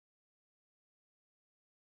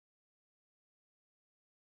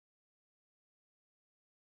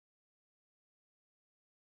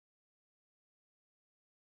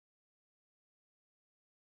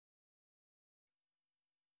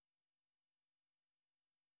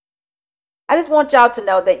I just want y'all to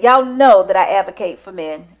know that y'all know that I advocate for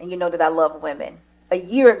men and you know that I love women. A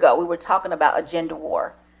year ago, we were talking about a gender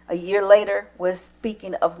war. A year later, we're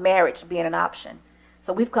speaking of marriage being an option.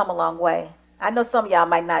 So we've come a long way. I know some of y'all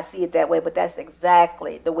might not see it that way, but that's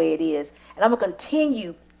exactly the way it is. And I'm going to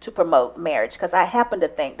continue to promote marriage because I happen to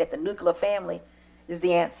think that the nuclear family is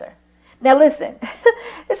the answer. Now listen,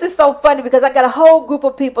 this is so funny because I got a whole group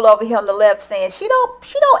of people over here on the left saying she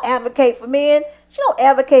don't advocate for men. She don't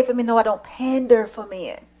advocate for men. No, I don't pander for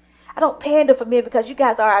men. I don't pander for men because you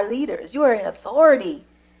guys are our leaders. You are in authority.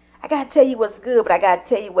 I got to tell you what's good, but I got to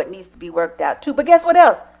tell you what needs to be worked out too. But guess what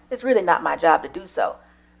else? It's really not my job to do so.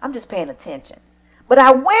 I'm just paying attention. But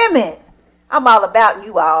our women, I'm all about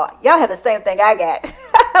you all. Y'all have the same thing I got.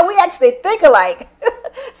 We actually think alike.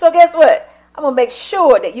 So guess what? I'm going to make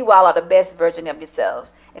sure that you all are the best version of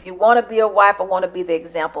yourselves. If you want to be a wife, I want to be the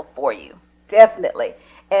example for you. Definitely.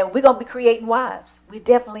 And we're going to be creating wives. We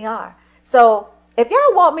definitely are. So if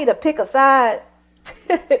y'all want me to pick a side,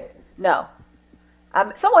 no.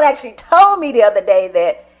 Someone actually told me the other day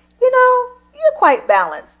that, you're quite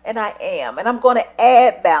balanced. And I am. And I'm going to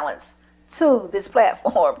add balance to this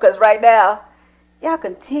platform. Because right now, y'all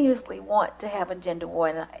continuously want to have a gender war.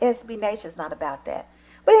 And SB Nation is not about that.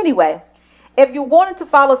 But anyway, if you wanted to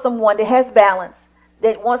follow someone that has balance,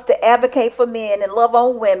 that wants to advocate for men and love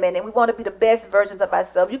on women, and we want to be the best versions of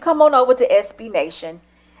ourselves, you come on over to SB Nation.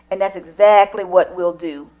 And that's exactly what we'll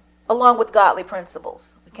do, along with godly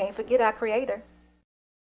principles. We can't forget our Creator.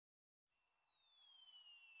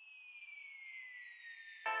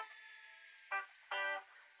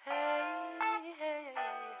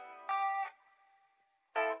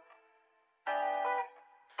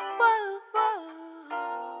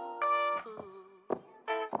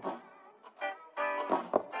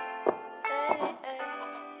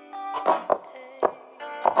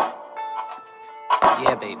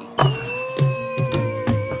 Yeah, baby.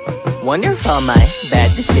 Wonder if all my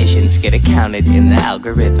bad decisions get accounted in the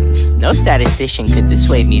algorithms. No statistician could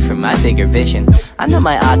dissuade me from my bigger vision. I know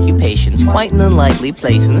my occupation's quite an unlikely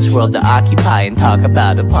place in this world to occupy and talk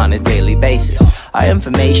about upon a daily basis. Our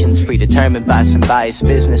information's predetermined by some biased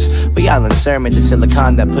business. We all in sermon to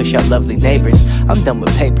Silicon that push out lovely neighbors. I'm done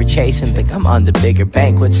with paper chasing, think I'm on to bigger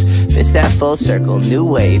banquets. This that full circle, new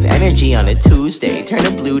wave, energy on a Tuesday. Turn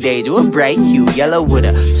a blue day to a bright hue, yellow with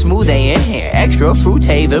a smooth A in hair. Extra fruit,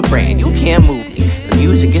 the brand, you can't move me. The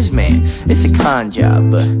music is man, it's a con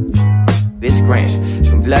job, but it's grand.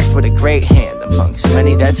 Been blessed with a great hand amongst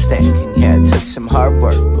many that stank. And yeah, it took some hard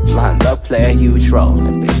work, but blind luck play a huge role.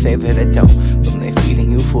 And if they say that it don't, from they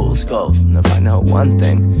feeding you fool's gold. And if I know one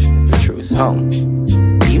thing, the truth's home.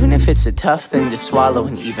 Even if it's a tough thing to swallow,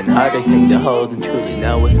 an even harder thing to hold and truly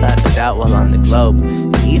know without a doubt while on the globe.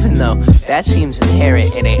 And even though that seems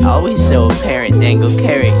inherent, it ain't always so apparent. Dangle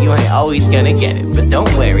carrot, you ain't always gonna get it. But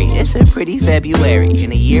don't worry, it's a pretty February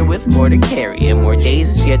in a year with more to carry, and more days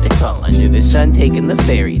is yet to come. Under the sun, taking the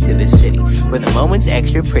ferry to the city, where the moment's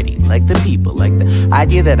extra pretty, like the people, like the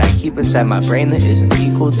idea that I keep inside my brain that isn't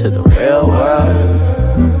equal to the real world.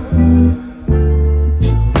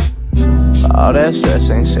 All that stress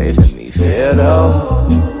ain't saving me fear though.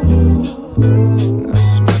 I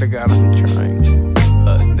swear to God I'm trying,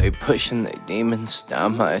 but they pushing their demons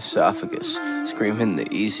down my esophagus, screaming the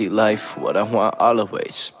easy life, what I want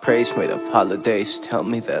always. Praise made up holidays, tell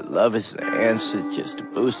me that love is the answer just to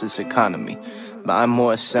boost this economy. Buy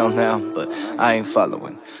more, sell now, but I ain't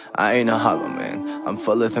following. I ain't a hollow man, I'm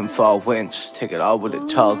full of them fall winds. Take it all with a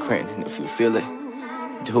tall grin, and if you feel it,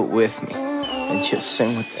 do it with me. And just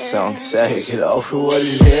sing what the song says. Take it all for what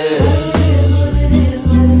it is.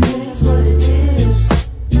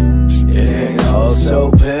 It ain't all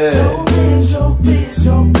so big. So big,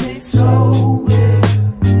 so big, so big.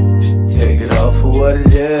 Take it all for what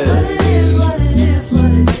it is. What it is, what it is,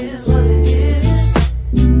 what it is, what it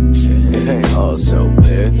is. It ain't all so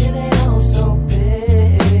big. It ain't all so big.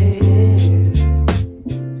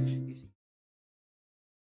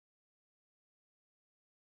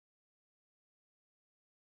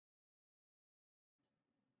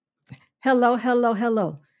 Hello, hello,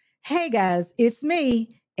 hello. Hey guys, it's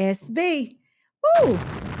me, SB. Woo!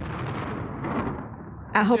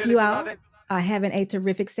 I hope you all are having a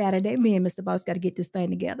terrific Saturday. Me and Mr. Boss got to get this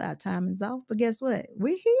thing together. Our timing's off. But guess what?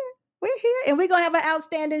 We're here. We're here. And we're going to have an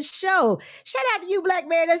outstanding show. Shout out to you,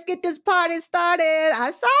 Blackberry. Let's get this party started.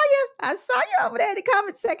 I saw you. I saw you over there in the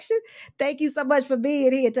comment section. Thank you so much for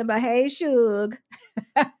being here. Talking about, hey, Suge.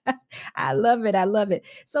 I love it. I love it.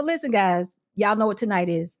 So listen, guys. Y'all know what tonight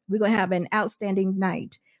is. We're going to have an outstanding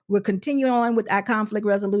night. We're continuing on with our conflict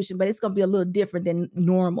resolution, but it's going to be a little different than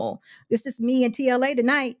normal. This is me and TLA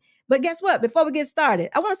tonight. But guess what? Before we get started,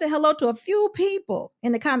 I want to say hello to a few people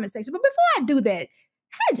in the comment section. But before I do that,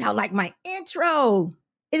 how did y'all like my intro?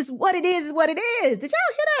 It's what it is what it is. Did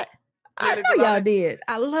y'all hear that? I know y'all did.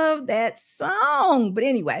 I love that song. But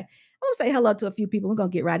anyway, I want to say hello to a few people. We're going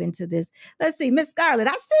to get right into this. Let's see. Miss Scarlett,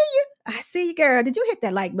 I see you. I see you, girl. Did you hit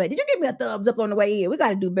that like button? Did you give me a thumbs up on the way in? We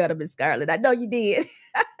got to do better, Miss Scarlett. I know you did.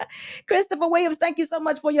 Christopher Williams, thank you so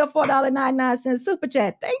much for your $4.99 super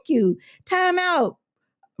chat. Thank you. Time out.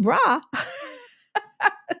 Brah.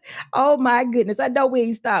 Oh my goodness. I know we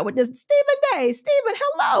ain't start with this. Stephen Day. Stephen,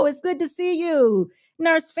 hello. It's good to see you.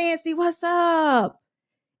 Nurse Fancy, what's up?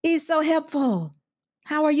 He's so helpful.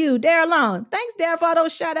 How are you? Daryl Long. Thanks, Daryl, for all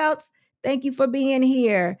those shout outs. Thank you for being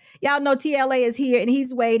here. Y'all know TLA is here and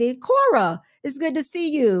he's waiting. Cora, it's good to see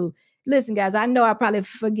you. Listen, guys, I know I probably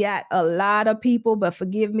forgot a lot of people, but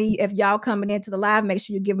forgive me if y'all coming into the live. Make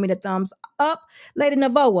sure you give me the thumbs up. Lady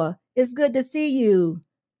Navoa, it's good to see you.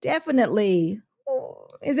 Definitely. Oh,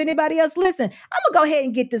 is anybody else? Listen, I'm going to go ahead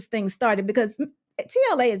and get this thing started because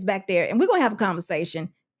TLA is back there and we're going to have a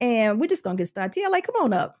conversation and we're just going to get started. TLA, come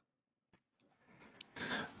on up.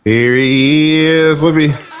 Here he is. Let me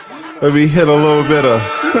hit a little bit of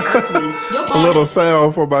a little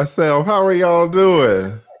sound for myself. How are y'all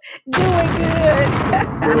doing? Doing good.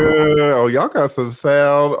 Good. Oh, y'all got some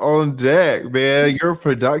sound on deck, man. Your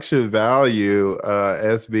production value,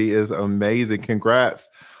 SB, is amazing. Congrats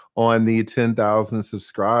on the 10,000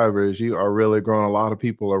 subscribers. You are really growing. A lot of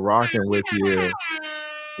people are rocking with you.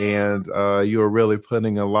 And you are really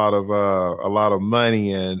putting a lot of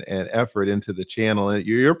money and effort into the channel. And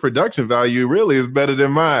your production value really is better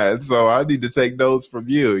than mine. So I need to take notes from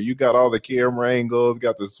you. You got all the camera angles,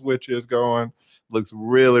 got the switches going. Looks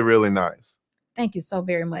really, really nice. Thank you so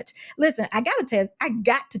very much. Listen, I got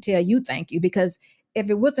to tell you thank you, because if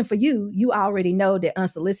it wasn't for you, you already know that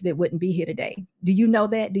Unsolicited wouldn't be here today. Do you know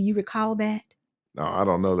that? Do you recall that? No, I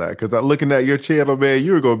don't know that, because I'm looking at your channel, man.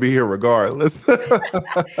 You were going to be here regardless. Well,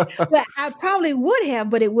 I probably would have,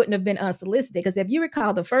 but it wouldn't have been Unsolicited. Because if you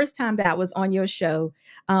recall, the first time that I was on your show,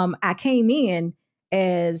 I came in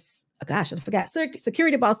as, oh gosh, I forgot,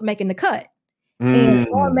 security boss making the cut. And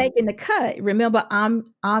on making the cut, remember,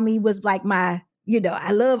 Ami was like my,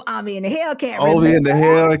 I love Ami in the Hellcat. Ami in the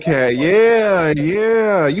Hellcat,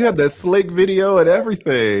 yeah. You had that slick video and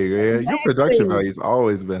everything, man. Exactly. Your production value's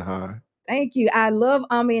always been high. Thank you. I love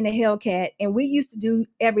Ami and the Hellcat, and we used to do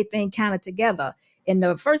everything kind of together. And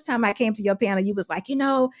the first time I came to your panel, you was like, you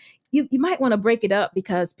might want to break it up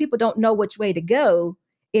because people don't know which way to go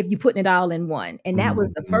if you're putting it all in one. And that was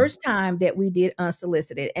the first time that we did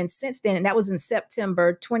Unsolicited. And since then, and that was in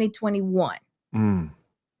September 2021. And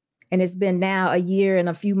it's been now a year and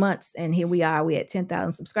a few months, and here we are. We're at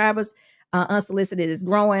 10,000 subscribers. Unsolicited is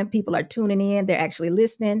growing. People are tuning in. They're actually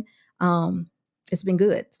listening. It's been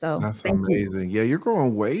good. So that's amazing. Yeah, you're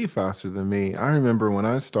growing way faster than me. I remember when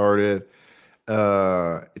I started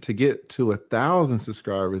to get to 1,000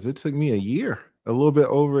 subscribers, it took me a little bit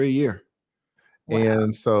over a year. Wow.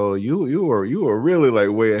 And so you were really like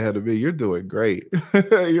way ahead of me. You're doing great.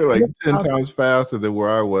 You're like 10 times faster than where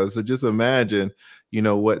I was. So just imagine,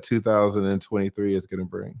 what 2023 is going to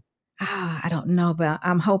bring. I don't know, but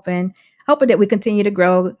I'm hoping that we continue to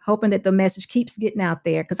grow, hoping that the message keeps getting out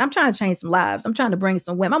there, because I'm trying to change some lives. I'm trying to bring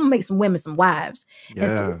some women. I'm going to make some women some wives.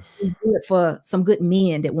 Yes. And so do it for some good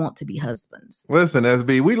men that want to be husbands. Listen,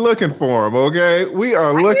 SB, we looking for them, okay? We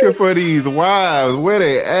are looking for these wives. Where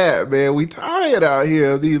they at, man? We tired out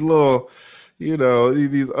here of these little,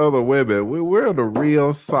 these other women. We're the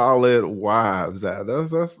real solid wives.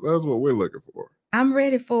 That's what we're looking for. I'm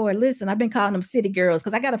ready for it. Listen, I've been calling them city girls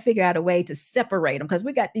because I got to figure out a way to separate them, because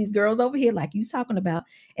we got these girls over here like you talking about,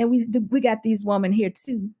 and we got these women here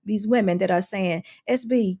too, these women that are saying,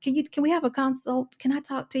 SB, can we have a consult? Can I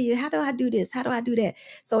talk to you? How do I do this? How do I do that?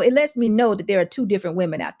 So it lets me know that there are two different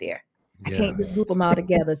women out there. Yes. I can't just group them all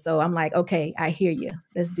together. So I'm like, okay, I hear you.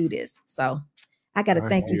 Let's do this. So I got to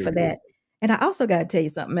thank you for that. And I also got to tell you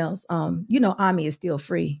something else. Ami is still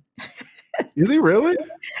free. Is he really?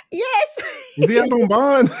 Yes. Is he out on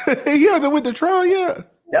bond? He hasn't went to trial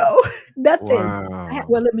yet? No, nothing. Wow.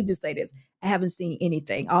 Well, let me just say this. I haven't seen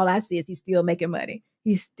anything. All I see is he's still making money.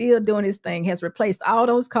 He's still doing his thing, has replaced all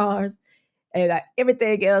those cars and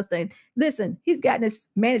everything else. And listen, he's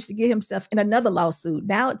managed to get himself in another lawsuit.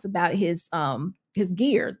 Now it's about his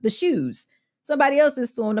gears, the shoes. Somebody else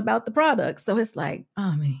is suing about the product. So it's like,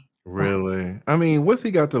 really? Wow. I mean, what's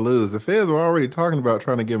he got to lose? The feds were already talking about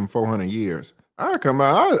trying to give him 400 years. I'll come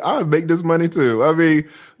out. I'll make this money too. I mean,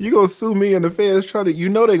 you gonna sue me and the feds try to,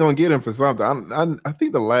 they're gonna get him for something. I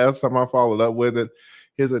think the last time I followed up with it,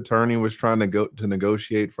 his attorney was trying to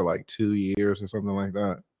negotiate for like 2 years or something like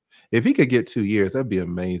that. If he could get 2 years, that'd be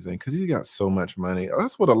amazing because he's got so much money.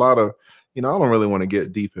 That's what a lot of, I don't really want to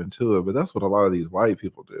get deep into it, but that's what a lot of these white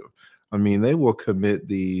people do. I mean, they will commit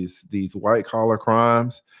these white collar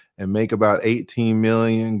crimes and make about 18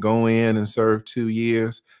 million, go in and serve 2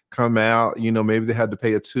 years, come out, maybe they had to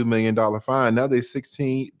pay a $2 million fine. Now they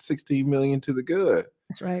 16 million to the good.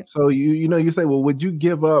 That's right. So you say, well, would you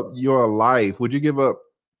give up your life? Would you give up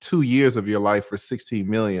 2 years of your life for 16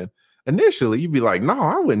 million? Initially, you'd be like, no,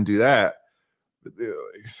 I wouldn't do that. But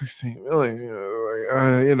 16 million,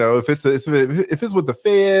 if it's with the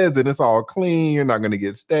feds and it's all clean, you're not going to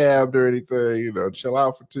get stabbed or anything. Chill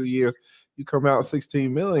out for 2 years. You come out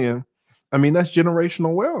 16 million. I mean, that's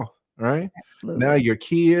generational wealth, right? Absolutely. Now your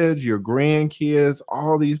kids, your grandkids,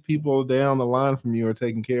 all these people down the line from you are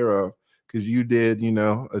taken care of because you did, a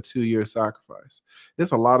 2-year sacrifice.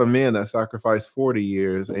 There's a lot of men that sacrifice 40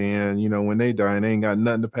 years and, when they die, they ain't got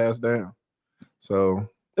nothing to pass down. So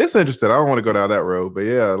it's interesting. I don't want to go down that road, but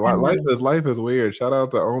yeah, life is weird. Shout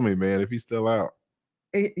out to Omi, man, if he's still out.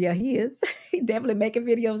 Yeah, he is. He definitely making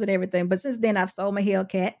videos and everything. But since then, I've sold my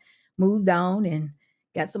Hellcat, moved on, and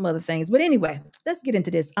got some other things. But anyway, let's get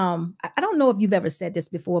into this. I don't know if you've ever said this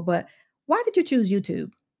before, but why did you choose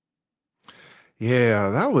YouTube? Yeah,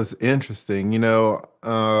 that was interesting.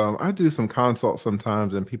 I do some consults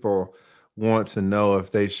sometimes, and people want to know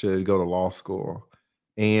if they should go to law school.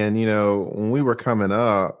 And, when we were coming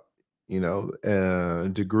up,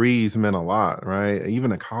 degrees meant a lot, right?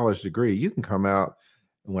 Even a college degree, you can come out.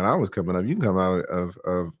 When I was coming up, you can come out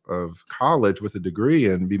of college with a degree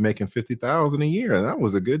and be making $50,000 a year, and that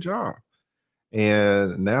was a good job.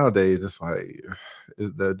 And nowadays, it's like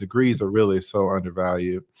the degrees are really so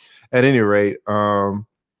undervalued. At any rate,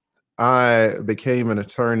 I became an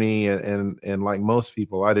attorney, and like most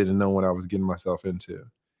people, I didn't know what I was getting myself into.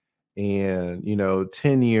 And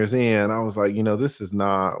 10 years in, I was like, this is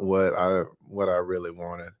not what I really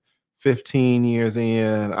wanted. 15 years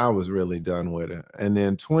in, I was really done with it. And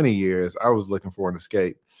then 20 years, I was looking for an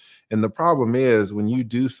escape. And the problem is when you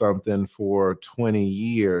do something for 20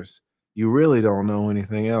 years, you really don't know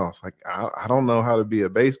anything else. Like, I don't know how to be a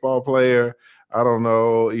baseball player. I don't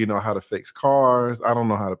know, how to fix cars. I don't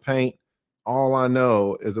know how to paint. All I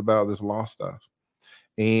know is about this law stuff.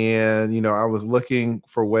 And, I was looking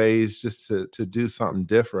for ways just to do something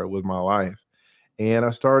different with my life. And I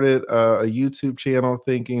started a YouTube channel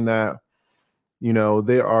thinking that,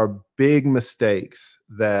 there are big mistakes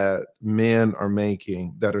that men are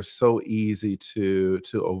making that are so easy to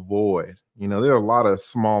avoid. There are a lot of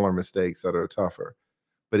smaller mistakes that are tougher.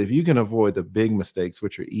 But if you can avoid the big mistakes,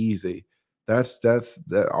 which are easy, that's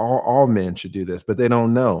all men should do this, but they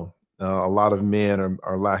don't know. A lot of men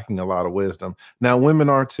are lacking a lot of wisdom. Now, women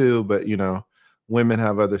are too, but women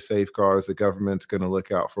have other safeguards. The government's going to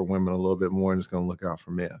look out for women a little bit more, and it's going to look out for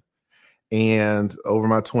men. And over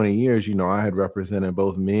my 20 years, I had represented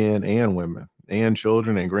both men and women and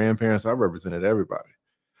children and grandparents. I represented everybody.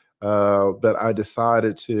 But I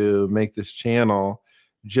decided to make this channel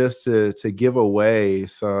just to give away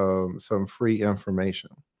some free information.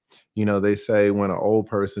 They say when an old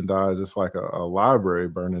person dies, it's like a library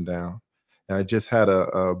burning down. And I just had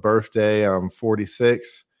a birthday. I'm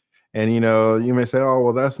 46. And, you may say, oh,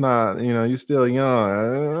 well, that's not, you're still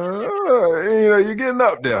young. You're getting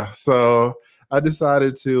up there. So I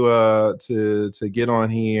decided to get on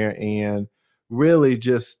here and really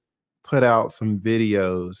just put out some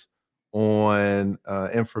videos on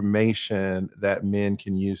information that men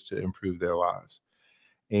can use to improve their lives.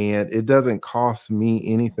 And it doesn't cost me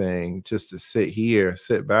anything just to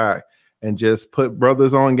sit back and just put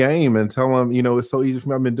brothers on game and tell them, it's so easy for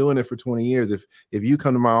me. I've been doing it for 20 years. If you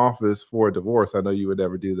come to my office for a divorce, I know you would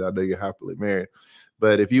never do that. I know you're happily married.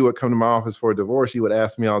 But if you would come to my office for a divorce, you would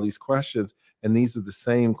ask me all these questions. And these are the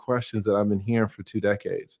same questions that I've been hearing for 2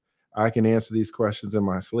 decades. I can answer these questions in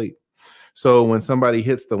my sleep. So when somebody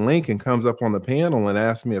hits the link and comes up on the panel and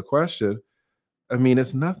asks me a question, I mean,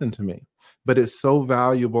 it's nothing to me, but it's so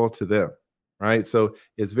valuable to them, right? So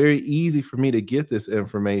it's very easy for me to get this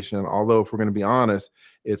information. Although, if we're going to be honest,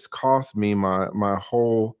 it's cost me my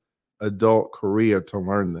whole adult career to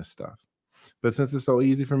learn this stuff. But since it's so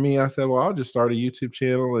easy for me, I said, well, I'll just start a YouTube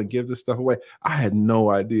channel and give this stuff away. I had no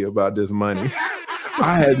idea about this money.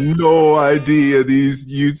 I had no idea these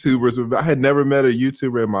YouTubers. I had never met a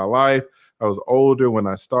YouTuber in my life. I was older when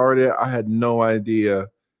I started. I had no idea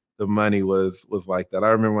the money was like that. I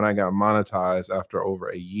remember when I got monetized after over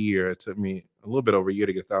a year. It took me a little bit over a year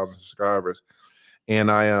to get 1,000 subscribers. And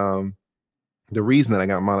the reason that I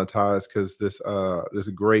got monetized, because this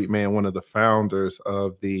great man, one of the founders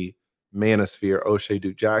of the Manosphere, O'Shea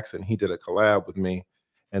Duke Jackson, he did a collab with me.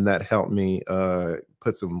 and that helped me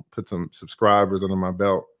put some subscribers under my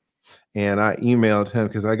belt. And I emailed him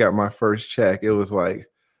because I got my first check. It was like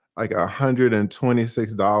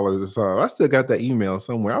 $126 or something. I still got that email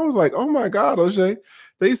somewhere. I was like, oh my God, O'Shea,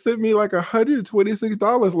 they sent me like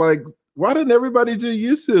 $126. Like, why didn't everybody do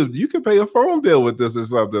YouTube? You could pay a phone bill with this or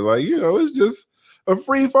something. Like, it's just a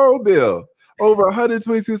free phone bill. Over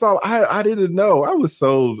 $126. I didn't know. I was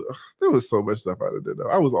sold. There was so much stuff I didn't know.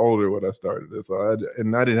 I was older when I started this,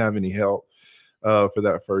 and I didn't have any help for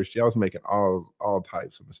that first year. I was making all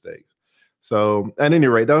types of mistakes. So at any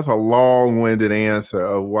rate, that's a long-winded answer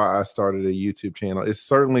of why I started a YouTube channel. It's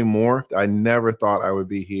certainly morphed. I never thought I would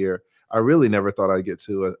be here. I really never thought I'd get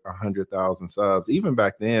to 100,000 subs. Even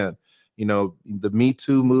back then, the Me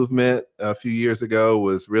Too movement a few years ago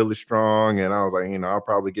was really strong. And I was like, I'll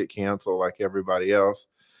probably get canceled like everybody else.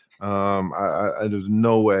 There's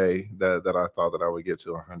no way that I thought that I would get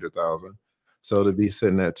to 100,000. So to be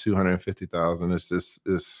sitting at 250,000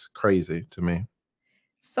 is crazy to me.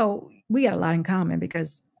 So we got a lot in common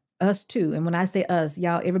because us too. And when I say us,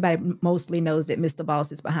 y'all, everybody mostly knows that Mr.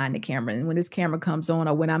 Boss is behind the camera. And when this camera comes on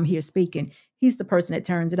or when I'm here speaking, he's the person that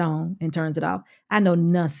turns it on and turns it off. I know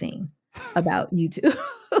nothing about YouTube.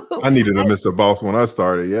 I needed a Mr. Boss when I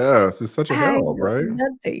started. Yes, it's such a help, right?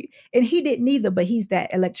 Nothing. And he didn't either, but he's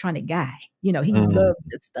that electronic guy. He loves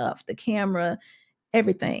the stuff, the camera,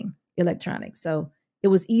 everything electronic. So it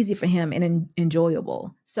was easy for him and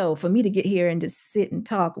enjoyable. So for me to get here and just sit and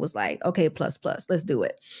talk was like, okay, plus, let's do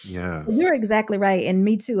it. Yeah, you're exactly right. And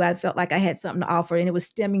me too. I felt like I had something to offer, and it was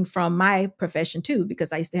stemming from my profession too,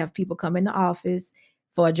 because I used to have people come in the office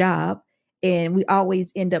for a job, and we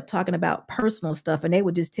always end up talking about personal stuff, and they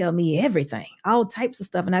would just tell me everything, all types of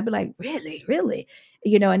stuff. And I'd be like, really?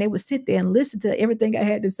 And they would sit there and listen to everything I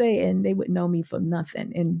had to say, and they would know me from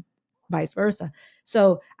nothing, and vice versa.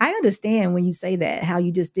 So I understand when you say that, how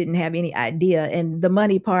you just didn't have any idea. And the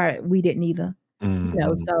money part, we didn't either.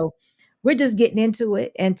 So we're just getting into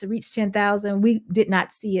it. And to reach 10,000, we did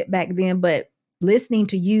not see it back then, but listening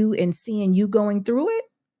to you and seeing you going through it,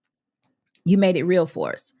 you made it real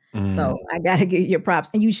for us. So I got to give you props.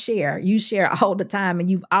 And you share all the time. And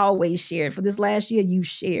you've always shared. For this last year, you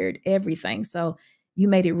shared everything. So you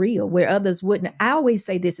made it real where others wouldn't. I always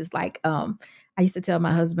say this is like, I used to tell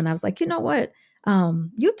my husband, I was like, you know what?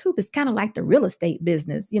 YouTube is kind of like the real estate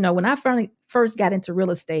business. When I first got into real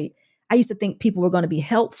estate, I used to think people were going to be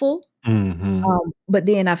helpful. But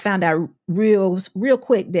then I found out real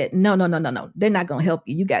quick that no, they're not going to help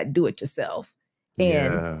you. You got to do it yourself.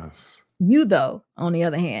 And you, though, on the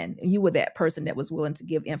other hand, you were that person that was willing to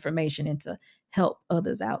give information and to help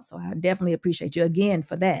others out. So I definitely appreciate you again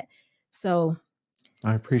for that. So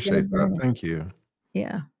I appreciate that. Thank you.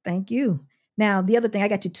 Yeah, thank you. Now, the other thing, I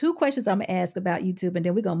got you 2 questions I'm going to ask about YouTube, and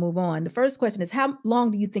then we're going to move on. The first question is, how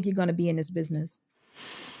long do you think you're going to be in this business?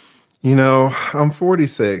 I'm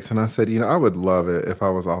 46, and I said, I would love it if I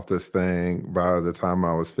was off this thing by the time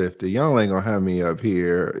I was 50. Y'all ain't gonna have me up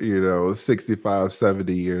here, 65,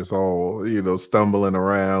 70 years old, stumbling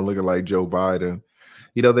around looking like Joe Biden.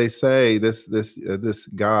 They say this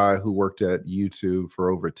guy who worked at YouTube for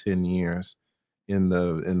over 10 years in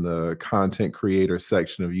the content creator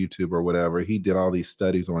section of YouTube or whatever, he did all these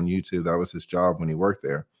studies on YouTube. That was his job when he worked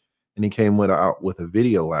there. And he came out with a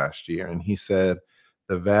video last year, and he said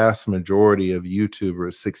the vast majority of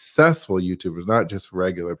YouTubers, successful YouTubers, not just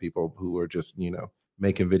regular people who are just,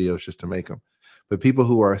 making videos just to make them, but people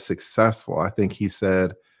who are successful, I think he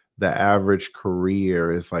said the average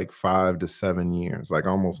career is like 5 to 7 years. Like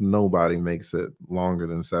almost nobody makes it longer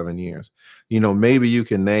than 7 years. Maybe you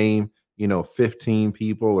can name, 15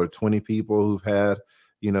 people or 20 people who've had,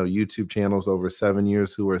 YouTube channels over 7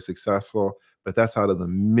 years who are successful, but that's out of the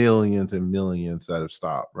millions and millions that have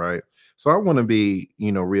stopped, right? So I want to be,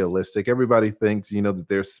 realistic. Everybody thinks, that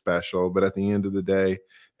they're special, but at the end of the day,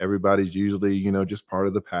 everybody's usually, just part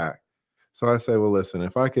of the pack. So I say, well, listen,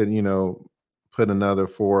 if I could, put another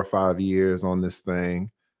 4 or 5 years on this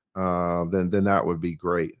thing, then that would be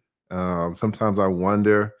great. Sometimes I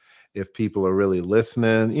wonder if people are really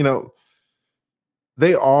listening.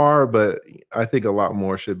 They are, but I think a lot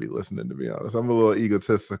more should be listening, to be honest. I'm a little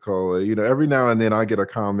egotistical. Every now and then I get a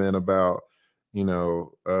comment about, you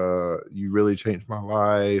really changed my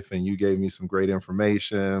life and you gave me some great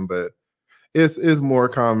information, but it's more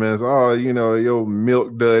comments, oh, your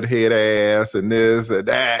milk dud head ass and this and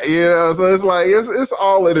that, so it's like, it's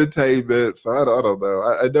all entertainment. So I don't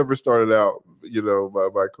know. I never started out,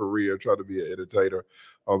 my career trying to be an entertainer,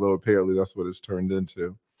 although apparently that's what it's turned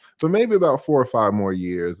into. But maybe about 4 or 5 more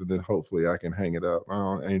years, and then hopefully I can hang it up.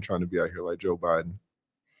 I ain't trying to be out here like Joe Biden.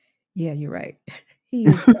 Yeah, you're right. He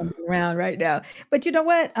is stumbling around right now. But you know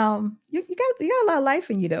what? You got a lot of life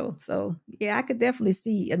in you though. So yeah, I could definitely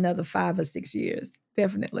see another 5 or 6 years.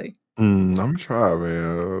 Definitely. I'm trying,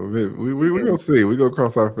 man. We Yeah. gonna see. We gonna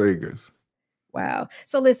cross our fingers. Wow.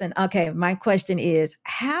 So listen, okay, my question is,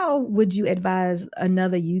 how would you advise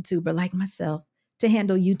another YouTuber like myself to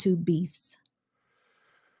handle YouTube beefs?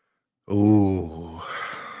 Ooh,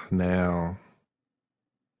 now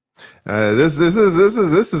this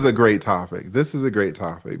is a great topic. This is a great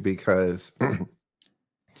topic because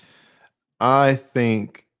I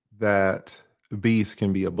think that beefs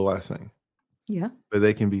can be a blessing, Yeah. but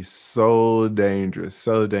they can be so dangerous,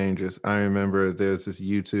 so dangerous. I remember there's this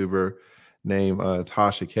YouTuber named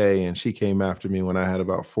Tasha K, and she came after me when I had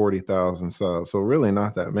about 40,000 subs. So really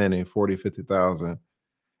not that many, 40, 50,000.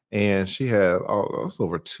 And she had also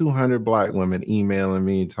over 200 black women emailing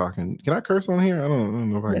me talking. Can I curse on here? I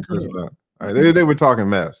don't know if I Yeah, can go curse ahead. or not. All right, they were talking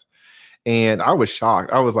mess. And I was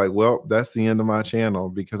shocked. I was like, well, that's the end of my channel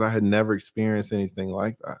because I had never experienced anything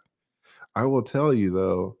like that. I will tell you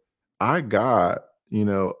though, I got,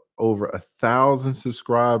 over 1,000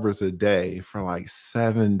 subscribers a day for like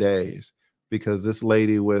 7 days because this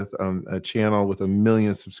lady with a channel with 1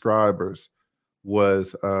 million subscribers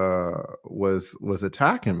was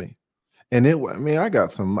attacking me. And I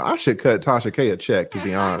got I should cut Tasha K a check to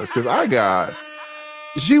be honest, because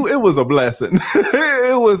it was a blessing.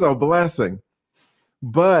 It was a blessing.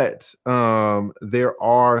 But there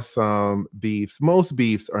are some beefs. Most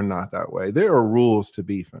beefs are not that way. There are rules to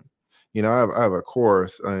beefing. I have a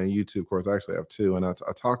course, a YouTube course. I actually have two, and I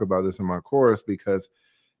talk about this in my course because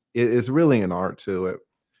it's really an art to it.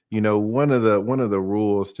 One of the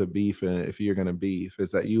rules to beefing, if you're going to beef,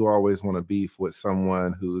 is that you always want to beef with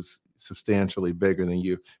someone who's substantially bigger than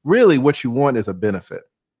you. Really, what you want is a benefit.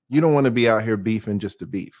 You don't want to be out here beefing just to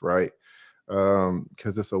beef, right?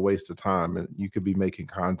 Because it's a waste of time, and you could be making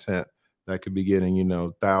content that could be getting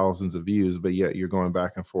thousands of views, but yet you're going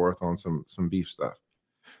back and forth on some beef stuff.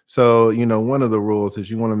 So one of the rules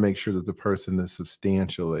is you want to make sure that the person is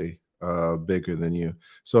substantially bigger than you.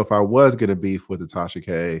 So if I was going to beef with Natasha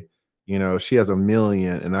K, she has 1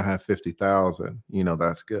 million and I have 50,000,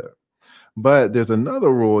 that's good. But there's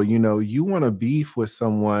another rule, you want to beef with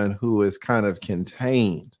someone who is kind of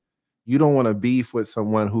contained. You don't want to beef with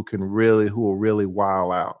someone who will really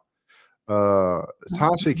wow out.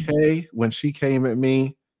 Tasha K, when she came at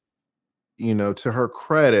me, to her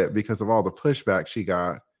credit, because of all the pushback she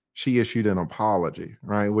got, she issued an apology,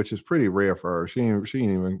 right? Which is pretty rare for her. She didn't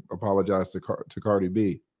even apologize to Cardi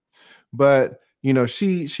B. But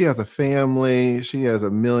she has a family. She has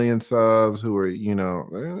 1 million subs who are,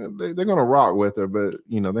 they're gonna rock with her, but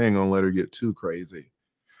they ain't gonna let her get too crazy.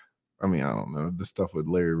 I mean, I don't know. The stuff with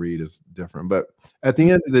Larry Reid is different, but at the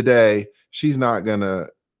end of the day, she's not gonna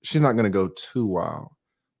go too wild.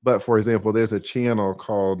 But for example, there's a channel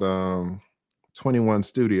called 21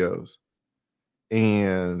 Studios,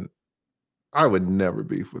 and I would never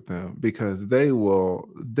beef with them because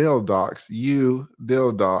they'll dox you,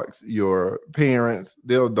 they'll dox your parents,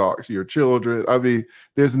 they'll dox your children. I mean,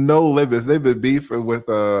 there's no limits. They've been beefing with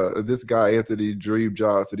this guy Anthony Dream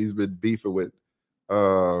Johnson. He's been beefing with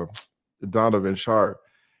Donovan Sharp,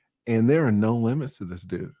 and there are no limits to this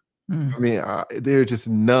dude. I mean, there are just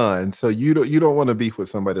none. So you don't want to beef with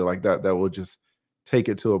somebody like that will just take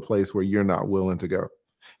it to a place where you're not willing to go.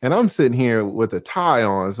 And I'm sitting here with a tie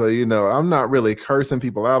on, so I'm not really cursing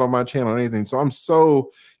people out on my channel or anything. So I'm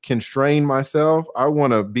so constrained myself. I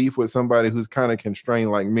want to beef with somebody who's kind of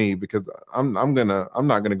constrained like me because I'm not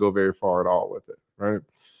gonna go very far at all with it, right?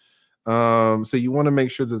 So you want to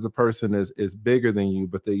make sure that the person is bigger than you,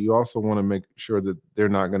 but that you also want to make sure that they're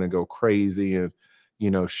not going to go crazy and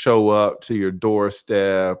show up to your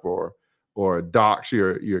doorstep or dox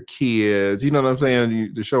your kids. You know what I'm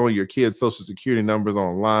saying? They're showing your kids' social security numbers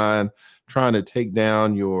online, trying to take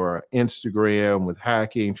down your Instagram with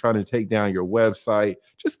hacking, trying to take down your website,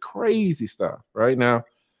 just crazy stuff. Right now,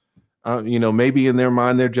 maybe in their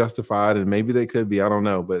mind they're justified, and maybe they could be. I don't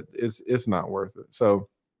know, but it's not worth it. So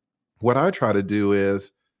what I try to do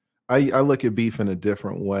is I look at beef in a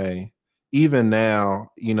different way. Even now,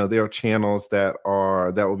 there are channels that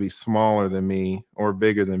will be smaller than me or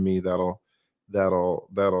bigger than me that'll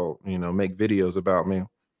make videos about me.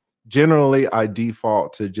 Generally, I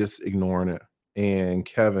default to just ignoring it. And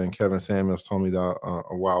Kevin Samuels told me that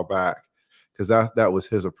a while back, because that was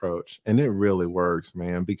his approach, and it really works,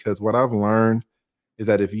 man. Because what I've learned is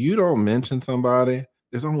that if you don't mention somebody,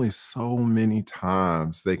 there's only so many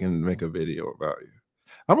times they can make a video about you.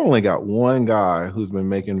 I've only got one guy who's been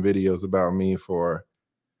making videos about me for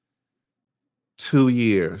 2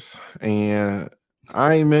 years, and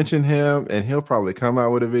I ain't mentioned him, and he'll probably come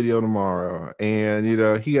out with a video tomorrow. And you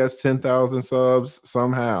know, he has 10,000 subs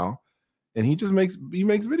somehow, and he makes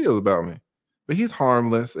videos about me. But he's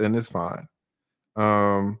harmless and it's fine.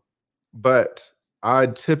 But I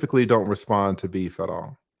typically don't respond to beef at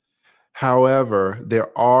all. However,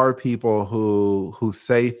 there are people who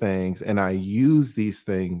say things, and I use these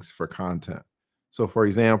things for content. So, for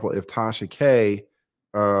example, if Tasha K,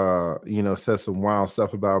 you know, says some wild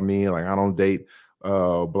stuff about me, like I don't date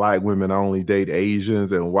black women, I only date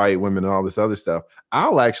Asians and white women and all this other stuff,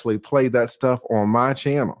 I'll actually play that stuff on my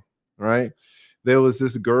channel. Right? There was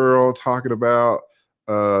this girl talking about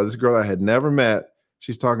this girl I had never met.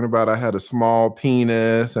 She's talking about I had a small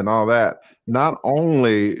penis and all that. Not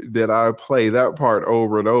only did I play that part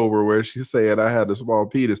over and over where she said I had a small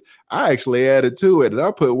penis, I actually added to it and I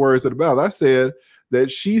put words in the mouth. I said that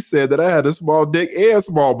she said that I had a small dick and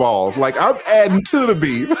small balls. Like I'm adding to the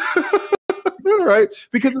beef, right?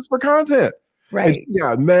 Because it's for content. Right. And she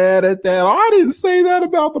got mad at that. Oh, I didn't say that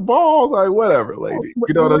about the balls. Like, whatever, lady.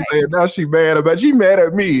 You know what I'm saying? Now she mad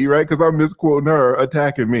at me, right? Because I'm misquoting her,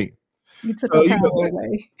 attacking me. You took the power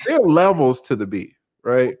away. There are levels to the beef,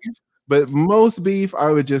 right? But most beef,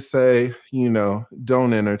 I would just say, you know,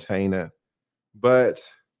 don't entertain it. But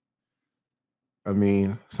I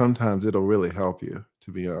mean, sometimes it'll really help you,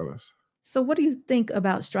 to be honest. So what do you think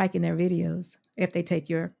about striking their videos if they take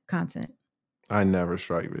your content? I never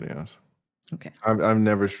strike videos. Okay. I've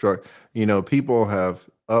never struck. You know, people have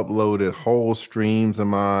uploaded whole streams of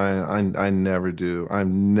mine. I never do. I've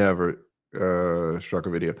never struck a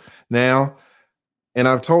video. Now, and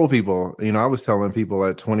I've told people, you know, I was telling people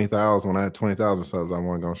at 20,000, when I had 20,000 subs, I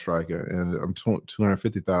wasn't going to strike it. And I'm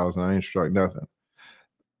 250,000, I ain't struck nothing.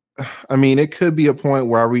 I mean, it could be a point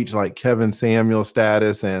where I reach like Kevin Samuel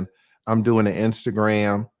status and I'm doing an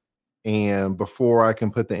Instagram. And before I can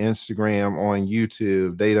put the Instagram on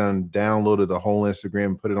YouTube, they done downloaded the whole Instagram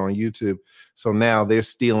and put it on YouTube. So now they're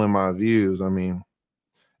stealing my views. I mean,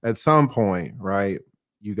 at some point, right,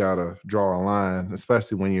 you got to draw a line,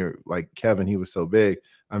 especially when you're like Kevin, he was so big.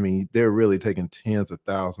 I mean, they're really taking tens of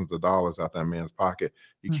thousands of dollars out that man's pocket.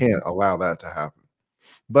 You can't allow that to happen.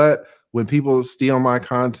 But when people steal my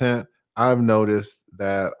content, I've noticed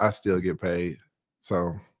that I still get paid.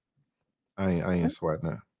 So I ain't sweating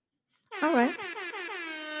that. All right.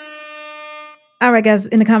 All right, guys,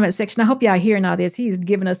 in the comment section, I hope y'all hearing all this. He's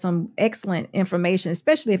giving us some excellent information,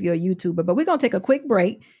 especially if you're a YouTuber. But we're going to take a quick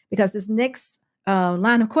break because this next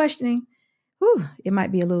line of questioning, it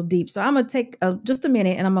might be a little deep. So I'm going to take just a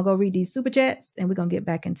minute and I'm going to go read these super chats and we're going to get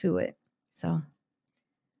back into it. So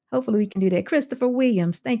hopefully we can do that. Christopher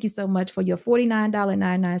Williams, thank you so much for your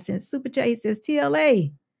 $49.99 super chat. He says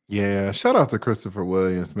TLA. Yeah, shout out to Christopher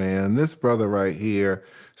Williams, man. This brother right here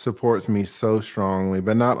supports me so strongly,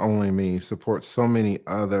 but not only me, supports so many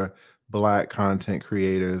other Black content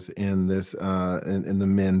creators in this in the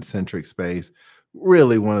men-centric space.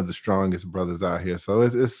 Really one of the strongest brothers out here. So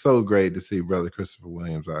it's so great to see brother Christopher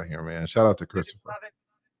Williams out here, man. Shout out to Christopher.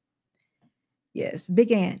 Yes,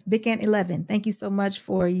 Big Ant 11. Thank you so much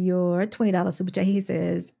for your $20 super chat. He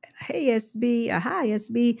says, "Hey SB, hi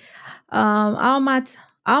SB.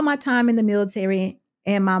 All my time in the military,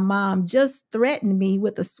 and my mom just threatened me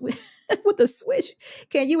with a switch. With a switch.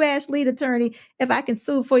 Can you ask lead attorney if I can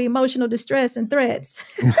sue for emotional distress and threats?"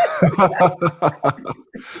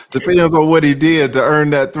 Depends on what he did to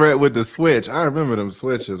earn that threat with the switch. I remember them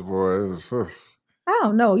switches, boy. I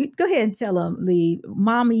don't know. You go ahead and tell them, Lee.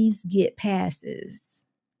 Mommies get passes.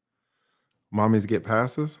 Mommies get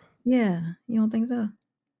passes? Yeah, you don't think so?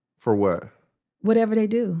 For what? Whatever they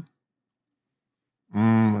do.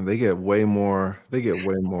 They get way more.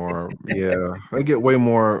 Yeah, they get way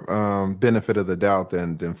more benefit of the doubt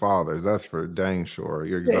than fathers. That's for dang sure.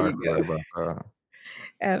 You're exactly right about that.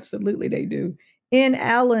 Absolutely, they do. In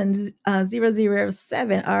Allen's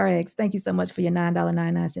 007 RX, thank you so much for your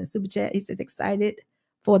 $9.99 super chat. He says excited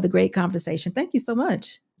for the great conversation. Thank you so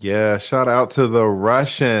much. Yeah, shout out to the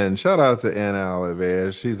Russian. Shout out to N. Allen,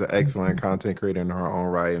 man. She's an excellent content creator in her own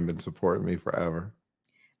right and been supporting me forever.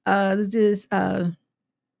 This is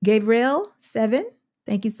Gabriel 7.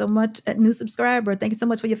 Thank you so much. A new subscriber. Thank you so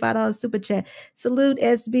much for your $5 super chat. Salute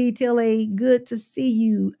SB TLA. Good to see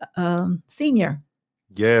you, senior.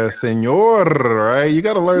 Yeah, senor, right? You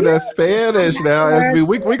got to learn that Spanish now, SB.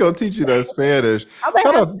 We gonna teach you that Spanish.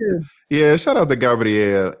 Shout out to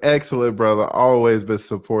Gabriel. Excellent brother. Always been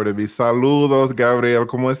supporting me. Saludos, Gabriel.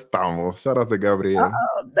 ¿Cómo estamos? Shout out to Gabriel.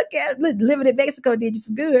 Look at living in Mexico did you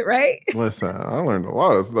some good, right? Listen, I learned a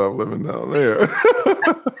lot of stuff living down there.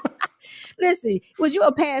 Listen, was you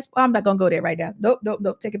a passport? I'm not gonna go there right now. Nope.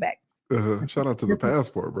 Take it back. Shout out to the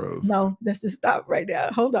Passport Bros. No, let's just stop right now.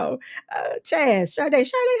 Hold on. Chaz, Sade, how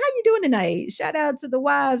you doing tonight? Shout out to the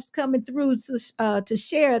wives coming through to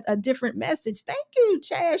share a different message. Thank you,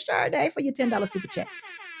 Chaz, Sade, for your $10 super chat.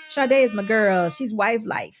 Sade is my girl. She's wife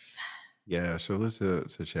life. Yeah, show this to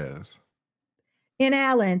Chaz. And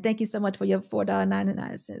Alan, thank you so much for your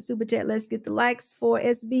 $4.99 super chat. Let's get the likes for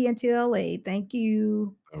SB and TLA. Thank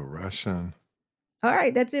you. A Russian. All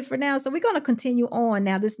right, that's it for now. So we're going to continue on.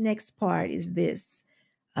 Now, this next part is this.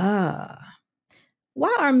 Why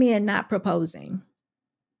are men not proposing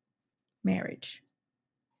marriage?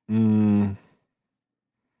 Why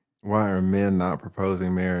are men not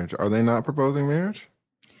proposing marriage? Are they not proposing marriage?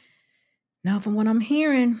 Now, from what I'm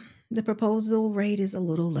hearing, the proposal rate is a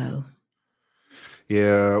little low.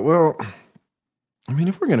 Yeah, well, I mean,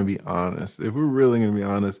 if we're going to be honest, if we're really going to be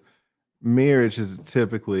honest, marriage has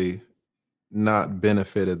typically not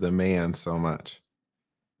benefited the man so much.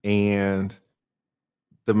 And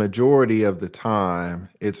the majority of the time,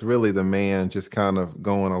 it's really the man just kind of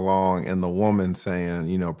going along and the woman saying,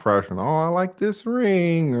 pressuring, oh, I like this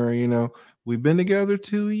ring, or, we've been together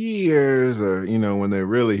 2 years, or, when they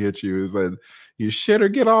really hit you, it's like, you shit or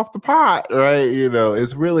get off the pot, right?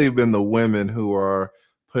 It's really been the women who are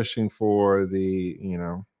pushing for the,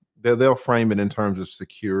 they'll frame it in terms of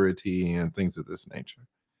security and things of this nature.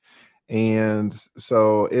 And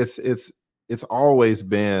so it's always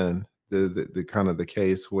been the kind of the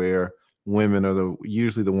case where women are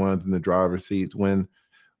usually the ones in the driver's seat when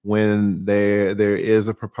there is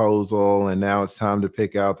a proposal and now it's time to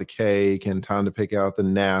pick out the cake and time to pick out the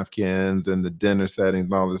napkins and the dinner settings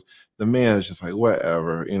and all this. The man is just like,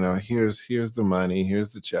 whatever, here's the money, here's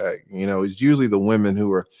the check. It's usually the women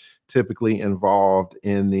who are typically involved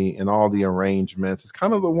in all the arrangements. It's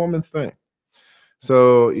kind of the woman's thing.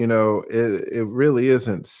 So, it really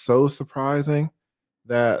isn't so surprising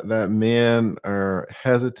that men are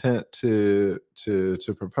hesitant to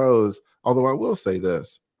propose. Although I will say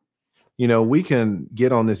this, we can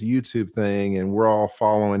get on this YouTube thing and we're all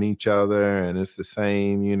following each other and it's the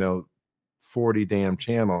same, 40 damn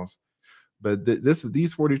channels. But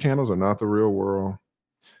these 40 channels are not the real world.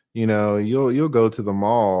 You'll go to the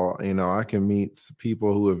mall, I can meet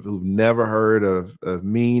people who've never heard of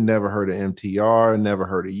me, never heard of MTR, never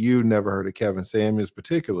heard of you, never heard of Kevin Samuels,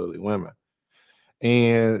 particularly women.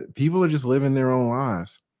 And people are just living their own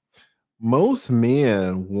lives. Most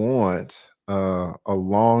men want a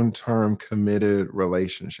long-term committed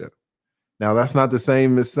relationship. Now, that's not the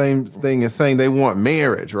same thing as saying they want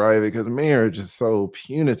marriage, right? Because marriage is so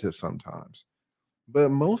punitive sometimes.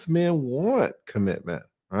 But most men want commitment,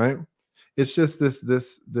 right? It's just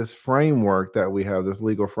this framework that we have, this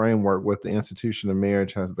legal framework, what the institution of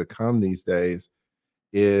marriage has become these days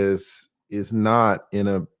is not in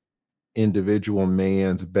a individual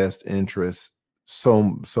man's best interest so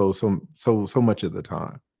much of the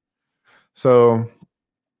time. So,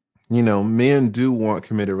 men do want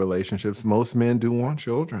committed relationships. Most men do want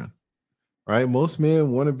children, right? Most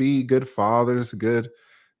men want to be good fathers, good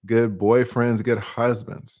boyfriends, good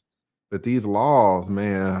husbands. But these laws,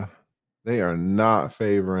 man, they're not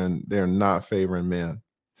favoring men.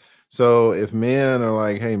 So if men are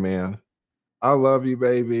like, hey man, I love you,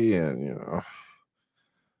 baby, and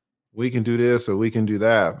we can do this or we can do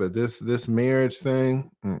that, but this marriage thing,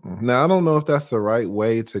 now I don't know if that's the right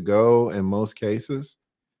way to go in most cases.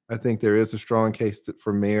 I think there is a strong case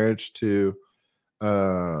for marriage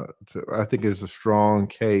I think there's a strong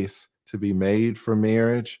case to be made for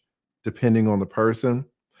marriage, depending on the person.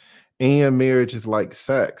 And marriage is like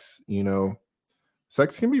sex,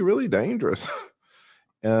 sex can be really dangerous,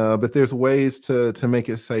 but there's ways to make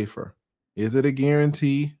it safer. Is it a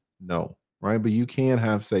guarantee? No, right? But you can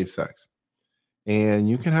have safe sex and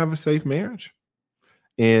you can have a safe marriage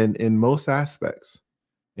in most aspects.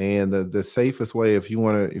 And the safest way, if you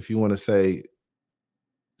want to say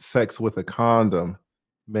sex with a condom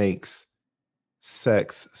makes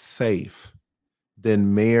sex safe,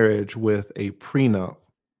 then marriage with a prenup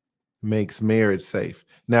makes marriage safe.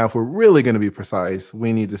 Now, if we're really going to be precise,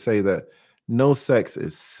 we need to say that no sex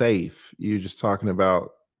is safe. You're just talking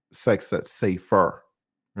about sex that's safer,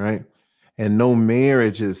 right? And no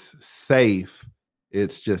marriage is safe.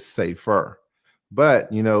 It's just safer. But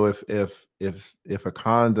if a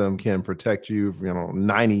condom can protect you,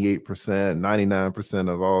 98%, 99%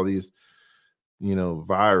 of all these,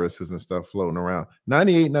 viruses and stuff floating around,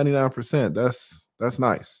 98, 99%, that's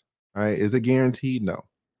nice, right? Is it guaranteed? No.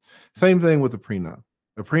 Same thing with the prenup.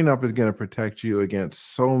 A prenup is going to protect you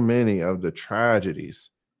against so many of the tragedies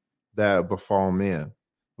that befall men.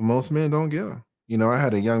 But most men don't get them. I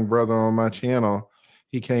had a young brother on my channel.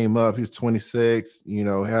 He came up, he was 26,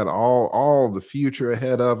 had all the future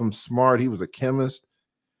ahead of him, smart. He was a chemist,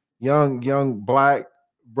 young black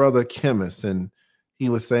brother chemist. And he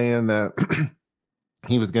was saying that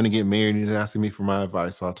he was going to get married. He was asking me for my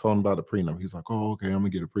advice. So I told him about the prenup. He was like, oh, okay, I'm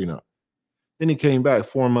going to get a prenup. Then he came back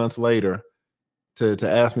 4 months later to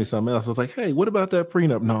ask me something else. I was like, hey, what about that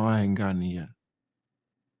prenup? No, I ain't gotten it yet.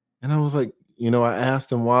 And I was like, I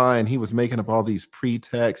asked him why, and he was making up all these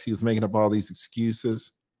pretexts. He was making up all these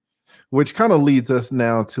excuses, which kind of leads us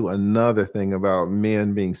now to another thing about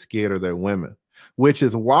men being scared of their women, which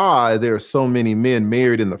is why there are so many men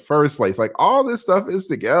married in the first place. Like, all this stuff is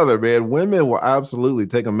together, man. Women will absolutely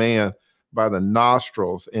take a man by the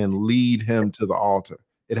nostrils and lead him to the altar.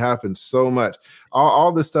 It happens so much.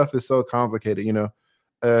 All this stuff is so complicated,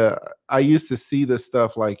 I used to see this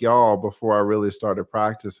stuff like y'all before I really started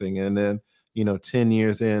practicing. And then, 10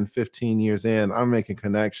 years in, 15 years in, I'm making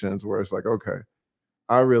connections where it's like, okay,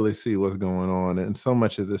 I really see what's going on. And so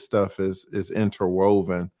much of this stuff is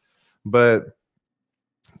interwoven. But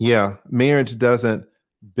yeah, marriage doesn't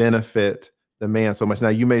benefit the man so much. Now,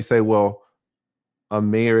 you may say, well, a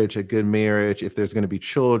good marriage, if there's going to be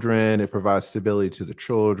children, it provides stability to the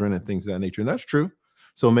children and things of that nature. And that's true.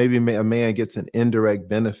 So maybe a man gets an indirect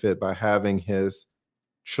benefit by having his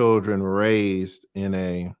children raised in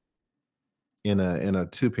a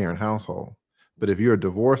two-parent household. But if you're a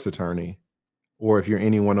divorce attorney, or if you're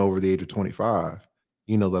anyone over the age of 25,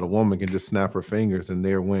 you know that a woman can just snap her fingers and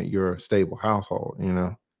there went your stable household.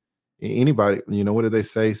 Anybody, what do they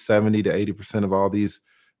say? 70 to 80% of all these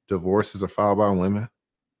divorces are filed by women.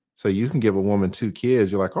 So you can give a woman 2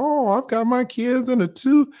 kids. You're like, oh, I've got my kids in a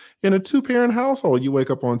two-parent household. You wake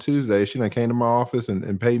up on Tuesday, she done came to my office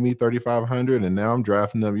and paid me $3,500, and now I'm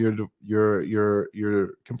drafting up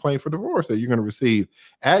your complaint for divorce that you're going to receive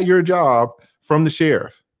at your job from the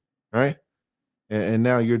sheriff, right? And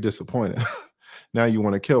now you're disappointed. Now you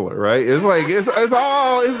want to kill her, right? It's like it's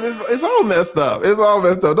all messed up. It's all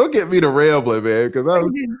messed up. Don't get me to rambling, man, because I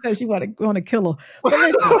didn't say she want to kill her. But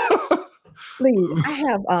listen, please, I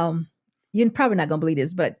have you're probably not gonna believe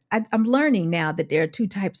this, but I'm learning now that there are 2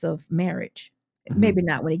 types of marriage. Mm-hmm. Maybe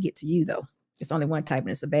not when it get to you, though. It's only one type, and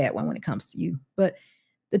it's a bad one when it comes to you. But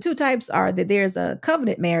the 2 types are that there's a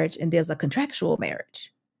covenant marriage and there's a contractual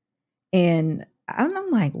marriage. And I'm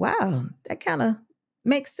like, wow, that kind of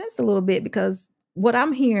makes sense a little bit, because what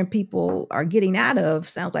I'm hearing people are getting out of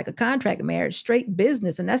sounds like a contract marriage, straight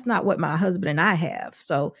business. And that's not what my husband and I have.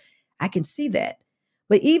 So I can see that.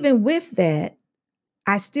 But even with that,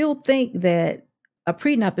 I still think that a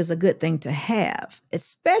prenup is a good thing to have,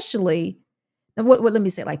 especially, let me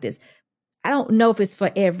say it like this. I don't know if it's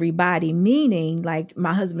for everybody, meaning like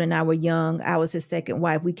my husband and I were young. I was his second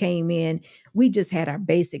wife. We came in, we just had our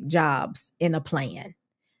basic jobs in a plan.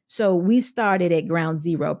 So we started at ground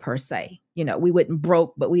zero per se. We wasn't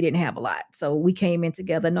broke, but we didn't have a lot. So we came in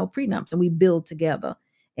together, no prenups, and we built together.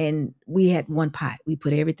 And we had one pot. We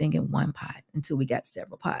put everything in one pot until we got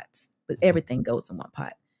several pots, but everything goes in one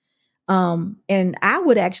pot. And I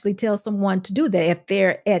would actually tell someone to do that if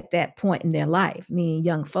they're at that point in their life, meaning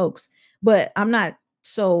young folks. But I'm not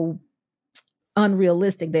so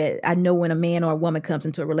unrealistic that I know when a man or a woman comes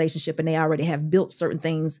into a relationship and they already have built certain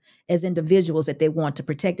things as individuals that they want to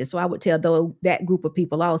protect it. So I would tell that group of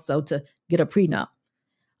people also to get a prenup.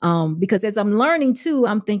 Because as I'm learning too,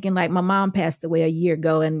 I'm thinking like my mom passed away a year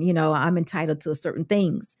ago and, I'm entitled to certain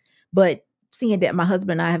things. But seeing that my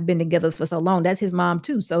husband and I have been together for so long, that's his mom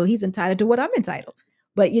too. So he's entitled to what I'm entitled.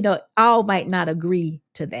 But, all might not agree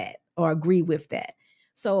to that or agree with that.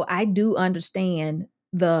 So I do understand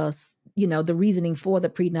the reasoning for the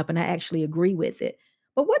prenup, and I actually agree with it.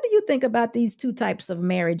 But what do you think about these 2 types of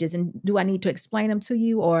marriages? And do I need to explain them to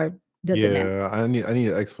you, or does it matter? Yeah, I need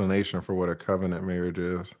an explanation for what a covenant marriage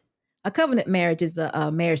is. A covenant marriage is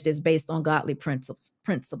a marriage that's based on godly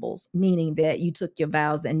principles, meaning that you took your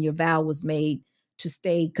vows and your vow was made to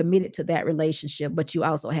stay committed to that relationship, but you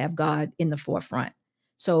also have God in the forefront.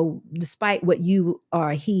 So despite what you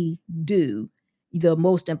or he do, the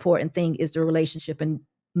most important thing is the relationship and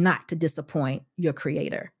not to disappoint your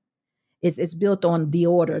creator. It's built on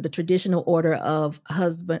the traditional order of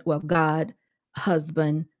God,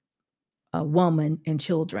 husband, woman, and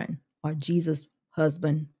children, or Jesus,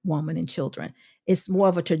 husband, woman, and children. It's more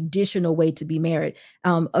of a traditional way to be married.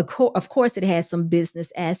 Of course, it has some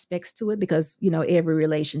business aspects to it because, every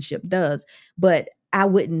relationship does. But I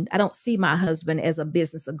don't see my husband as a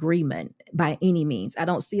business agreement by any means. I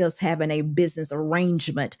don't see us having a business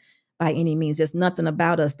arrangement by any means. There's nothing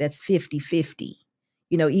about us that's 50-50.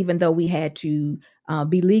 Even though we had to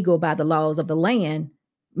be legal by the laws of the land,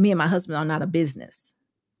 me and my husband are not a business.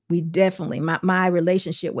 We definitely, my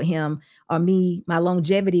relationship with him, or my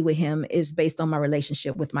longevity with him, is based on my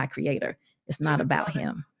relationship with my creator. It's not about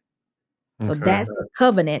him. So Okay. that's the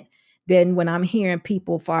covenant. Then when I'm hearing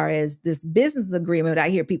people far as this business agreement, I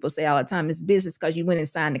hear people say all the time, it's business because you went and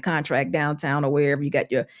signed the contract downtown or wherever you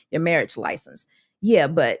got your marriage license. Yeah,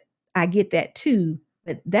 but I get that too.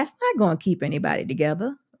 But that's not going to keep anybody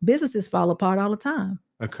together. Businesses fall apart all the time.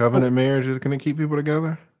 A covenant marriage is going to keep people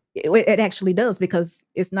together? It actually does, because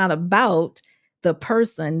it's not about the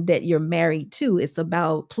person that you're married to. It's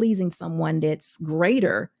about pleasing someone that's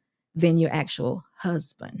greater than your actual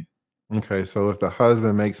husband. Okay, so if the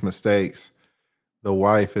husband makes mistakes, the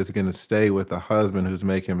wife is going to stay with the husband who's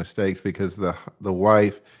making mistakes, because the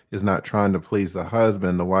wife is not trying to please the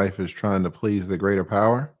husband. The wife is trying to please the greater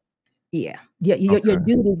power. Yeah. Your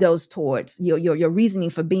duty goes towards your reasoning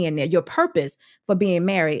for being there. Your purpose for being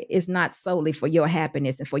married is not solely for your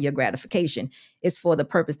happiness and for your gratification. It's for the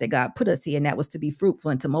purpose that God put us here, and that was to be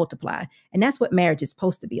fruitful and to multiply. And that's what marriage is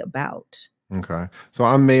supposed to be about. Okay. So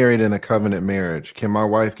I'm married in a covenant marriage. Can my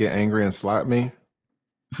wife get angry and slap me?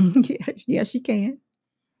 Yeah, she can.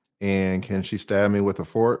 And can she stab me with a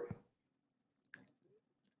fork?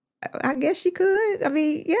 I guess she could. I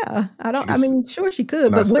mean, yeah. Sure she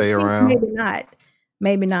could, Can I but stay around? maybe not.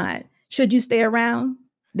 Maybe not. Should you stay around?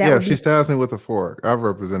 If she stabs me with a fork. I've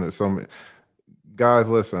represented so many. Guys,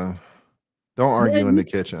 listen. Don't argue in the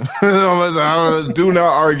kitchen. Do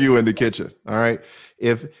not argue in the kitchen. All right.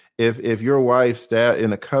 If your wife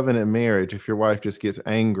in a covenant marriage, if your wife just gets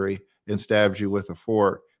angry and stabs you with a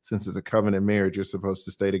fork, since it's a covenant marriage, you're supposed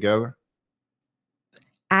to stay together?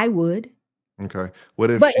 I would. Okay.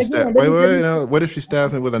 What if she stabs? What if she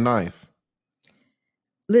stabs me with a knife?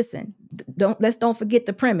 Listen, let's don't forget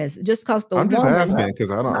the premise. Just because I'm just asking,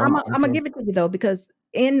 because I don't. I'm gonna give it to you though, because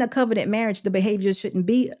in a covenant marriage, the behavior shouldn't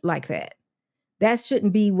be like that. That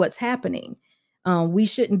shouldn't be what's happening. We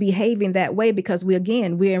shouldn't be behaving that way, because we're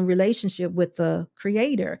in relationship with the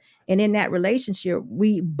creator. And in that relationship,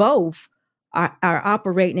 we both are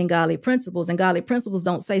operating in godly principles. And godly principles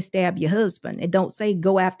don't say stab your husband. It don't say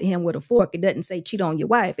go after him with a fork. It doesn't say cheat on your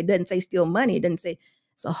wife. It doesn't say steal money. It doesn't say,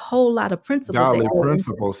 it's a whole lot of principles. Godly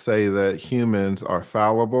principles say that humans are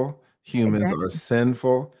fallible. Humans are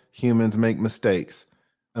sinful. Humans make mistakes.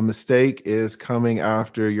 A mistake is coming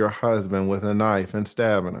after your husband with a knife and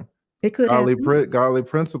stabbing him. It could happen. Godly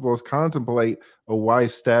principles contemplate a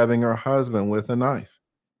wife stabbing her husband with a knife,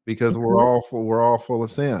 because we're all full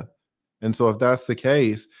of sin. And so if that's the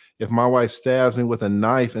case, if my wife stabs me with a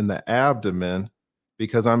knife in the abdomen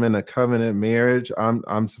because I'm in a covenant marriage,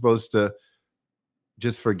 I'm supposed to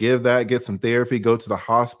just forgive that, get some therapy, go to the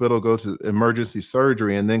hospital, go to emergency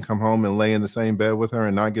surgery, and then come home and lay in the same bed with her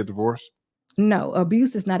and not get divorced? No,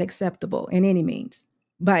 abuse is not acceptable in any means.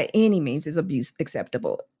 By any means is abuse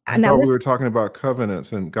acceptable. I thought we were talking about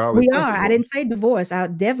covenants and godly principles. I didn't say divorce. I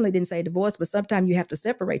definitely didn't say divorce, but sometimes you have to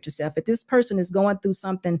separate yourself. If this person is going through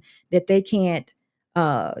something that they can't,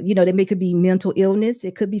 there could be mental illness.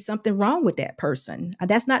 It could be something wrong with that person.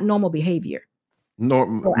 That's not normal behavior.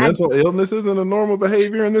 Mental illness isn't a normal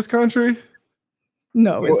behavior in this country?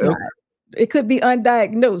 No, it's not. It could be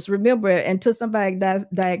undiagnosed. Remember, until somebody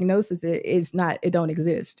diagnoses it, it don't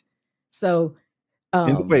exist. So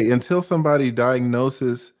until somebody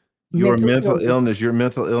diagnoses your mental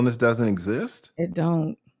illness doesn't exist? It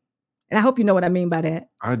don't. And I hope you know what I mean by that.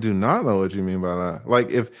 I do not know what you mean by that. Like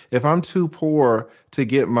if I'm too poor to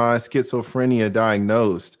get my schizophrenia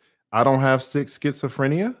diagnosed, I don't have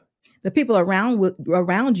schizophrenia? The people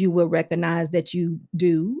around you will recognize that you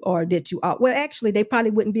do, or that you are. Well, actually, they probably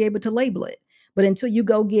wouldn't be able to label it. But until you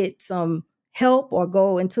go get some help, or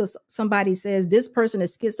go until somebody says this person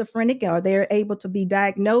is schizophrenic, or they're able to be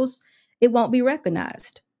diagnosed, it won't be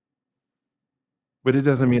recognized. But it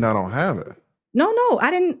doesn't mean I don't have it. No, I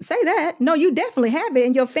didn't say that. No, you definitely have it,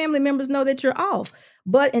 and your family members know that you're off.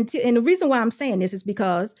 And the reason why I'm saying this is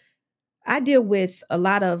because I deal with a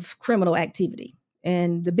lot of criminal activity.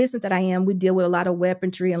 And the business that I am, we deal with a lot of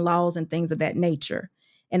weaponry and laws and things of that nature.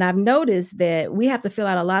 And I've noticed that we have to fill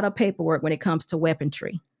out a lot of paperwork when it comes to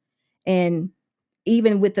weaponry. And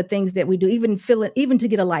even with the things that we do, even to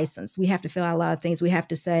get a license, we have to fill out a lot of things. We have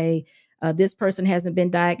to say, this person hasn't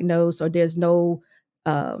been diagnosed, or there's no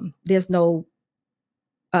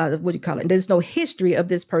history of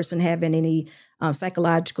this person having any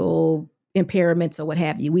psychological impairments or what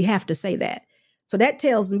have you. We have to say that. So that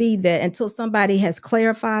tells me that until somebody has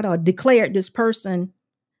clarified or declared this person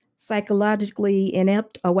psychologically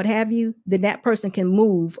inept or what have you, then that person can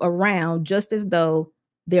move around just as though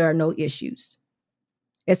there are no issues.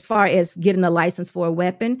 as far as getting a license for a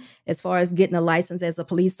weapon, as far as getting a license as a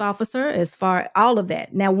police officer, as far all of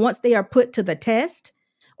that. Now, once they are put to the test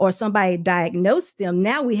or somebody diagnosed them,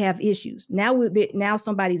 now we have issues. Now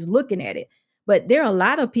somebody's looking at it. But there are a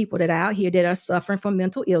lot of people that are out here that are suffering from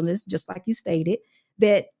mental illness, just like you stated,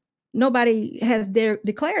 that nobody has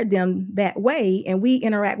declared them that way. And we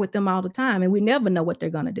interact with them all the time and we never know what they're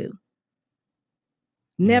going to do.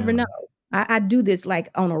 Never know. I do this like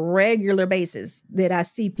on a regular basis, that I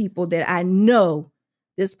see people that I know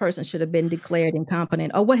this person should have been declared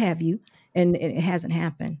incompetent or what have you, and it hasn't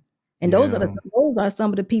happened. And those are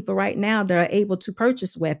some of the people right now that are able to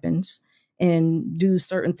purchase weapons and do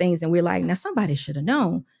certain things. And we're like, now somebody should have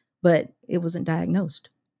known, but it wasn't diagnosed.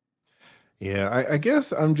 Yeah, I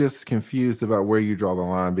guess I'm just confused about where you draw the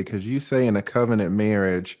line, because you say in a covenant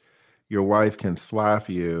marriage, your wife can slap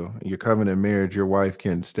you. In your covenant marriage, your wife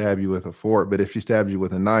can stab you with a fork. But if she stabs you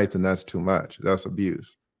with a knife, then that's too much. That's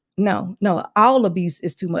abuse. No, all abuse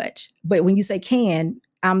is too much. But when you say can,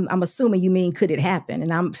 I'm assuming you mean could it happen?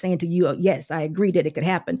 And I'm saying to you, yes, I agree that it could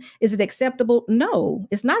happen. Is it acceptable? No,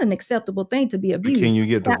 it's not an acceptable thing to be abused. But can you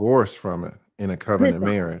get divorced from it in a covenant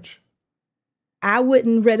marriage? I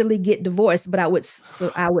wouldn't readily get divorced, but I would.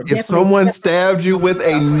 If someone stabbed you with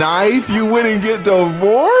a knife, you wouldn't get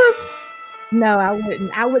divorced? No, I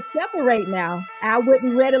wouldn't. I would separate now. I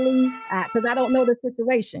wouldn't readily, because I don't know the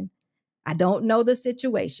situation. I don't know the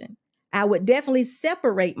situation. I would definitely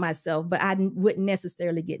separate myself, but I wouldn't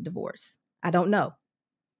necessarily get divorced. I don't know.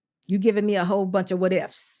 You giving me a whole bunch of what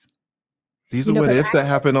ifs. These are what ifs that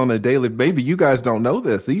happen on a daily. Maybe you guys don't know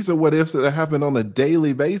this. These are what ifs that happen on a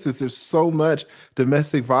daily basis. There's so much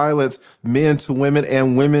domestic violence, men to women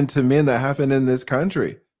and women to men, that happen in this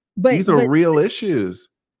country. These are real issues.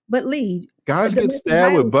 But Lee, guys get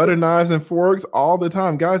stabbed with butter knives and forks all the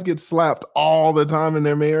time. Guys get slapped all the time in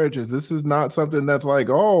their marriages. This is not something that's like,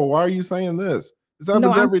 oh, why are you saying this? This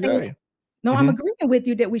happens every day. No, I'm agreeing with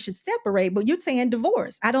you that we should separate, but you're saying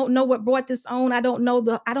divorce. I don't know what brought this on. I don't know.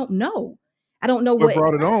 What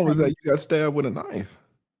brought it on was that you got stabbed with a knife.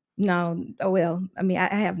 No. Oh, well, I mean,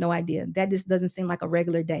 I have no idea. That just doesn't seem like a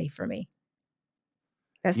regular day for me.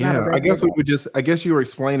 That's not a regular day. I guess you were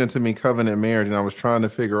explaining to me covenant marriage, and I was trying to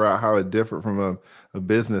figure out how it differed from a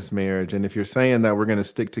business marriage. And if you're saying that we're going to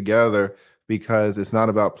stick together because it's not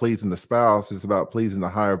about pleasing the spouse, it's about pleasing the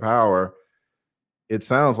higher power, it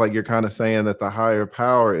sounds like you're kind of saying that the higher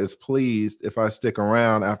power is pleased if I stick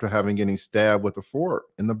around after getting stabbed with a fork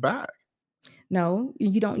in the back. No,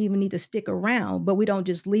 you don't even need to stick around, but we don't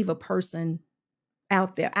just leave a person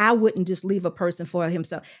out there. I wouldn't just leave a person for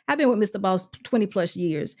himself. I've been with Mr. Boss 20 plus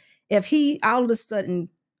years. If he all of a sudden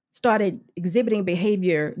started exhibiting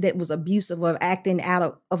behavior that was abusive or acting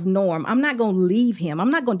out of norm, I'm not going to leave him.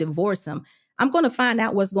 I'm not going to divorce him. I'm going to find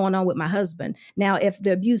out what's going on with my husband. Now, if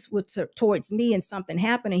the abuse was towards me and something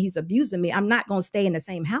happened and he's abusing me, I'm not going to stay in the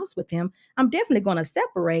same house with him. I'm definitely going to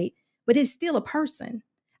separate, but he's still a person.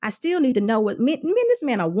 I still need to know what me and this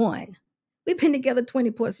man are one. We've been together 20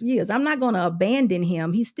 plus years. I'm not going to abandon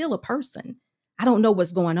him. He's still a person. I don't know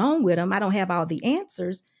what's going on with him. I don't have all the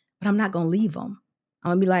answers, but I'm not going to leave him. I'm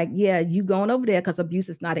going to be like, yeah, you going over there because abuse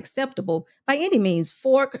is not acceptable by any means.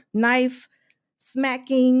 Fork, knife,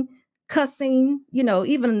 smacking, cussing,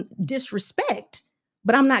 even disrespect.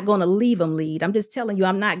 But I'm not going to leave him lead. I'm just telling you,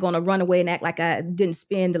 I'm not going to run away and act like I didn't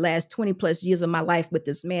spend the last 20 plus years of my life with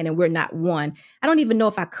this man and we're not one. I don't even know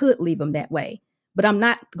if I could leave him that way, but I'm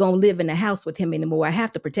not going to live in the house with him anymore. I have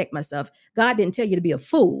to protect myself. God didn't tell you to be a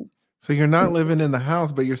fool. So you're not living in the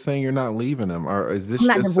house, but you're saying you're not leaving him. Or is this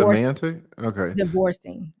just semantic? Okay.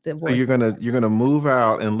 Divorcing. So you're gonna move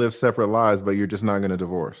out and live separate lives, but you're just not going to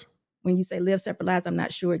divorce. When you say live separate lives, I'm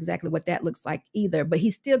not sure exactly what that looks like either, but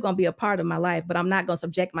he's still going to be a part of my life, but I'm not going to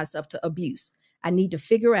subject myself to abuse. I need to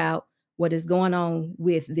figure out what is going on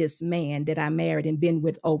with this man that I married and been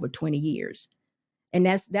with over 20 years. And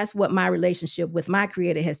that's what my relationship with my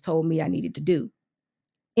creator has told me I needed to do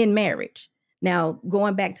in marriage. Now,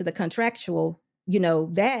 going back to the contractual, he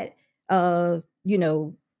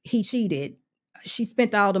cheated. She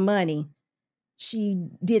spent all the money. She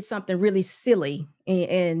did something really silly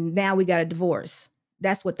and now we got a divorce.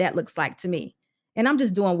 That's what that looks like to me. And I'm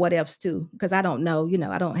just doing what ifs too, because I don't know,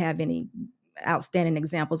 I don't have any outstanding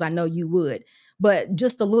examples. I know you would, but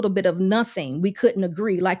just a little bit of nothing. We couldn't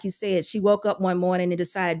agree. Like you said, she woke up one morning and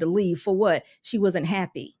decided to leave for what? She wasn't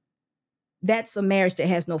happy. That's a marriage that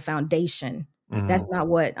has no foundation. Mm-hmm. That's not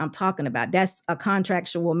what I'm talking about. That's a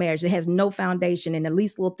contractual marriage that has no foundation. And the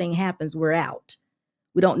least little thing happens, we're out.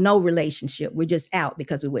 We don't know relationship. We're just out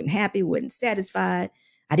because we weren't happy. We weren't satisfied.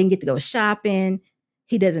 I didn't get to go shopping.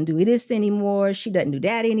 he doesn't do this anymore. She doesn't do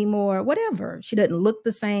that anymore, whatever. She doesn't look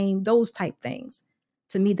the same, those type things.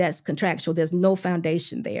 To me, that's contractual. There's no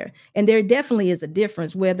foundation there. And there definitely is a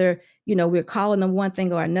difference whether, we're calling them one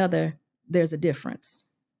thing or another, there's a difference.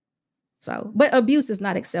 So, but abuse is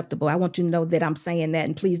not acceptable. I want you to know that I'm saying that,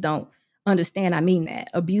 and please don't understand I mean that.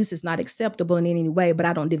 Abuse is not acceptable in any way, but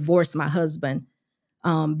I don't divorce my husband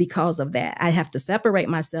because of that. I have to separate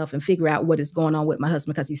myself and figure out what is going on with my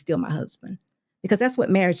husband because he's still my husband. Because that's what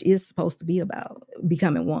marriage is supposed to be about,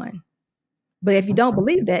 becoming one. But if you don't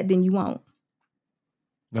believe that, then you won't.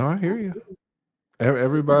 No, I hear you.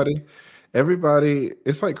 Everybody,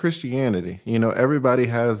 it's like Christianity. Everybody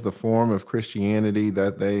has the form of Christianity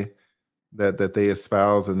that they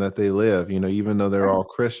espouse and that they live, even though they're all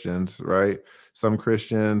Christians, right? Some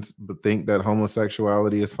Christians think that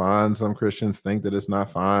homosexuality is fine. Some Christians think that it's not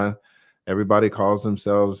fine. Everybody calls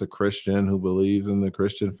themselves a Christian who believes in the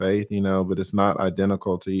Christian faith, but it's not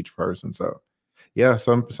identical to each person. So yeah,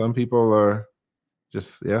 some people are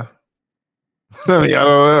just, yeah. I mean, I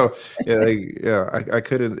don't know. I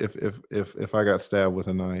couldn't, if I got stabbed with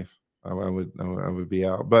a knife, I would be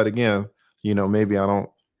out. But again, maybe I don't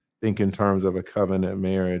think in terms of a covenant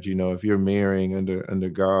marriage. If you're marrying under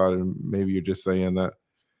God, and maybe you're just saying that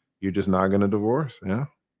you're just not going to divorce. Yeah.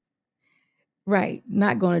 Right.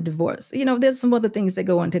 Not going to divorce. There's some other things that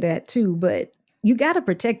go into that too, but you got to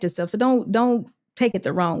protect yourself. So don't take it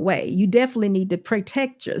the wrong way. You definitely need to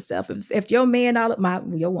protect yourself. If your man,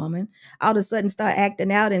 your woman, all of a sudden start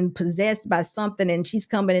acting out and possessed by something, and she's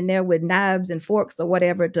coming in there with knives and forks or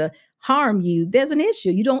whatever to harm you, there's an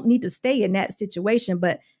issue. You don't need to stay in that situation,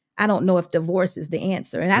 but I don't know if divorce is the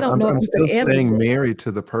answer. And I don't know if I'm you still could ever staying married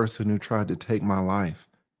to the person who tried to take my life.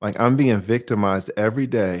 Like, I'm being victimized every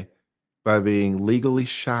day by being legally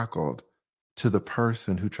shackled to the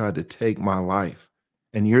person who tried to take my life.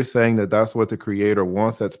 And you're saying that that's what the Creator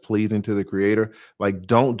wants, that's pleasing to the Creator. Like,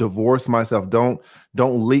 don't divorce myself. Don't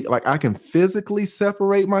like, I can physically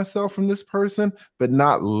separate myself from this person, but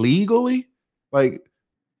not legally. Like,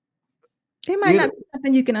 it might not be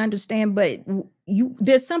something you can understand, but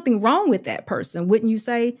there's something wrong with that person, wouldn't you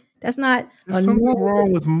say? That's not There's something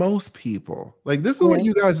wrong with most people. Like, this is what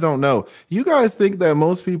you guys don't know. You guys think that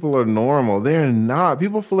most people are normal. They're not.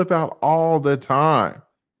 People flip out all the time.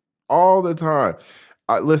 All the time.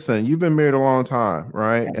 Listen, you've been married a long time,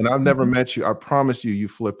 right? And I've never met you. I promise you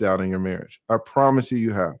flipped out in your marriage. I promise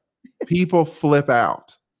you have. People flip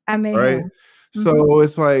out. I may right? have. So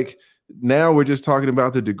it's like, now we're just talking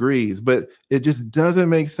about the degrees, but it just doesn't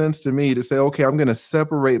make sense to me to say, okay, I'm going to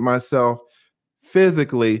separate myself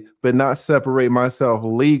physically, but not separate myself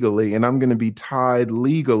legally. And I'm going to be tied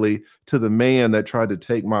legally to the man that tried to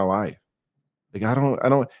take my life. Like, I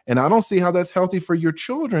don't see how that's healthy for your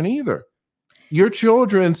children either. Your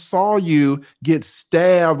children saw you get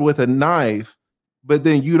stabbed with a knife, but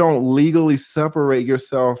then you don't legally separate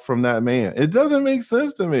yourself from that man. It doesn't make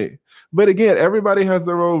sense to me. But again, everybody has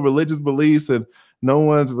their own religious beliefs, and no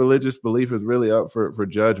one's religious belief is really up for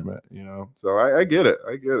judgment, So I get it.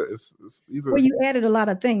 I get it. Well, you added a lot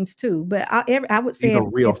of things too, but I would say these are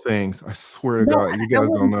real things. I swear to God, you guys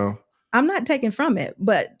don't know. I'm not taking from it,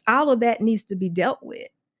 but all of that needs to be dealt with.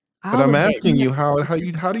 But I'm asking you, how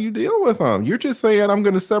do you deal with them? You're just saying, I'm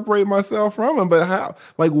going to separate myself from him. But how?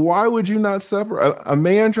 Like, why would you not separate? A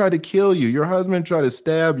man tried to kill you. Your husband tried to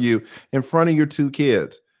stab you in front of your two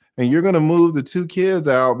kids. And you're going to move the two kids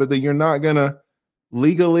out, but then you're not going to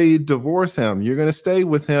legally divorce him. You're going to stay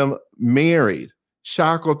with him married,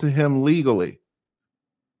 shackled to him legally.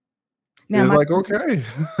 Now, it's like, okay.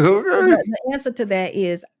 The answer to that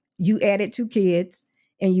is you added two kids.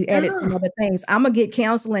 And you added some other things. I'm gonna get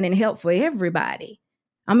counseling and help for everybody.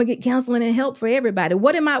 What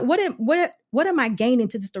am I gaining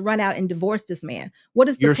to just to run out and divorce this man? What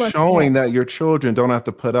is the You're showing that your children don't have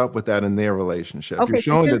to put up with that in their relationship. Okay, you're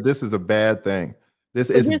showing that this is a bad thing.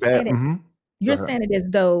 This is bad. You're saying it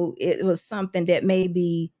as though it was something that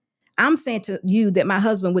maybe I'm saying to you that my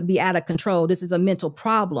husband would be out of control. This is a mental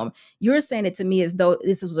problem. You're saying it to me as though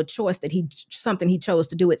this was a choice that something he chose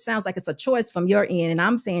to do. It sounds like it's a choice from your end. And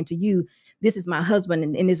I'm saying to you, this is my husband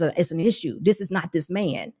and it's an issue. This is not this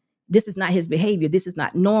man. This is not his behavior. This is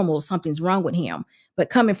not normal. Something's wrong with him. But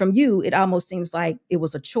coming from you, it almost seems like it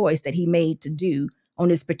was a choice that he made to do on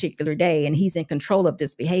this particular day. And he's in control of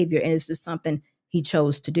this behavior. And it's just something he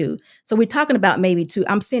chose to do. So we're talking about maybe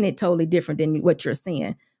I'm seeing it totally different than what you're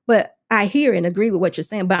seeing. But I hear and agree with what you're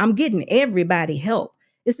saying, but I'm getting everybody help.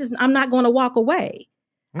 I'm not going to walk away.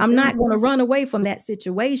 Okay. I'm not going to run away from that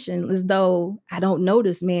situation as though I don't know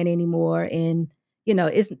this man anymore. And,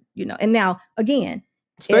 and now again,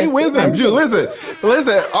 Stay with them. Dude, listen,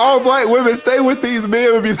 all black women stay with these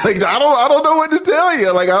men and be like, I don't know what to tell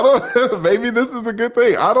you. Like, maybe this is a good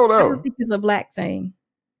thing. I don't know. I don't think it's a black thing.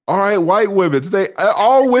 All right, white women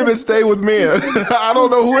all women stay with men. I don't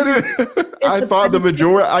know who it is. I thought the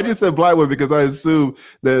majority, I just said black women because I assume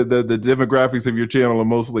the demographics of your channel are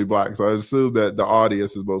mostly black. So I assume that the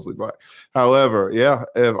audience is mostly black. However, yeah,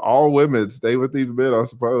 if all women stay with these men, I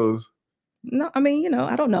suppose. No, I mean,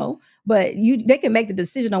 I don't know. But they can make the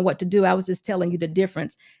decision on what to do. I was just telling you the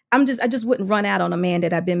difference. I just wouldn't run out on a man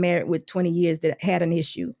that I've been married with 20 years that had an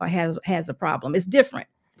issue or has a problem. It's different.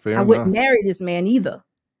 Fair I enough. wouldn't marry this man either.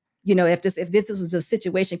 If this was a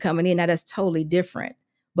situation coming in, now that's totally different.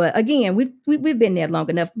 But again, we've been there long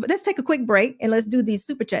enough. But let's take a quick break and let's do these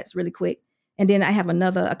super chats really quick. And then I have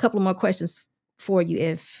a couple more questions for you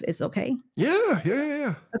if it's okay.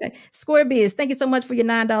 Yeah. Okay. Square Biz, thank you so much for your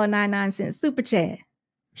 $9.99 super chat.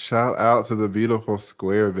 Shout out to the beautiful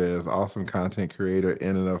Square Biz, awesome content creator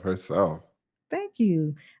in and of herself. Thank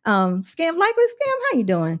you. Scam Likely Scam, how you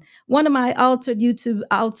doing? One of my altered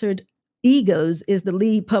egos is the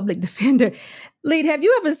lead public defender. Lead, have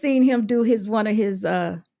you ever seen him do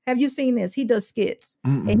have you seen this? He does skits.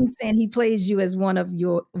 And he's saying he plays you as one of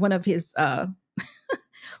his alter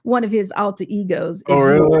egos. Oh,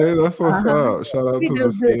 really? That's what's up. Shout out to the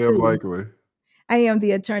Scam Likely. I am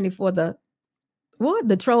the attorney for the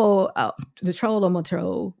troll, the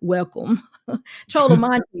troll, welcome.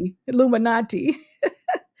 Trollomonte, Illuminati.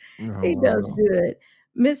 He does good.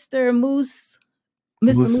 Mr.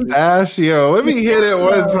 Mustachio. Let me hit it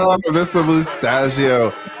one time for Mr.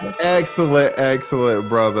 Mustachio. Excellent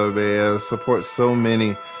brother, man. Supports so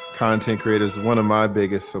many content creators. One of my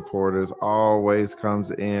biggest supporters, always comes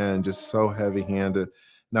in just so heavy-handed.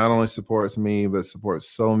 Not only supports me, but supports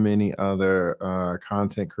so many other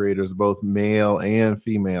content creators, both male and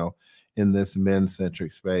female, in this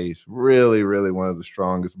men-centric space. Really one of the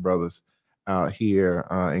strongest brothers out here,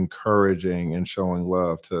 encouraging and showing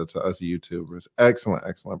love to us YouTubers.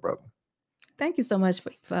 Excellent brother. Thank you so much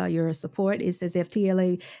for your support. It says if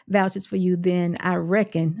TLA vouches for you, then I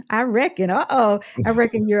reckon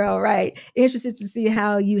you're all right. Interested to see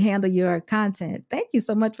how you handle your content. Thank you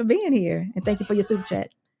so much for being here. And thank you for your super chat.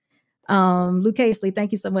 Luke Casely,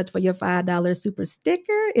 thank you so much for your $5 super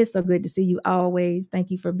sticker. It's so good to see you always. Thank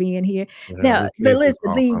you for being here. Yeah, now, listen,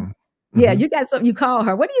 awesome. You got something you call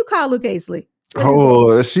her. What do you call Luke Casely?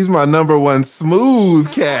 She's my number one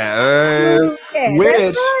smooth cat. Right? Cat.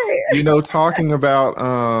 Which, talking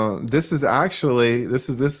about this is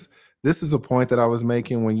a point that I was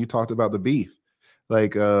making when you talked about the beef.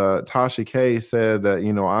 Like Tasha K said that,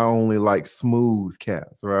 I only like smooth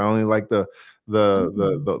cats, or I only like the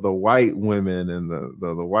white women and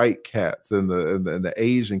the white cats and the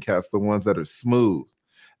Asian cats, the ones that are smooth,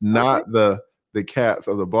 not the cats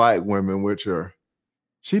of the black women, which are,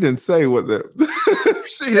 she didn't say what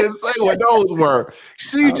she didn't say what those were.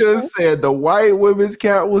 She just said the white women's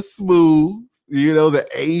cat was smooth. The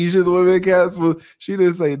Asian women cats was. She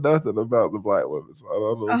didn't say nothing about the black women. So I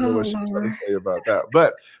don't know what she's trying to say about that.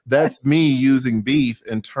 But that's me using beef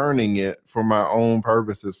and turning it for my own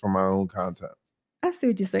purposes, for my own content. I see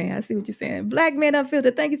what you're saying. Black Men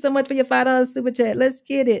Unfiltered, thank you so much for your $5 super chat. Let's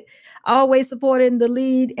get it. Always supporting the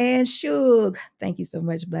lead and Suge. Thank you so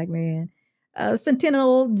much, Black Man.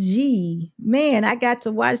 Sentinel G. Man, I got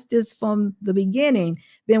to watch this from the beginning.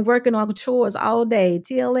 Been working on chores all day.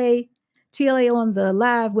 TLA on the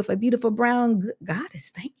live with a beautiful brown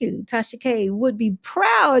goddess. Thank you. Tasha K would be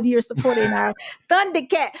proud you're supporting our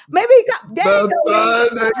Thundercat. Maybe the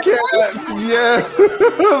Thundercats. Yes.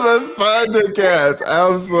 The Thundercats.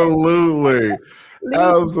 Absolutely.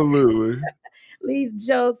 Absolutely. Please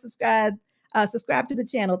joke, subscribe to the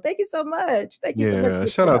channel. Thank you so much. Thank you so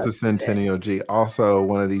much. Shout out to Centennial G. Also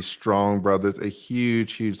one of these strong brothers, a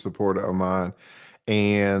huge supporter of mine,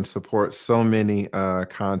 and supports so many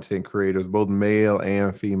content creators, both male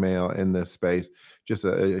and female, in this space. Just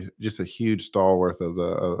a huge stalwart of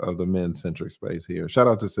the men-centric space here. Shout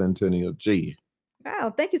out to Centennial G.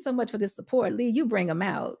 Wow, thank you so much for this support, Lee. You bring them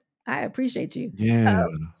out. I appreciate you. Yeah.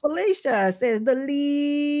 Felicia says the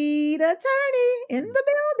lead attorney in the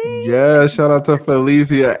building. Yeah, shout out to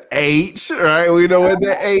Felicia H. Right, we know what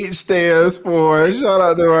the H stands for. Shout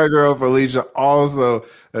out to my girl Felicia, also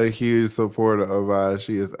a huge supporter of ours.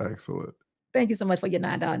 She is excellent. Thank you so much for your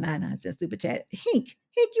 $9.99 super chat. Hink,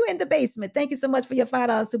 you in the basement. Thank you so much for your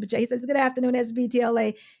 $5 super chat. He says, good afternoon,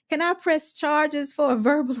 SBTLA. Can I press charges for a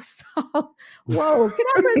verbal assault? Whoa, can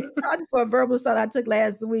I press charges for a verbal assault I took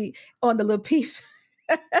last week on the little peeps?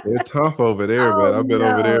 They're tough over there, man. I've been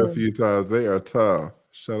over there a few times. They are tough.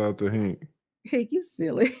 Shout out to Hink. Hink, you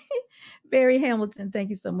silly. Barry Hamilton, thank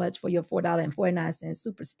you so much for your $4.49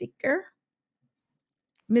 super sticker.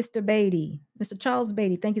 Mr. Beatty, Mr. Charles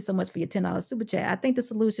Beatty, thank you so much for your $10 super chat. I think the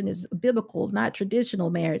solution is biblical, not traditional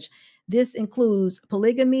marriage. This includes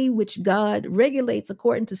polygamy, which God regulates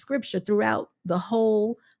according to scripture throughout the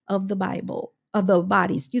whole of the Bible, of the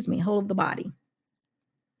body, whole of the body.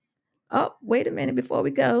 Oh, wait a minute before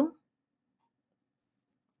we go.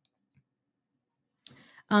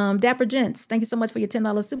 Dapper Gents, thank you so much for your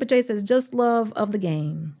 $10 super chat. Says just love of the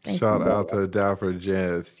game. Shout out to Dapper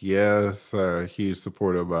Gents. Yes, sir. Huge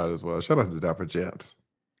supporter about it as well. Shout out to Dapper Gents.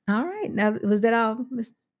 All right. Now, was that all?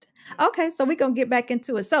 Okay, so we're going to get back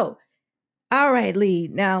into it. So, all right, Lee.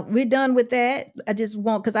 Now, we're done with that. I just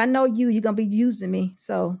want, because I know you're going to be using me.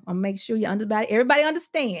 So, I'll make sure everybody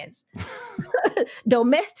understands.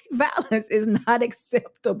 Domestic violence is not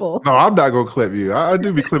acceptable. No, I'm not going to clip you. I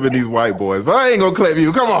do be clipping these white boys, but I ain't going to clip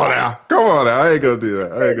you. Come on now. I ain't going to do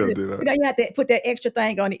that. You know, you have to put that extra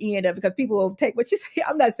thing on the end of it because people will take what you say.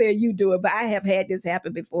 I'm not saying you do it, but I have had this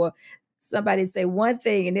happen before. Somebody say one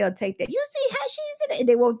thing and they'll take that. You see how she's in it, and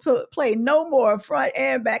they won't play no more front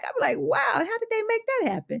and back. I'm like, wow, how did they make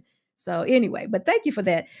that happen? So anyway, but thank you for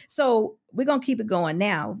that. So we're gonna keep it going.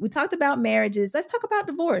 Now we talked about marriages. Let's talk about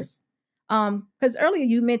divorce. Because earlier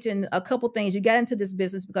you mentioned a couple things. You got into this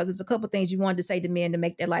business because there's a couple things you wanted to say to men to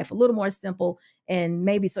make their life a little more simple, and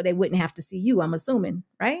maybe so they wouldn't have to see you. I'm assuming,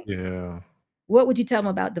 right? Yeah. What would you tell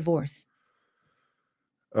them about divorce?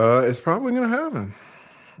 It's probably gonna happen.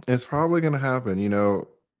 It's probably going to happen. You know,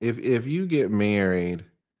 if you get married,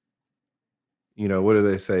 you know, what do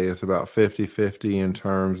they say? It's about 50-50 in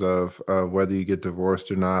terms of whether you get divorced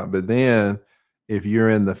or not. But then if you're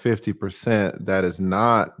in the 50% that is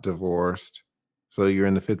not divorced, so you're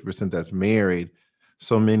in the 50% that's married,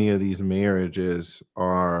 so many of these marriages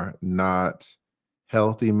are not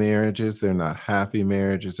healthy marriages. They're not happy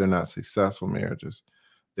marriages. They're not successful marriages.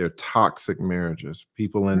 They're toxic marriages.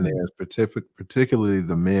 People in there, particularly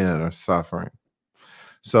the men, are suffering.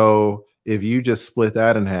 So if you just split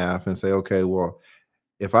that in half and say, okay, well,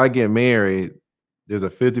 if I get married, there's a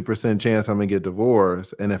 50% chance I'm going to get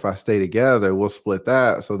divorced. And if I stay together, we'll split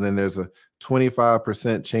that. So then there's a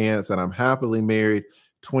 25% chance that I'm happily married,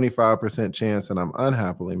 25% chance that I'm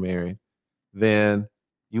unhappily married. Then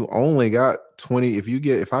you only got 20.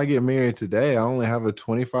 If I get married today, I only have a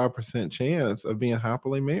 25% chance of being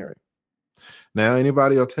happily married. Now,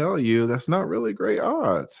 anybody will tell you that's not really great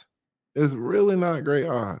odds. It's really not great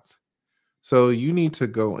odds. So you need to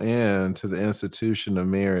go into the institution of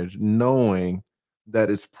marriage knowing that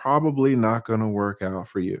it's probably not going to work out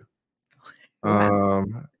for you. Wow.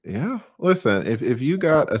 Yeah. Listen, if you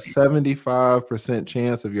got a 75%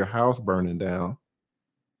 chance of your house burning down,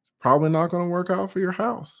 probably not going to work out for your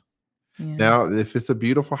house. Yeah. Now, if it's a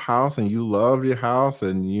beautiful house and you love your house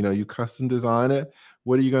and you custom design it,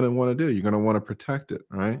 what are you going to want to do? You're going to want to protect it,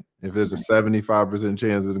 right? If there's a 75%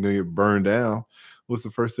 chance it's going to get burned down, what's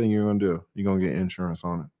the first thing you're going to do? You're going to get insurance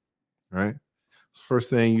on it, right? It's the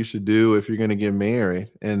first thing you should do if you're going to get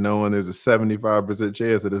married and knowing there's a 75%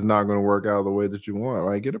 chance that it's not going to work out the way that you want,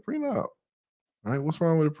 right? Get a prenup, right? What's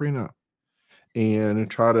wrong with a prenup? And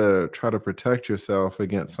try to protect yourself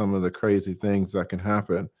against some of the crazy things that can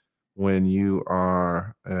happen when you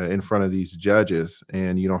are in front of these judges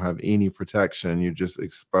and you don't have any protection. You're just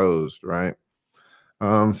exposed, right?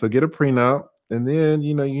 So get a prenup, and then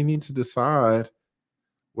you need to decide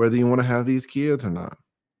whether you want to have these kids or not,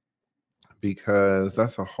 because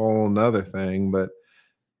that's a whole nother thing. But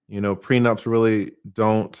prenups really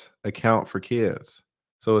don't account for kids.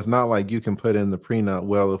 So it's not like you can put in the prenup,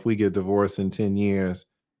 well, if we get divorced in 10 years,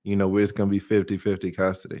 it's going to be 50-50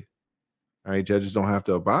 custody. All right, judges don't have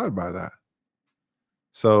to abide by that.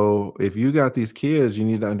 So if you got these kids, you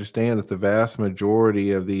need to understand that the vast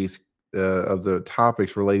majority of these of the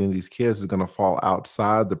topics relating to these kids is going to fall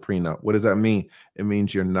outside the prenup. What does that mean? It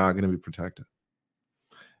means you're not going to be protected.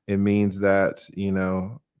 It means that,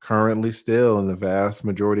 currently still in the vast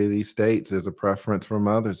majority of these states, there's a preference for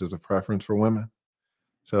mothers, there's a preference for women.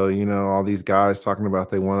 So, all these guys talking about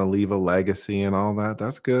they want to leave a legacy and all that,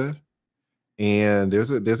 that's good. And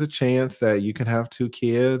there's a chance that you can have 2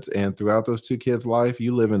 kids, and throughout those 2 kids' life,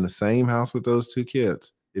 you live in the same house with those 2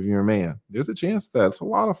 kids. If you're a man, there's a chance that's a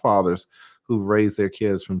lot of fathers who raise their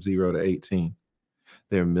kids from 0 to 18.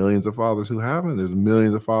 There are millions of fathers who haven't. There's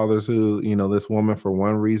millions of fathers who, this woman for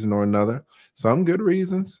one reason or another, some good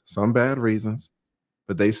reasons, some bad reasons,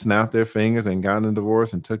 but they've snapped their fingers and gotten a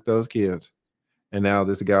divorce and took those kids. And now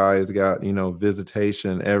this guy has got,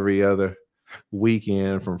 visitation every other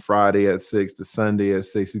weekend from Friday at 6 to Sunday at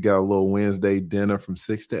 6. He's got a little Wednesday dinner from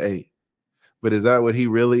 6 to 8. But is that what he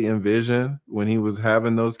really envisioned when he was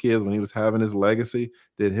having those kids, when he was having his legacy?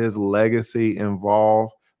 Did his legacy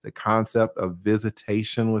involve the concept of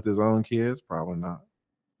visitation with his own kids? Probably not.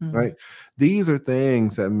 Mm. Right? These are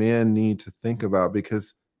things that men need to think about,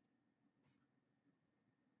 because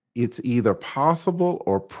it's either possible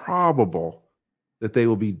or probable that they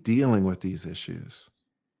will be dealing with these issues.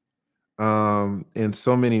 And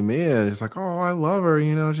so many men, it's like, oh, I love her,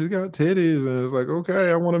 she's got titties, and it's like,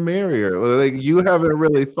 okay, I want to marry her. Well, like, you haven't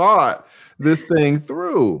really thought this thing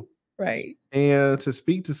through. Right. And to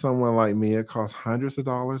speak to someone like me, it costs hundreds of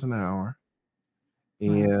dollars an hour.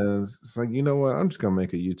 And it's like, you know what? I'm just gonna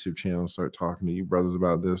make a YouTube channel and start talking to you brothers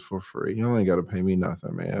about this for free. You ain't gotta pay me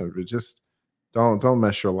nothing, man. But just don't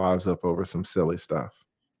mess your lives up over some silly stuff.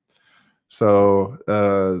 So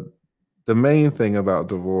the main thing about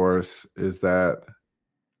divorce is that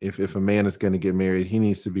if a man is going to get married, he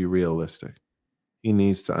needs to be realistic. He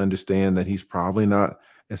needs to understand that he's probably not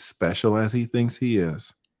as special as he thinks he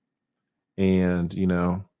is. And,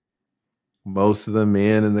 most of the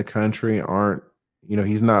men in the country aren't,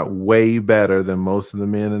 he's not way better than most of the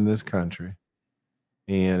men in this country.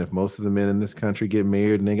 And if most of the men in this country get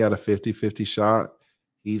married and they got a 50-50 shot,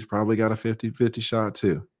 he's probably got a 50-50 shot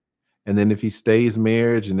too. And then if he stays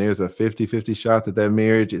married and there's a 50-50 shot that that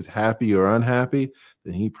marriage is happy or unhappy,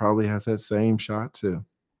 then he probably has that same shot too.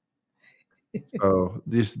 So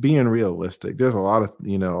just being realistic. There's a lot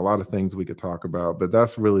of things we could talk about, but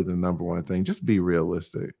that's really the number one thing. Just be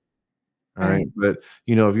realistic. All right. But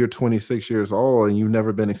if you're 26 years old and you've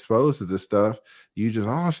never been exposed to this stuff, you just,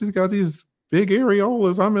 oh, she's got these big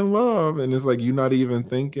areolas, I'm in love. And it's like, you're not even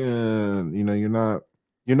thinking,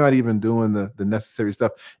 you're not even doing the necessary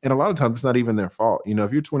stuff. And a lot of times it's not even their fault.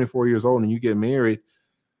 If you're 24 years old and you get married,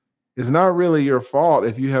 it's not really your fault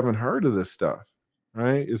if you haven't heard of this stuff,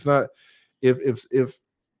 right? It's not, if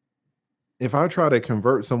I try to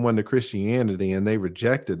convert someone to Christianity and they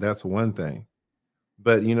reject it, that's one thing.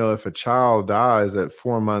 But if a child dies at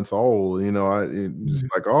 4 months old, it's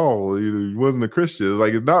like, oh, he wasn't a Christian. It's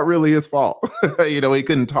like, it's not really his fault. He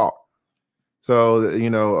couldn't talk. So,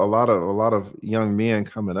 a lot of young men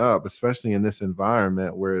coming up, especially in this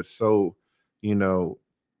environment where it's so,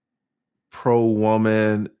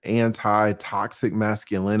 pro-woman, anti-toxic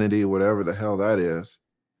masculinity, whatever the hell that is,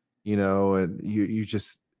 and you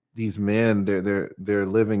just, these men, they're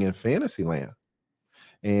living in fantasy land.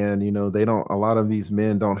 And, a lot of these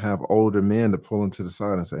men don't have older men to pull them to the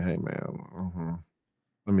side and say, hey, man,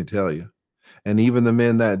 let me tell you. And even the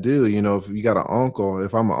men that do, if you got an uncle,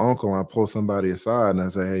 if I'm an uncle, I pull somebody aside and I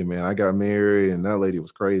say, hey, man, I got married and that lady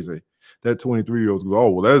was crazy. That 23-year-old goes,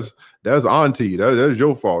 oh, well, that's auntie. That's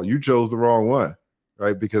your fault. You chose the wrong one,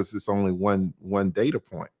 right? Because it's only one data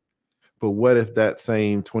point. But what if that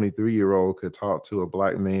same 23-year-old could talk to a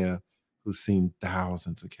black man who's seen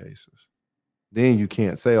thousands of cases? Then you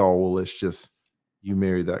can't say, oh, well, it's just you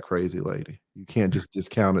married that crazy lady. You can't just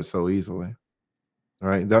discount it so easily. All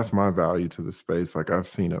right. That's my value to the space. Like, I've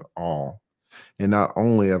seen it all. And not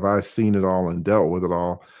only have I seen it all and dealt with it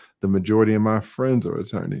all, the majority of my friends are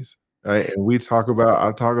attorneys. Right. And I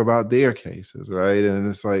talk about their cases. Right. And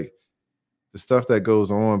it's like the stuff that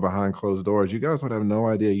goes on behind closed doors. You guys would have no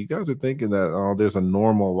idea. You guys are thinking that, oh, there's a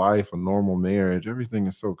normal life, a normal marriage. Everything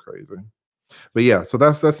is so crazy. But yeah, so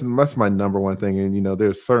that's my number one thing. And,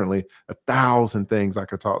 there's certainly 1,000 things I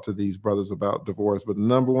could talk to these brothers about divorce. But the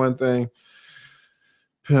number one thing,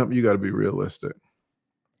 pimp, you got to be realistic.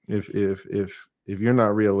 If you're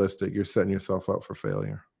not realistic, you're setting yourself up for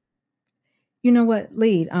failure. You know what,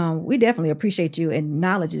 Lead? We definitely appreciate you, and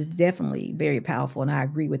knowledge is definitely very powerful, and I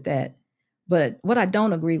agree with that. But what I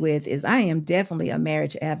don't agree with is I am definitely a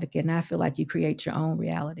marriage advocate, and I feel like you create your own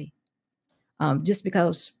reality. Just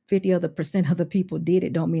because 50% of the people did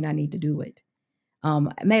it don't mean I need to do it.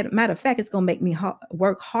 Matter of fact, it's going to make me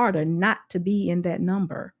work harder not to be in that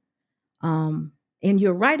number. And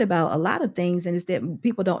you're right about a lot of things, and it's that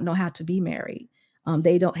people don't know how to be married.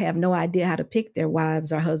 They don't have no idea how to pick their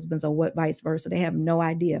wives or husbands, or what vice versa. They have no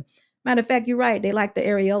idea. Matter of fact, you're right. They like the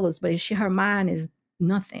areolas, but her mind is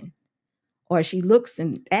nothing. Or she looks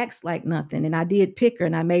and acts like nothing. And I did pick her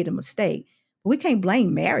and I made a mistake. We can't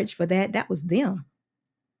blame marriage for that. That was them.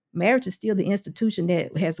 Marriage is still the institution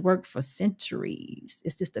that has worked for centuries.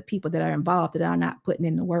 It's just the people that are involved that are not putting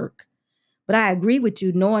in the work. But I agree with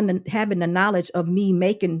you, having the knowledge of me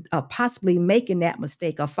possibly making that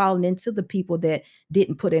mistake, or falling into the people that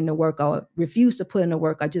didn't put in the work, or refused to put in the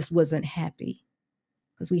work, or just wasn't happy.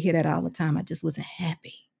 Because we hear that all the time. I just wasn't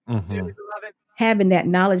happy. Mm-hmm. Having that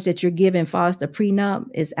knowledge that you're giving far as the prenup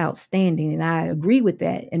is outstanding. And I agree with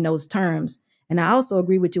that in those terms. And I also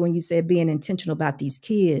agree with you when you said being intentional about these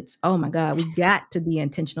kids. Oh my God, we got to be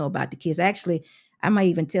intentional about the kids. Actually, I might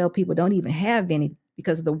even tell people don't even have any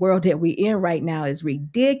because the world that we're in right now is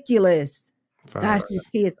ridiculous. Gosh, these Facts.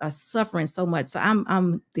 kids are suffering so much. So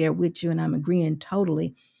I'm there with you and I'm agreeing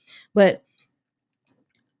totally. But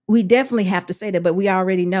we definitely have to say that, but we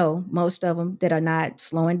already know most of them that are not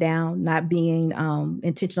slowing down, not being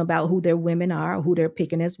intentional about who their women are, or who they're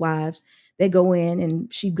picking as wives. They go in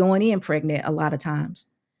and she's going in pregnant a lot of times.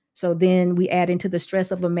 So then we add into the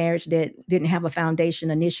stress of a marriage that didn't have a foundation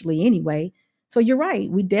initially anyway. So you're right.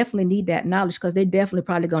 We definitely need that knowledge because they're definitely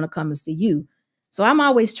probably going to come and see you. So I'm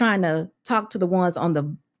always trying to talk to the ones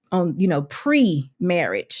on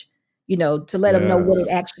pre-marriage, to let them know what it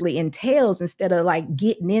Yes. actually entails instead of like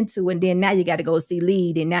getting into and then now you got to go see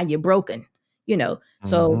lead and now you're broken,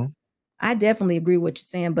 So Mhm. I definitely agree with what you're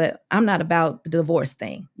saying, but I'm not about the divorce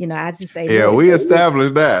thing. I just say, Yeah, look, we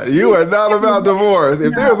established that. You are not about divorce.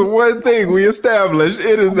 If no, there's one thing we established,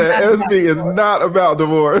 it is I'm that not about SB is divorce. not about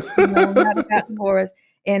divorce. No, not about divorce.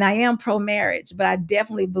 And I am pro-marriage, but I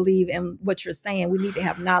definitely believe in what you're saying. We need to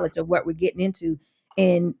have knowledge of what we're getting into.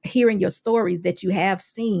 And hearing your stories that you have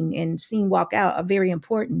seen and seen walk out are very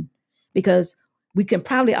important because we can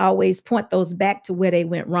probably always point those back to where they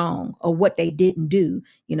went wrong or what they didn't do.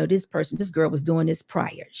 This girl was doing this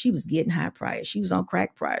prior. She was getting high prior. She was on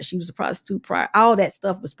crack prior. She was a prostitute prior. All that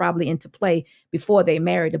stuff was probably into play before they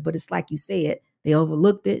married her. But it's like you said, they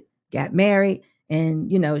overlooked it, got married,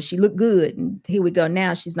 and she looked good, and here we go.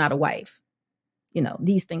 Now she's not a wife.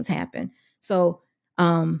 These things happen. So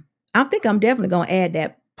I think I'm definitely going to add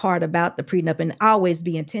that part about the prenup and always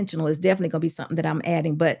be intentional is definitely going to be something that I'm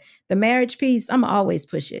adding. But the marriage piece, I'm always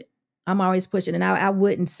push it. I'm always pushing, and I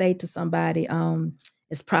wouldn't say to somebody,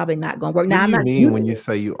 it's probably not going to work. What Now do I'm you not mean when using you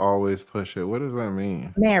say you always push it? What does that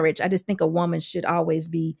mean? marriage. I just think a woman should always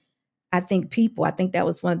be. I think that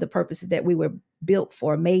was one of the purposes that we were built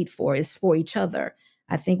for, made for, is for each other.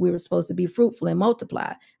 I think we were supposed to be fruitful and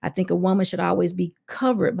multiply. I think a woman should always be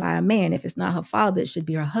covered by a man. If it's not her father, it should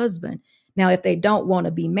be her husband. Now, if they don't want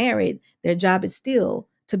to be married, their job is still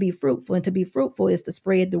to be fruitful. And to be fruitful is to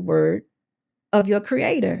spread the word of your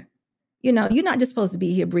creator. You're not just supposed to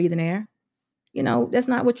be here breathing air. That's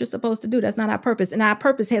not what you're supposed to do. That's not our purpose. And our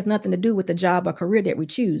purpose has nothing to do with the job or career that we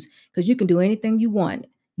choose because you can do anything you want.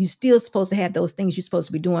 You're still supposed to have those things you're supposed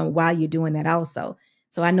to be doing while you're doing that also.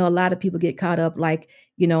 So I know a lot of people get caught up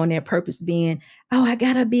in their purpose being, oh, I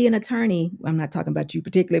got to be an attorney. I'm not talking about you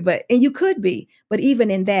particularly, and you could be. But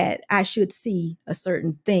even in that, I should see a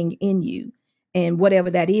certain thing in you. And whatever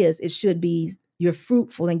that is, it should be you're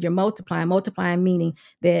fruitful and you're multiplying meaning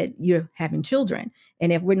that you're having children.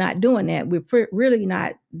 And if we're not doing that, we're really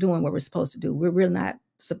not doing what we're supposed to do. We're really not,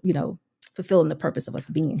 fulfilling the purpose of us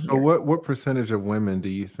being So here. what percentage of women do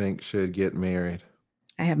you think should get married?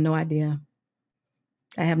 I have no idea.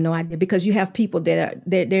 Because you have people that are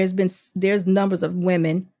there's numbers of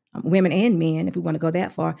women and men, if we want to go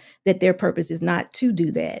that far, that their purpose is not to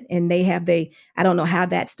do that. And I don't know how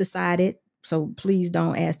that's decided. So please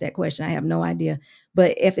don't ask that question. I have no idea.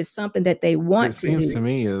 But if it's something that they It want to seems do, to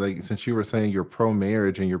me like since you were saying you're pro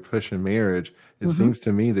marriage and you're pushing marriage, it mhm. seems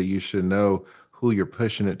to me that you should know who you're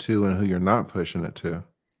pushing it to and who you're not pushing it to.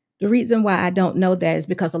 The reason why I don't know that is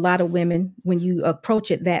because a lot of women, when you approach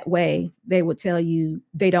it that way, they will tell you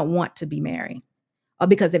they don't want to be married or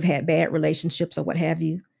because they've had bad relationships or what have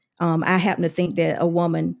you. I happen to think that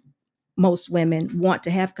most women want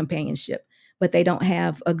to have companionship, but they don't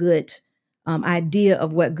have a good idea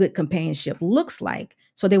of what good companionship looks like.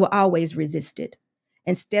 So they will always resist it.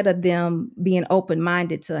 Instead of them being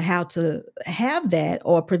open-minded to how to have that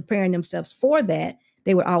or preparing themselves for that,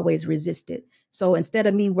 they would always resist it. So instead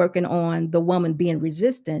of me working on the woman being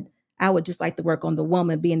resistant, I would just like to work on the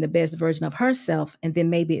woman being the best version of herself, and then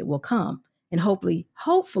maybe it will come. And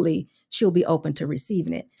hopefully she'll be open to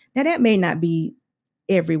receiving it. Now that may not be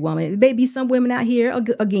every woman. It may be some women out here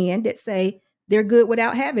again that say they're good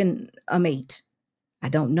without having a mate. I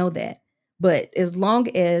don't know that. But as long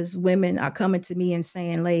as women are coming to me and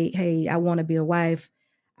saying, like, hey, I want to be a wife,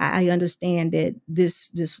 I understand that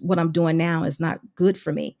this what I'm doing now is not good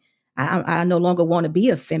for me. I no longer want to be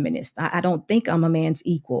a feminist. I don't think I'm a man's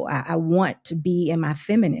equal. I want to be in my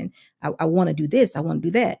feminine. I want to do this. I want to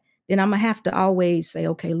do that. Then I'm going to have to always say,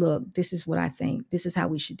 okay, look, this is what I think. This is how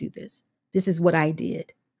we should do this. This is what I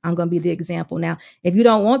did. I'm going to be the example. Now, if you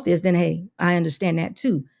don't want this, then, hey, I understand that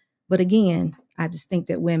too. But again, I just think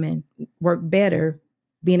that women work better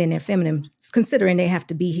being in their feminine, considering they have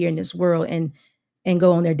to be here in this world and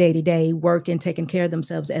go on their day-to-day work and taking care of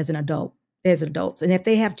themselves as adults. And if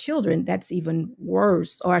they have children, that's even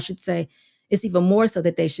worse. Or I should say, it's even more so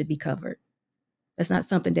that they should be covered. That's not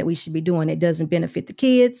something that we should be doing. It doesn't benefit the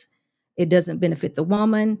kids. It doesn't benefit the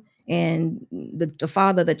woman. And the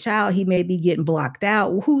father, the child, he may be getting blocked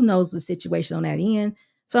out. Who knows the situation on that end?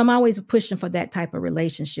 So I'm always pushing for that type of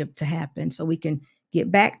relationship to happen so we can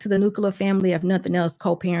get back to the nuclear family, if nothing else,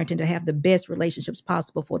 co-parenting, to have the best relationships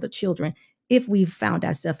possible for the children if we've found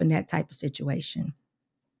ourselves in that type of situation.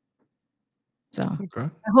 So okay.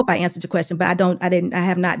 I hope I answered your question, but I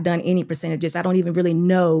have not done any percentages. I don't even really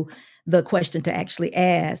know the question to actually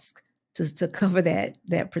ask to cover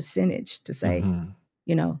that percentage to say,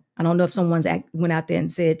 you know, I don't know if someone's went out there and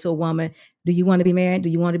said to a woman, do you want to be married? Do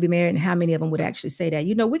you want to be married? And how many of them would actually say that?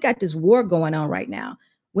 You know, we got this war going on right now.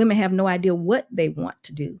 Women have no idea what they want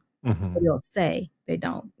to do. They'll say they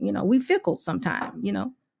don't. You know, we fickle sometimes, you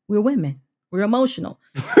know, we're women. We're emotional.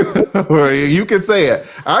 Well, you can say it.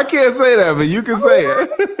 I can't say that, but you can say it.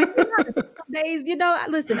 Some days, you know,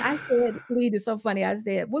 listen, I said, Lee, it's so funny. I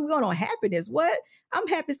said, we're going on happiness. What? I'm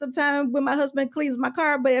happy sometimes when my husband cleans my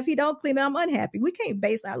car, but if he don't clean it, I'm unhappy. We can't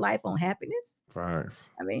base our life on happiness. Right.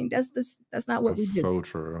 I mean, that's not what we do. So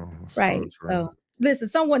true. Right. So, true. So listen,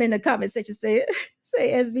 someone in the comment section say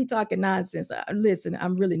SB talking nonsense. Listen,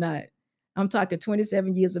 I'm really not. I'm talking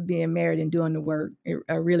 27 years of being married and doing the work.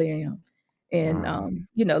 I really am. And,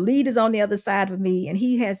 you know, Lead is on the other side of me and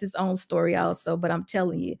he has his own story also, but I'm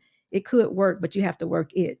telling you, it could work, but you have to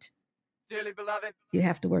work it. Dearly beloved. You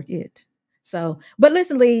have to work it. So, but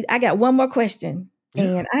listen, Lead, I got one more question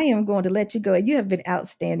and I am going to let you go. You have been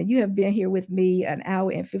outstanding. You have been here with me an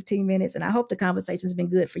hour and 15 minutes. And I hope the conversation has been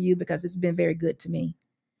good for you because it's been very good to me.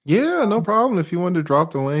 Yeah, no problem. If you wanted to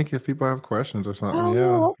drop the link, if people have questions or something.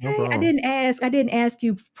 Oh, okay. No, I didn't ask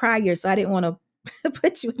you prior, so I didn't want to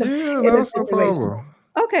put you in a situation. No problem.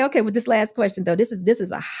 Okay. With this last question though, this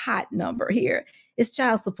is a hot number here. It's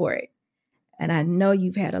child support. And I know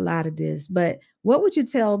you've had a lot of this, but what would you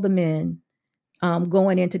tell the men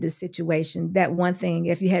going into this situation? That one thing,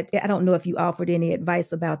 if you had, I don't know if you offered any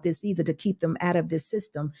advice about this either to keep them out of this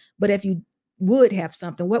system, but if you would have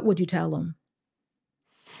something, what would you tell them?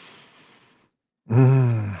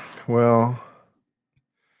 Well,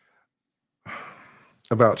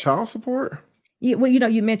 about child support? Yeah, well, you know,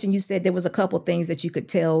 you said there was a couple of things that you could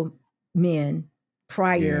tell men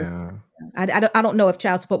prior. Yeah. I don't know if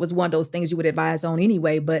child support was one of those things you would advise on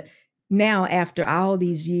anyway, but now after all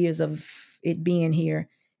these years of it being here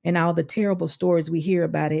and all the terrible stories we hear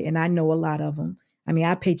about it, and I know a lot of them. I mean,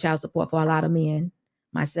 I pay child support for a lot of men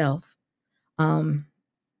myself. And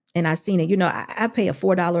I've seen it. You know, I pay a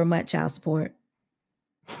 $4 a month child support.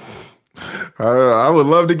 I would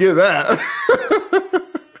love to get that.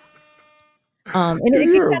 And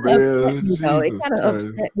it kind of upset me, though. It kind of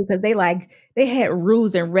upset because they had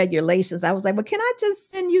rules and regulations. I was like, but can I just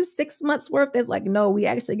send you 6 months worth? That's like, no, we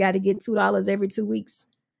actually got to get $2 every 2 weeks.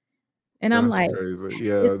 And I'm like, crazy.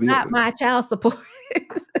 Yeah, it's not my child support.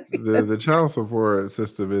 the child support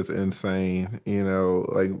system is insane. You know,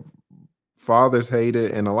 like fathers hate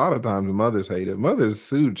it, and a lot of times mothers hate it. Mothers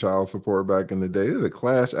sued child support back in the day. There's a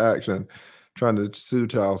class action trying to sue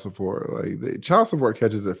child support. Like child support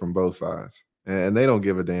catches it from both sides. And they don't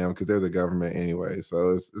give a damn because they're the government anyway.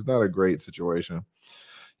 So it's not a great situation.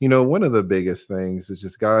 You know, one of the biggest things is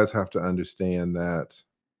just guys have to understand that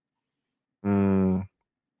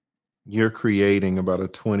you're creating about a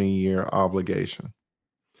 20-year obligation,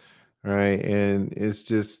 right? And it's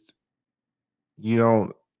just, you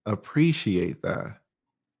don't appreciate that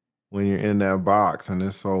when you're in that box and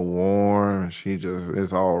it's so warm and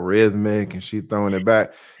it's all rhythmic and she throwing it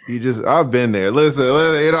back. I've been there. Listen,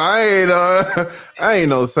 you know, I ain't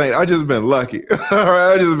no saint. I just been lucky. All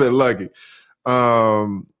right. I just been lucky.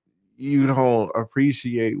 You don't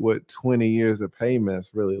appreciate what 20 years of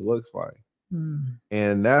payments really looks like.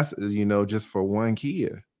 And that's, you know, just for one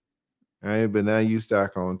kid. Right. But now you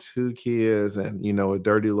stack on 2 kids and, you know, a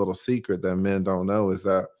dirty little secret that men don't know is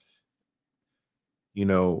that, you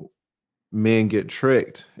know, men get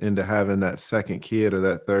tricked into having that second kid or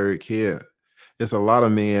that third kid. It's a lot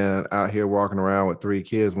of men out here walking around with 3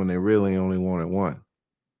 kids when they really only wanted 1.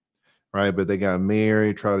 Right. But they got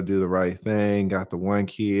married, try to do the right thing, got the 1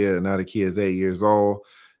 kid, and now the kid's 8 years old.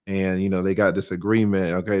 And, you know, they got this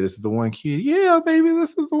agreement. Okay, this is the 1 kid. Yeah, baby,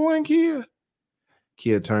 this is the 1 kid.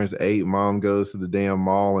 Kid turns 8, mom goes to the damn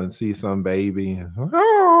mall and sees some baby.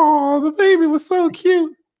 Oh, the baby was so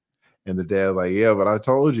cute. And the dad's like, yeah, but I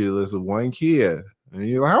told you this is 1 kid. And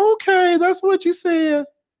you're like, okay, that's what you said.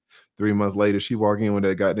 3 months later, she walked in with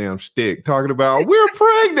that goddamn stick talking about, we're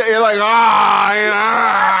pregnant. And like,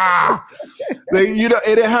 you know,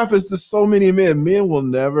 and it happens to so many men. Men will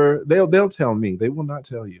never, they'll tell me. They will not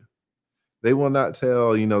tell you. They will not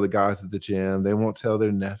tell, you know, the guys at the gym. They won't tell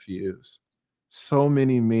their nephews. so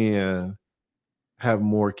many men have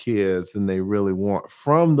more kids than they really want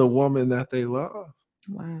from the woman that they love.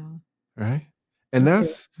 Wow. Right. And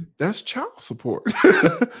That's that's child support.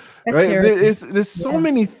 That's Right. terrible. There's so Yeah.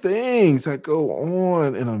 many things that go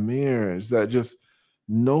on in a marriage that just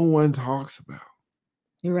no one talks about.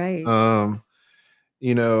 You're right.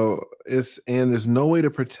 You know, and there's no way to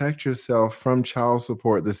protect yourself from child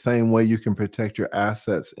support the same way you can protect your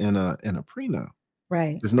assets in a prenup.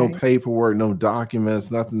 Right. There's no right. paperwork, no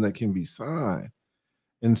documents, nothing that can be signed.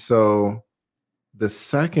 And so the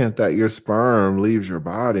second that your sperm leaves your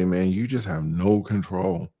body, man, you just have no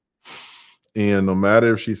control. And no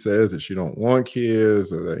matter if she says that she don't want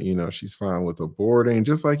kids or that, you know, she's fine with aborting,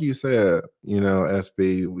 just like you said, you know,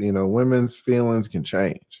 SB, you know, women's feelings can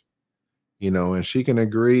change, you know, and she can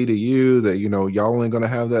agree to you that, you know, y'all only going to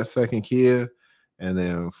have that second kid. And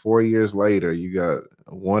then 4 years later, you got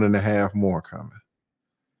 1.5 more coming.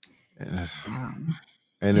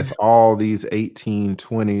 And it's all these 18,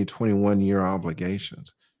 20, 21-year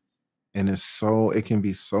obligations. And it can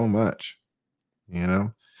be so much, you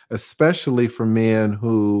know, especially for men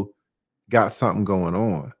who got something going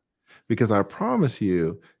on. Because I promise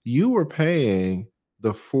you, you were paying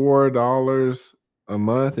the $4 a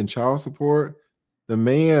month in child support. The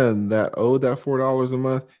man that owed that $4 a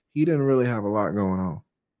month, he didn't really have a lot going on.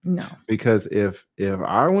 No. Because if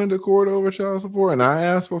I went to court over child support and I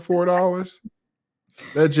asked for $4,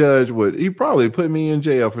 that judge he probably put me in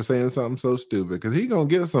jail for saying something so stupid because he's going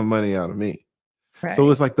to get some money out of me. Right. So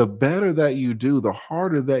it's like the better that you do, the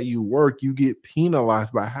harder that you work, you get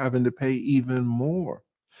penalized by having to pay even more.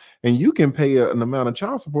 And you can pay an amount of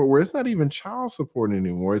child support where it's not even child support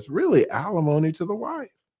anymore. It's really alimony to the wife.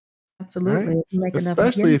 Absolutely. Right?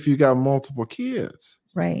 Especially if you got multiple kids.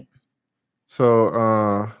 Right. So,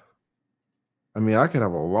 I mean, I could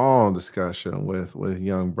have a long discussion with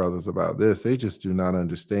young brothers about this. They just do not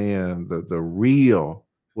understand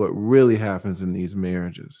what really happens in these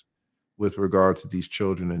marriages with regard to these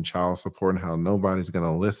children and child support and how nobody's going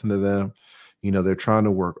to listen to them. You know, they're trying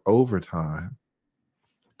to work overtime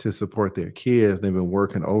to support their kids. They've been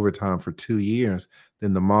working overtime for 2 years.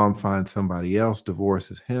 Then the mom finds somebody else,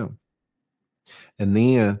 divorces him. And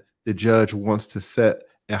then the judge wants to set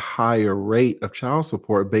a higher rate of child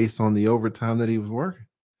support based on the overtime that he was working.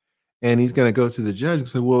 And he's going to go to the judge and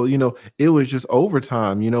say, well, you know, it was just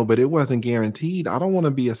overtime, you know, but it wasn't guaranteed. I don't want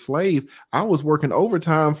to be a slave. I was working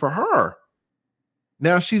overtime for her.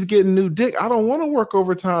 Now she's getting new dick. I don't want to work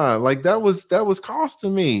overtime. Like that was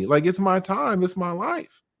costing me. Like it's my time. It's my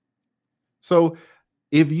life. So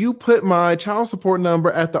if you put my child support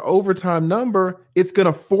number at the overtime number, it's going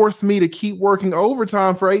to force me to keep working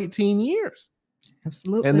overtime for 18 years.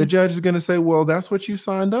 Absolutely. And the judge is going to say, well, that's what you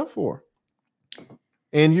signed up for.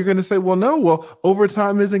 And you're going to say, well, no,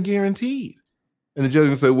 overtime isn't guaranteed. And the judge is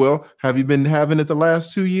going to say, well, have you been having it the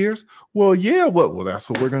last 2 years? Well, yeah, well, that's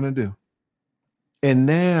what we're going to do. And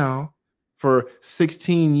now for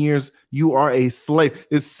 16 years, you are a slave.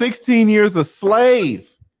 It's 16 years a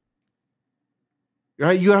slave.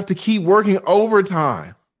 Right? You have to keep working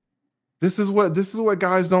overtime. This is what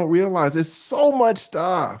guys don't realize. It's so much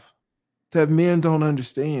stuff that men don't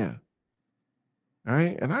understand.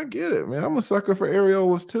 Right? And I get it, man. I'm a sucker for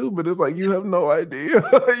areolas too, but it's like you have no idea.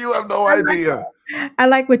 You have no idea. I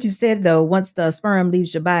like what you said though. Once the sperm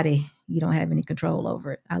leaves your body, you don't have any control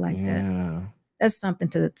over it. I like that. That's something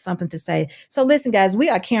to say. So listen, guys, we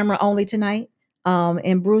are camera only tonight.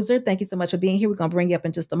 And Bruiser, thank you so much for being here. We're going to bring you up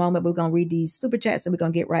in just a moment. We're going to read these super chats and we're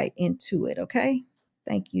going to get right into it. Okay.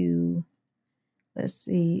 Thank you. Let's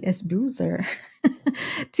see. It's Bruiser.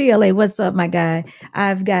 TLA, what's up, my guy?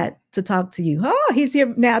 I've got to talk to you. Oh, he's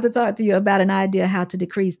here now to talk to you about an idea how to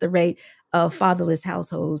decrease the rate of fatherless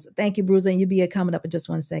households. Thank you, Bruiser. And you'll be coming up in just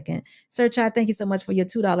 1 second. Sir Chai, thank you so much for your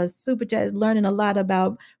 $2 super chat. Learning a lot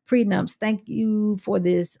about prenups. Thank you for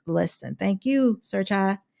this lesson. Thank you, Sir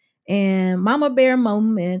Chai. And Mama Bear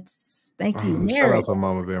Moments. Thank you. Shout out to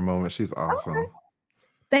Mama Bear Moments. She's awesome. Okay.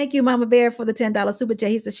 Thank you, Mama Bear, for the $10 super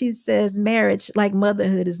chat. She says marriage, like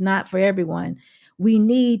motherhood, is not for everyone. We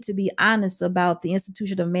need to be honest about the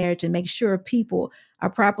institution of marriage and make sure people are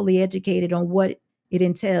properly educated on what it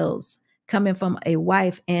entails. Coming from a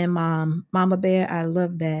wife and mom. Mama Bear, I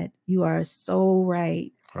love that. You are so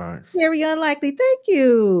right. Thanks. Very unlikely. Thank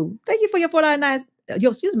you. Thank you for your your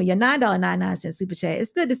 $9.99 super chat.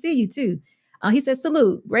 It's good to see you too. He says,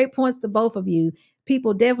 salute. Great points to both of you.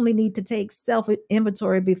 People definitely need to take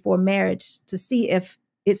self-inventory before marriage to see if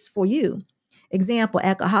it's for you. Example,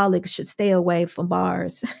 alcoholics should stay away from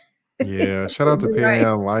bars. Yeah. Shout out to Perry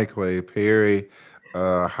Unlikely. Perry,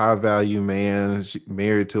 a high value man,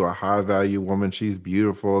 married to a high value woman. She's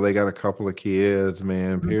beautiful. They got a couple of kids,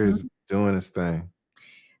 man. Perry's doing his thing.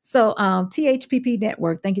 So THPP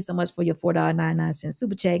Network, thank you so much for your $4.99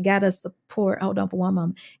 super chat. Gotta support, hold on for one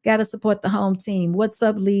moment. Gotta support the home team. What's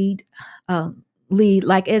up, lead? Lead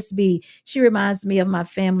like SB. She reminds me of my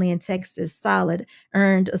family in Texas. Solid,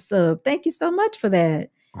 earned a sub. Thank you so much for that.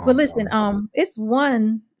 But listen, it's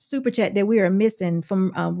one super chat that we are missing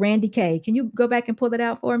from Randy K. Can you go back and pull that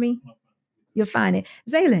out for me? You'll find it.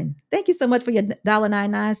 Zaylin, thank you so much for your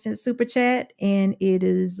 $1.99 super chat. And it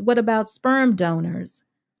is, what about sperm donors?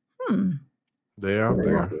 They're out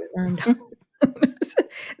there.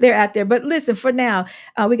 They're out there. But listen, for now,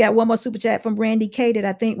 we got one more super chat from Randy K that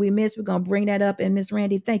I think we missed. We're going to bring that up. And Miss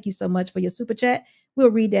Randy, thank you so much for your super chat.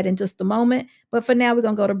 We'll read that in just a moment. But for now, we're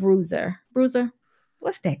going to go to Bruiser. Bruiser,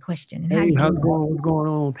 what's that question? And hey, what's going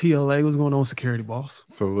on, TLA? What's going on, security boss?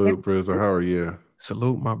 Salute, Bruiser. How are you?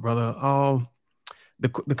 Salute, my brother.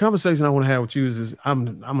 The conversation I want to have with you is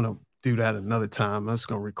I'm gonna do that another time. That's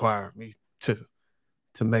gonna require me to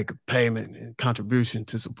make a payment and contribution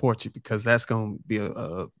to support you, because that's gonna be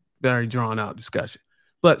a very drawn out discussion.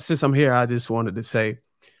 But since I'm here, I just wanted to say,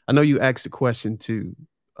 I know you asked a question to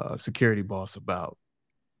security boss about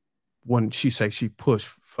when she says she pushed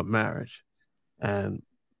for marriage, and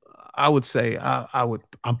I would say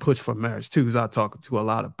I'm pushed for marriage too, because I talk to a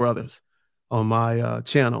lot of brothers on my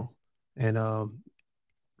channel, and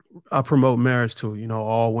I promote marriage to,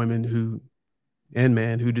 all women and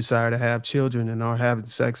men who desire to have children and are having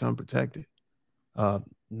sex unprotected.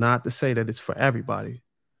 Not to say that it's for everybody,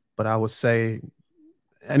 but I would say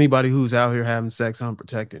anybody who's out here having sex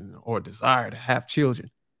unprotected or desire to have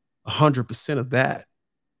children, 100% of that,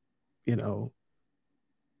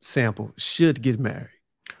 sample should get married.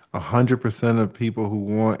 100% of people who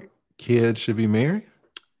want kids should be married?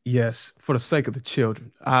 Yes, for the sake of the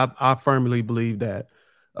children. I firmly believe that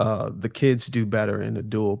the kids do better in a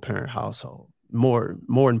dual parent household. More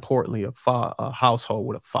importantly, a household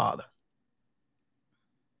with a father.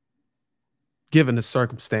 Given the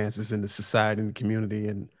circumstances in the society and the community,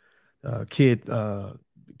 and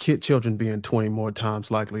children being 20 more times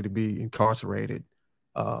likely to be incarcerated,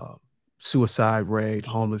 suicide rate,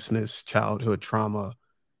 homelessness, childhood trauma,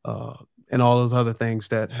 and all those other things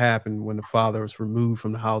that happen when the father is removed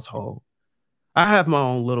from the household. I have my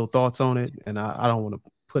own little thoughts on it, and I don't want to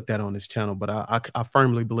put that on this channel, but I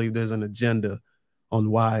firmly believe there's an agenda on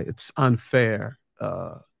why it's unfair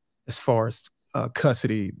as far as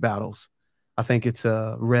custody battles. I think it's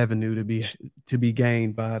a revenue to be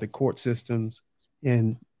gained by the court systems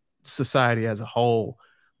and society as a whole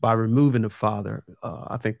by removing the father.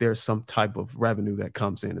 I think there's some type of revenue that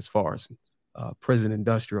comes in as far as prison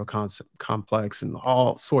industrial complex and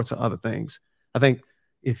all sorts of other things. I think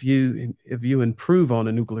if you improve on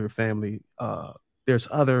the nuclear family, there's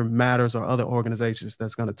other matters or other organizations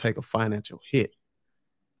that's going to take a financial hit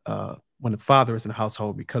when the father is in the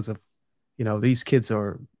household, because of, these kids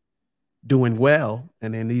are doing well,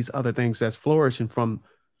 and then these other things that's flourishing from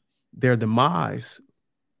their demise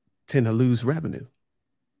tend to lose revenue.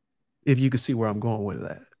 If you can see where I'm going with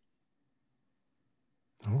that.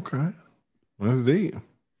 Okay. That's deep.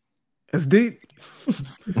 It's deep.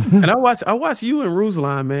 And I watched you and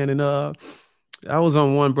Ruslan, man, and I was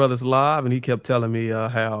on one brother's live, and he kept telling me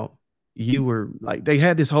how you were like, they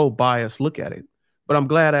had this whole bias look at it. But I'm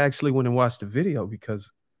glad I actually went and watched the video,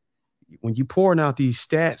 because when you pouring out these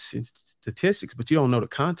stats and statistics, but you don't know the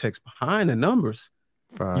context behind the numbers,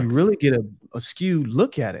 you really get a skewed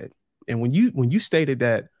look at it. And when you stated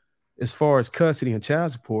that as far as custody and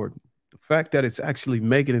child support, the fact that it's actually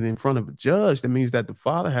making it in front of a judge, that means that the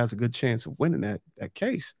father has a good chance of winning that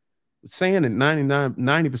case. But saying that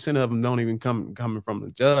 90% of them don't even coming from the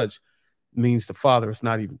judge means the father is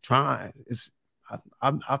not even trying.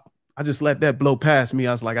 I just let that blow past me.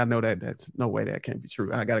 I was like, I know that's no way that can't be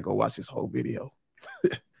true. I got to go watch this whole video.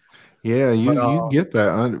 Yeah, you get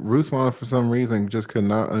that. Ruslan, for some reason, just could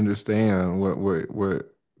not understand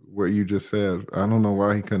what you just said. I don't know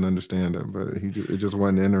why he couldn't understand it, but it just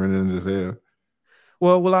wasn't entering into his head.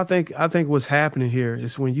 Well, I think what's happening here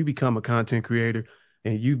is when you become a content creator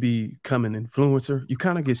and you become an influencer, you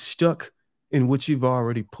kind of get stuck in what you've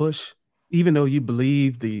already pushed, even though you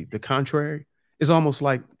believe the contrary. It's almost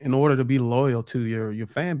like, in order to be loyal to your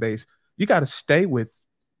fan base, you got to stay with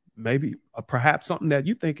maybe perhaps something that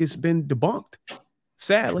you think has been debunked,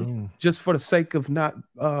 sadly, just for the sake of not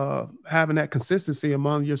having that consistency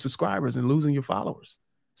among your subscribers and losing your followers.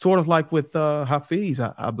 Sort of like with Hafiz,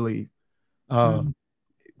 I believe. When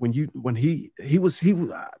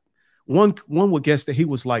one would guess that he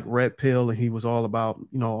was like red pill and he was all about,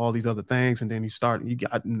 you know, all these other things. And then he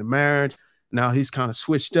got into marriage. Now he's kind of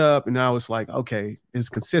switched up, and now it's like, okay, his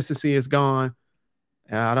consistency is gone.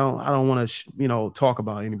 And I don't want to, you know, talk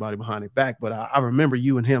about anybody behind their back, but I remember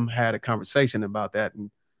you and him had a conversation about that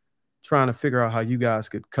and trying to figure out how you guys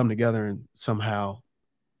could come together and somehow,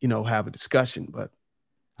 you know, have a discussion. But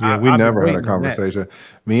yeah, we I've been never had a waiting on that. conversation.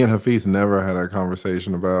 Me and Hafiz never had a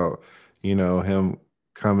conversation about, you know, him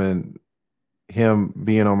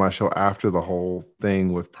being on my show after the whole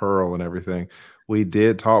thing with Pearl and everything. We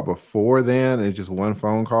did talk before then. It's just one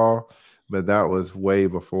phone call, but that was way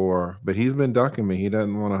before. But he's been ducking me. He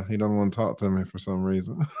doesn't want to talk to me for some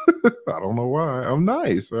reason. I don't know why. I'm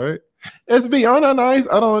nice, right? SB, aren't I nice?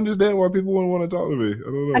 I don't understand why people wouldn't want to talk to me. I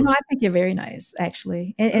don't know. I know. I think you're very nice,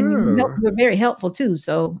 actually, and you're very helpful too.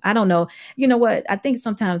 So I don't know. You know what? I think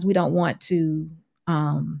sometimes we don't want to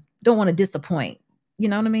disappoint. You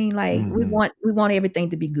know what I mean? Like we want everything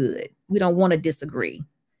to be good. We don't want to disagree.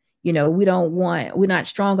 You know, we're not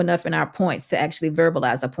strong enough in our points to actually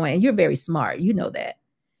verbalize a point. And you're very smart. You know that.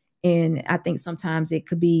 And I think sometimes it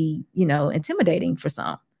could be, you know, intimidating for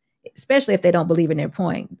some, especially if they don't believe in their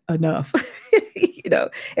point enough. You know,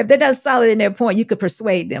 if they're not solid in their point, you could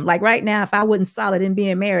persuade them. Like right now, if I wasn't solid in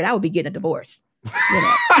being married, I would be getting a divorce. You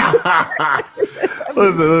know?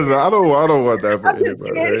 listen, I don't want that for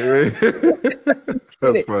anybody.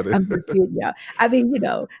 That's funny. I'm just kidding, y'all. I mean, you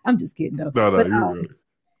know, I'm just kidding though. No, but, you're right.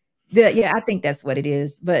 Yeah, I think that's what it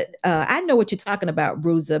is. But I know what you're talking about,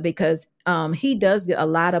 Bruiser, because he does get a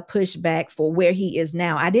lot of pushback for where he is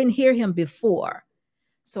now. I didn't hear him before,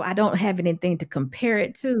 so I don't have anything to compare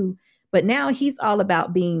it to. But now he's all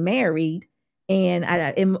about being married. And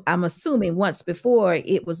I'm assuming once before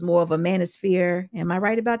it was more of a manosphere. Am I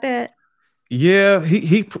right about that? Yeah,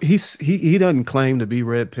 he doesn't claim to be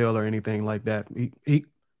red pill or anything like that. He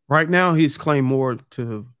right now he's claimed more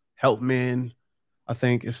to help men, I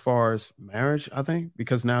think, as far as marriage, I think,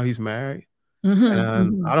 because now he's married.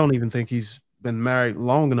 And I don't even think he's been married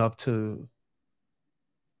long enough to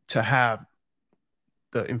have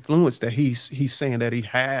the influence that he's saying that he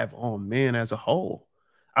have on men as a whole.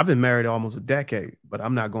 I've been married almost a decade, but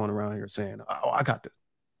I'm not going around here saying, oh, I got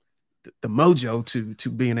the mojo to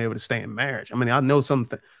being able to stay in marriage. I mean, I know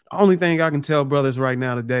something. The only thing I can tell brothers right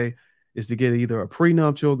now today is to get either a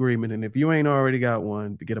prenuptial agreement, and if you ain't already got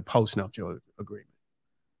one, to get a postnuptial agreement.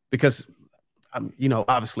 Because, you know,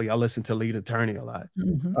 obviously I listen to lead attorney a lot.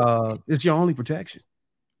 It's your only protection.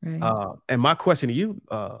 Right. And my question to you,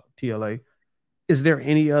 TLA, is there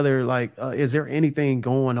any other, is there anything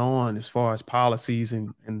going on as far as policies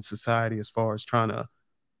in society, as far as trying to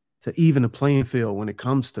even the playing field when it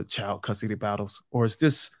comes to child custody battles? Or is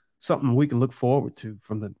this something we can look forward to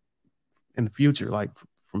in the future, like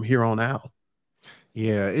from here on out?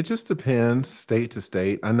 Yeah, it just depends state to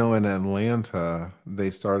state. I know in Atlanta, they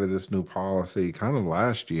started this new policy kind of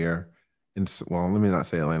last year. Well, let me not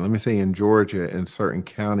say Atlanta. Let me say in Georgia, in certain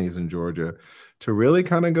counties in Georgia, to really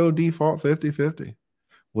kind of go default 50-50,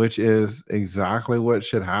 which is exactly what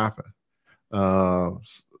should happen.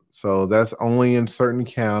 So that's only in certain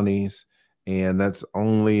counties, and that's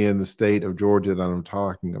only in the state of Georgia that I'm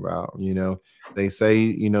talking about. You know, they say,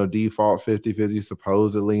 you know, default 50-50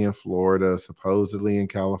 supposedly in Florida, supposedly in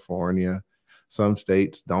California. Some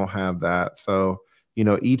states don't have that. So, you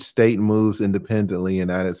know, each state moves independently and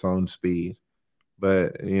at its own speed.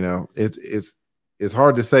 But, you know, it's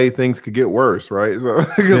hard to say things could get worse, right? So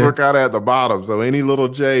because we're kind of at the bottom. So any little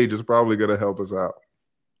change is probably going to help us out.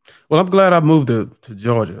 Well, I'm glad I moved to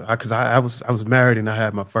Georgia, because I was married and I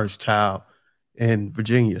had my first child in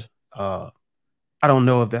Virginia. I don't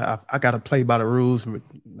know if that I got to play by the rules from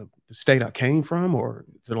the state I came from, or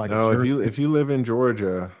is it like no? If you live in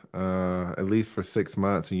Georgia, at least for 6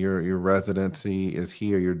 months, and your residency is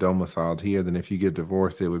here, you're domiciled here, then if you get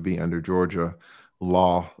divorced, it would be under Georgia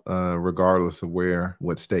law, regardless of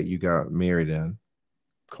what state you got married in.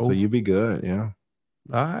 Cool. So you'd be good. Yeah.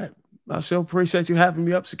 All right. I sure appreciate you having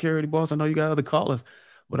me up, security boss. I know you got other callers,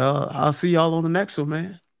 but I'll see y'all on the next one,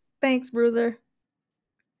 man. Thanks, Bruiser.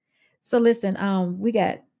 So listen, we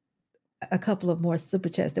got a couple of more super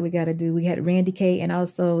chats that we got to do. We had Randy K, and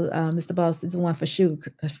also Mr. Boss is the one for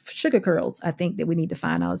sugar curls. I think that we need to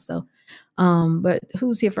find also. But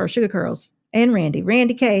who's here first? Sugar curls and Randy.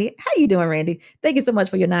 Randy K, how you doing, Randy? Thank you so much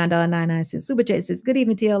for your $9.99 super chat. It says, good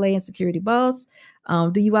evening, TLA and security boss.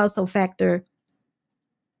 Do you also factor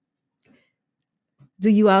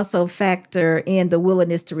in the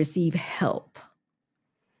willingness to receive help?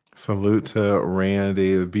 Salute to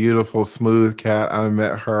Randy, the beautiful, smooth cat. I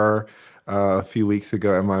met her a few weeks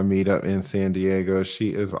ago at my meetup in San Diego.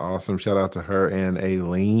 She is awesome. Shout out to her and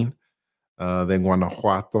Aileen. de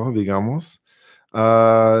Guanajuato, digamos.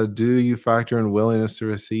 Do you factor in willingness to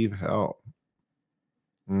receive help?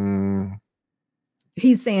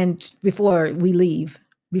 He's saying before we leave.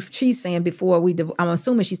 She's saying before we. I'm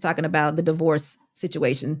assuming she's talking about the divorce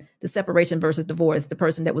situation, the separation versus divorce. The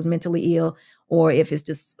person that was mentally ill, or if it's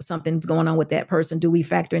just something's going on with that person. Do we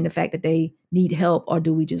factor in the fact that they need help, or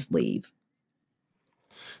do we just leave?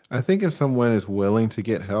 I think if someone is willing to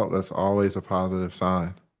get help, that's always a positive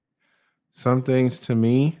sign. Some things to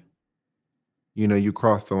me, you know, you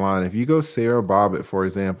cross the line. If you go Sarah Bobbitt, for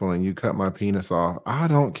example, and you cut my penis off, I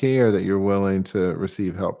don't care that you're willing to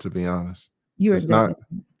receive help, to be honest. You're it's exactly.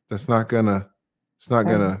 That's not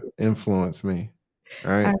gonna influence me.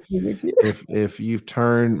 Right. I agree with you. If you've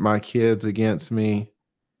turned my kids against me,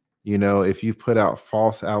 you know, if you've put out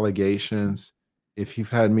false allegations, if you've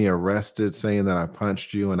had me arrested saying that I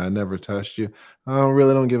punched you and I never touched you, I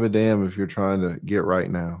really don't give a damn if you're trying to get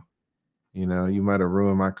right now. You know, you might have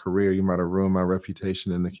ruined my career. You might have ruined my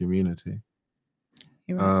reputation in the community.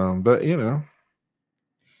 Right. But, you know.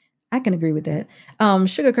 I can agree with that.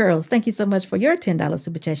 Sugar Curls, thank you so much for your $10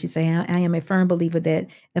 super chat. She say, I am a firm believer that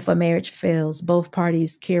if a marriage fails, both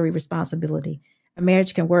parties carry responsibility. A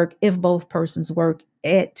marriage can work if both persons work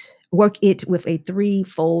it with a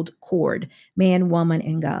threefold cord: man, woman,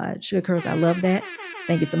 and God. Sugar Curls, I love that.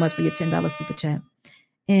 Thank you so much for your $10 super chat.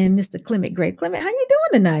 And Mr. Clement Gray. Clement, how you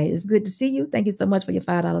doing tonight? It's good to see you. Thank you so much for your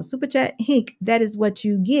 $5 super chat. Hink, that is what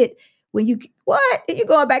you get when you, what? Are you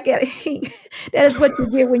going back at it, Hink? That is what you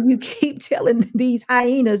get when you keep telling these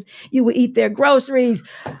hyenas you will eat their groceries.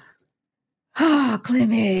 Oh,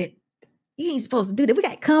 Clement, you ain't supposed to do that. We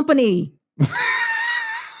got company.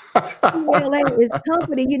 LA is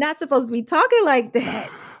company. You're not supposed to be talking like that.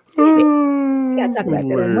 We got to talk about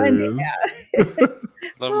that on Monday now.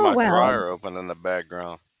 Left my dryer open in the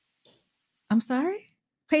background. I'm sorry?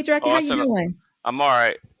 Patriarchy, how you doing? I'm all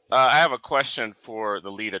right. I have a question for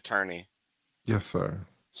the lead attorney. Yes, sir.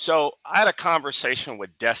 So I had a conversation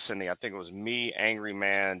with Destiny. I think it was me, Angry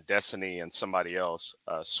Man, Destiny, and somebody else,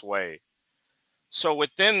 Sway. So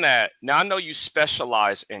within that, now I know you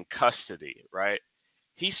specialize in custody, right?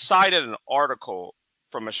 He cited an article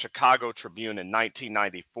from a Chicago Tribune in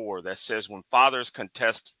 1994 that says when fathers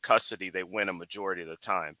contest custody, they win a majority of the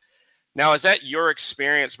time. Now, is that your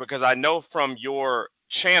experience? Because I know from your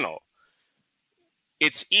channel,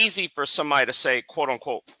 it's easy for somebody to say, quote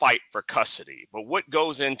unquote, fight for custody. But what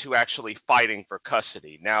goes into actually fighting for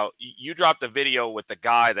custody? Now, you dropped a video with the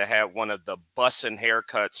guy that had one of the bussin'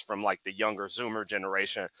 haircuts from like the younger Zoomer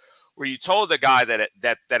generation, where you told the guy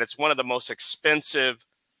that it's one of the most expensive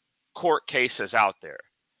court cases out there.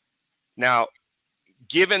 Now,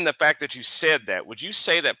 given the fact that you said that, would you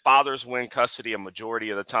say that fathers win custody a majority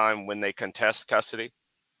of the time when they contest custody?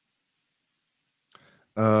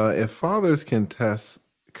 If fathers contest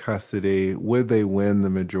custody, would they win the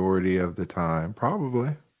majority of the time?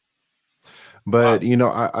 Probably. But, you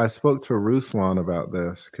know, I spoke to Ruslan about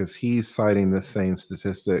this because he's citing the same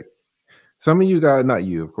statistic. Some of you guys, not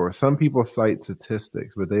you, of course, some people cite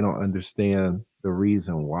statistics, but they don't understand the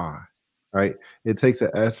reason why, right? It takes an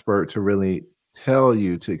expert to really tell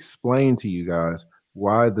you, to explain to you guys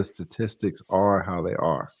why the statistics are how they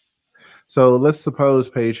are. So let's suppose,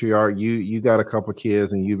 Patriarch, you got a couple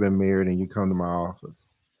kids and you've been married and you come to my office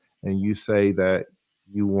and you say that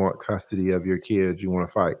you want custody of your kids, you want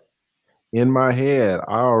to fight. In my head,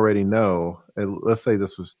 I already know, let's say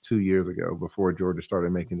this was 2 years ago before Georgia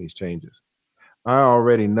started making these changes. I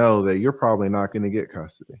already know that you're probably not going to get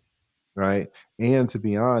custody, right? And to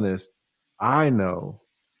be honest, I know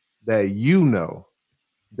that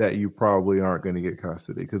you probably aren't going to get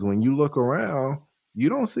custody, because when you look around, you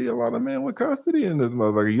don't see a lot of men with custody in this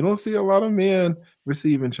motherfucker. You don't see a lot of men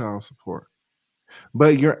receiving child support.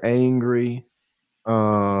 But you're angry.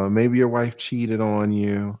 Maybe your wife cheated on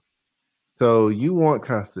you. So you want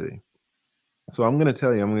custody. So I'm going to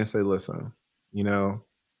tell you, I'm going to say, listen, you know,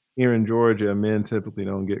 here in Georgia, men typically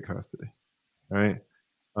don't get custody, right?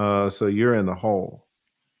 So you're in the hole.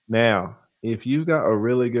 Now, if you've got a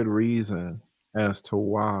really good reason as to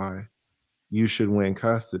why you should win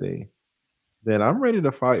custody, then I'm ready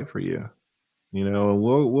to fight for you. You know, and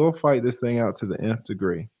we'll fight this thing out to the nth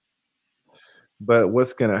degree. But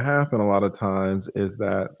what's going to happen a lot of times is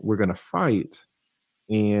that we're going to fight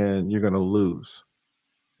and you're going to lose.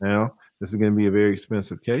 Now, this is going to be a very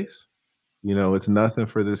expensive case. You know, it's nothing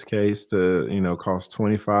for this case to, you know, cost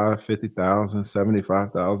 $25,000, $50,000,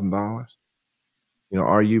 $75,000. You know,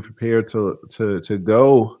 are you prepared to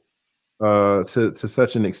go to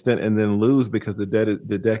such an extent and then lose because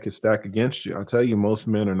the deck is stacked against you? I'll tell you, most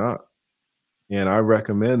men are not. And I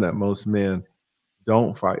recommend that most men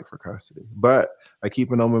Don't fight for custody. But I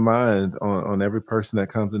keep an open mind on every person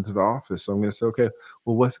that comes into the office. So I'm going to say, okay,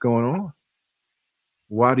 well, what's going on?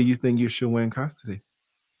 Why do you think you should win custody?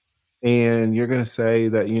 And you're going to say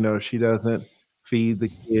that, you know, she doesn't feed the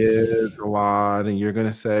kids a lot. And you're going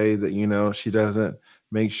to say that, you know, she doesn't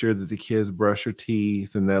make sure that the kids brush her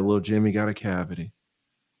teeth and that little Jimmy got a cavity,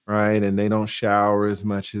 right? And they don't shower as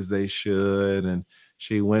much as they should. And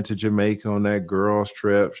she went to Jamaica on that girls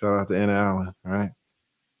trip. Shout out to Anna Allen, right?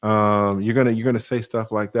 You're gonna say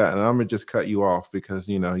stuff like that, and I'm gonna just cut you off because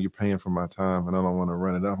you know you're paying for my time, and I don't want to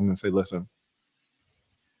run it up. I'm gonna say, listen,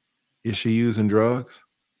 is she using drugs?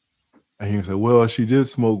 And you say, well, she did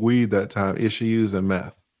smoke weed that time. Is she using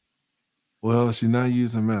meth? Well, she's not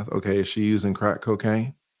using meth. Okay, is she using crack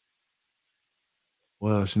cocaine?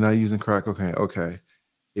 Well, she's not using crack cocaine. Okay,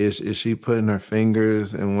 is she putting her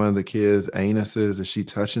fingers in one of the kids' anuses? Is she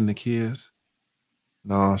touching the kids?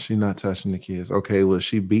 No, she's not touching the kids. Okay, was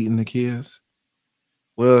she beating the kids?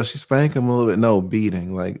 Well, she spanked them a little bit. No,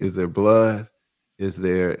 beating. Like, is there blood? Is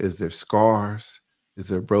there scars? Is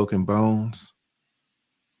there broken bones?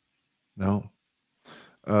 No.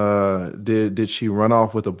 Did she run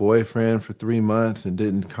off with a boyfriend for 3 months and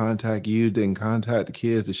didn't contact you, didn't contact the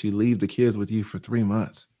kids? Did she leave the kids with you for 3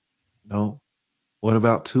 months? No. What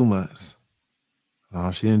about 2 months? No,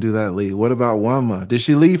 she didn't do that leave. What about 1 month? Did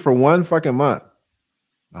she leave for 1 fucking month?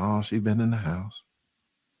 No, she been in the house.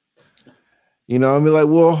 You know, I'll be like,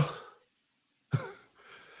 well,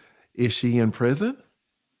 is she in prison?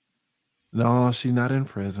 No, she's not in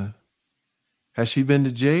prison. Has she been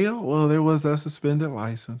to jail? Well, there was a suspended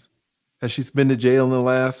license. Has she been to jail in the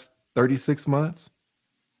last 36 months?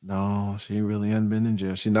 No, she really hasn't been in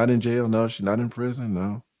jail. She's not in jail. No, she's not in prison.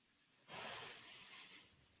 No.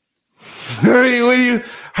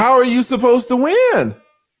 How are you supposed to win?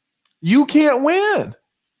 You can't win.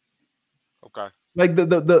 Okay. Like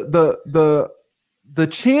the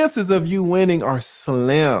chances of you winning are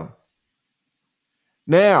slim.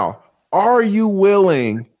 Now, are you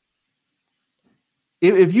willing?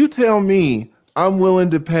 If you tell me I'm willing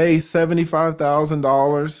to pay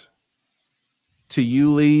 $75,000 to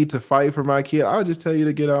you, Lee, to fight for my kid, I'll just tell you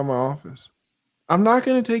to get out of my office. I'm not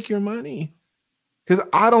going to take your money because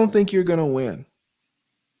I don't think you're going to win.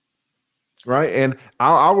 Right. And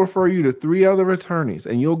I'll refer you to 3 other attorneys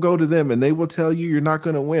and you'll go to them and they will tell you you're not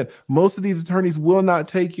going to win. Most of these attorneys will not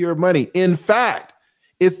take your money. In fact,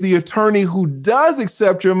 it's the attorney who does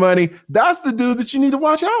accept your money. That's the dude that you need to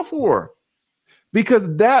watch out for,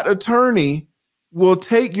 because that attorney will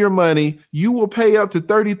take your money. You will pay up to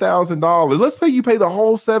 $30,000. Let's say you pay the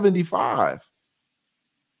whole 75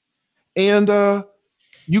 and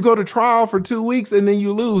you go to trial for 2 weeks and then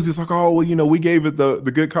you lose. It's like, oh, well, you know, we gave it the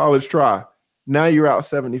good college try. Now you're out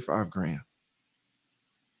 75 grand,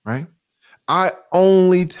 right? I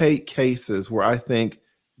only take cases where I think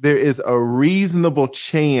there is a reasonable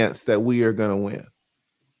chance that we are going to win.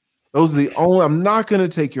 Those are the only, I'm not going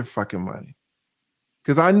to take your fucking money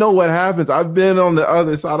because I know what happens. I've been on the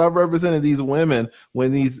other side. I've represented these women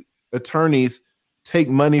when these attorneys take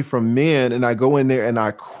money from men and I go in there and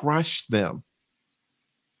I crush them.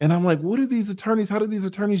 And I'm like, what do these attorneys, how do these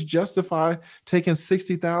attorneys justify taking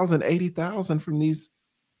 $60,000, $80,000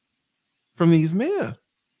 from these men?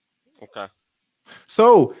 Okay.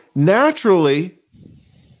 So naturally,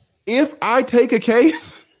 if I take a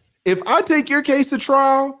case, if I take your case to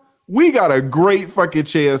trial, we got a great fucking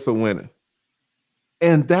chance of winning.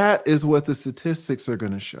 And that is what the statistics are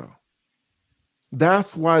going to show.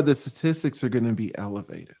 That's why the statistics are going to be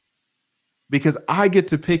elevated, because I get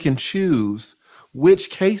to pick and choose which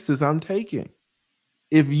cases I'm taking.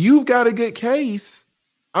 If you've got a good case,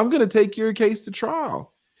 I'm going to take your case to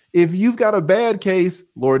trial. If you've got a bad case,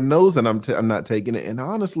 Lord knows that I'm not taking it. And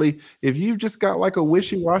honestly, if you've just got like a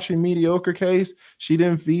wishy-washy mediocre case, she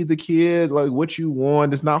didn't feed the kid like what you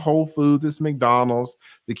want. It's not Whole Foods, it's McDonald's.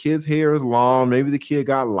 The kid's hair is long. Maybe the kid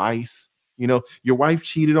got lice. You know, your wife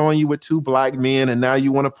cheated on you with 2 black men and now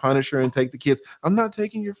you want to punish her and take the kids. I'm not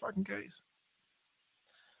taking your fucking case.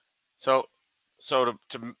 So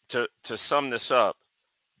to sum this up,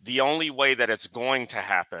 the only way that it's going to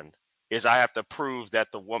happen is I have to prove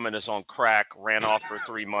that the woman is on crack, ran off for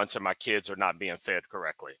 3 months, and my kids are not being fed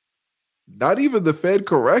correctly. Not even the fed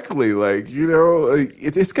correctly. Like, you know,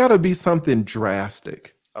 it's got to be something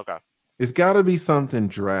drastic. Okay. It's got to be something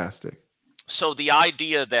drastic. So the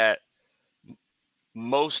idea that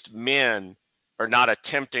most men are not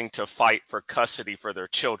attempting to fight for custody for their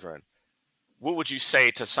children, what would you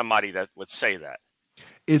say to somebody that would say that?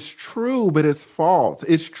 It's true, but it's false.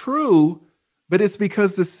 It's true, but it's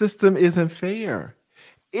because the system isn't fair.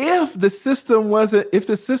 if the system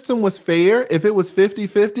was fair, if it was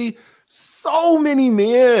 50-50, so many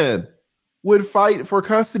men would fight for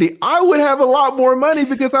custody. I would have a lot more money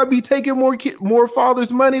because I'd be taking more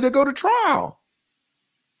fathers' money to go to trial.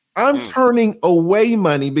 I'm turning away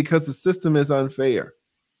money because the system is unfair.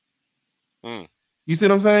 You see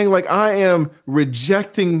what I'm saying? Like, I am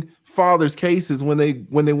rejecting fathers' cases when they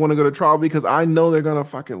want to go to trial because I know they're gonna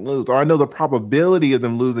fucking lose, or I know the probability of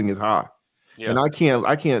them losing is high. Yeah. And I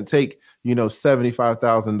can't take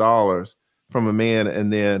 $75,000 from a man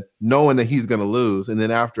and then knowing that he's gonna lose, and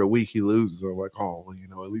then after a week he loses. I'm like, oh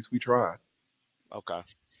well, at least we tried. Okay.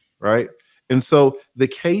 Right. And so the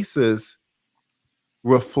cases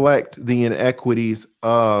reflect the inequities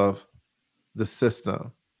of the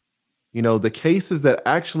system. The cases that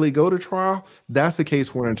actually go to trial, that's a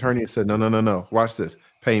case where an attorney said, no, watch this,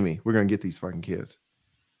 pay me. We're going to get these fucking kids.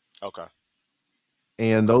 Okay.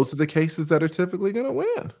 And those are the cases that are typically going to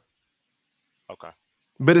win. Okay.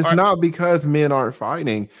 But it's not because men aren't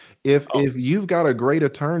fighting. If you've got a great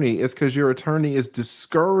attorney, it's because your attorney is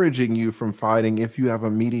discouraging you from fighting if you have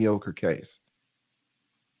a mediocre case.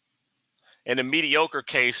 And the mediocre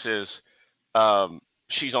case is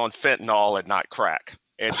she's on fentanyl and not crack.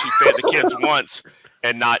 And she fed the kids once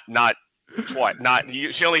and not twice.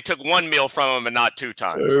 She only took one meal from them and not 2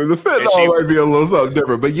 times. The fentanyl might be a little something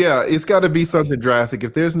different, but yeah, it's got to be something drastic.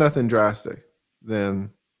 If there's nothing drastic,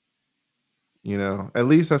 then at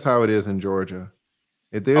least that's how it is in Georgia.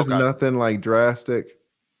 If there's nothing like drastic,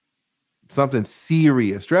 something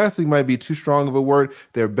serious. Drastic might be too strong of a word.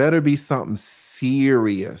 There better be something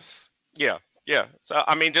serious. Yeah. So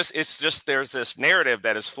I mean, there's this narrative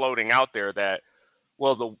that is floating out there that,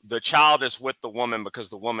 well, the child is with the woman because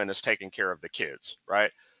the woman is taking care of the kids, right?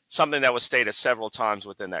 Something that was stated several times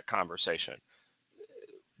within that conversation.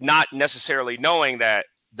 Not necessarily knowing that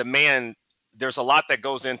the man, there's a lot that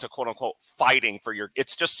goes into quote unquote fighting for your,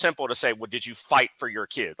 it's just simple to say, well, did you fight for your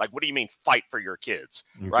kids? Like, what do you mean fight for your kids,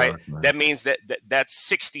 right? That means that's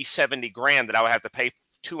 60, 70 grand that I would have to pay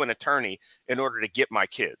to an attorney in order to get my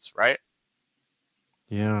kids, right?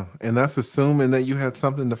 Yeah, and that's assuming that you had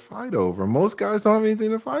something to fight over. Most guys don't have anything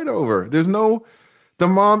to fight over. The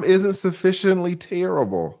mom isn't sufficiently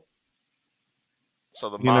terrible. So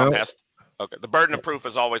the mom the burden of proof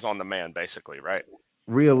is always on the man, basically, right?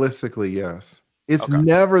 Realistically, yes. It's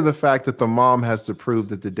never the fact that the mom has to prove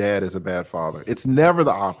that the dad is a bad father. It's never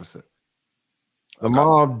the opposite. The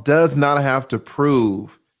mom does not have to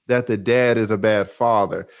prove that the dad is a bad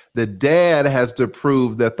father. The dad has to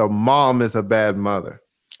prove that the mom is a bad mother.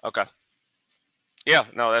 Okay. Yeah,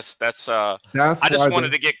 no, that's I just wanted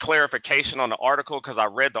to get clarification on the article because I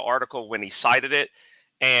read the article when he cited it.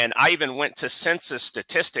 And I even went to census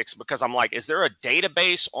statistics because I'm like, is there a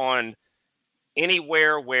database on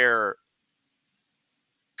anywhere where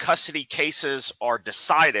custody cases are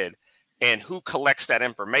decided and who collects that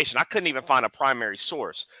information? I couldn't even find a primary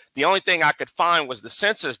source. The only thing I could find was the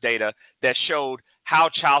census data that showed how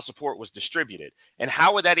child support was distributed. And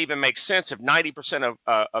how would that even make sense if 90%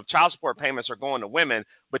 of child support payments are going to women,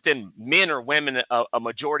 but then men or women a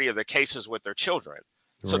majority of the cases with their children?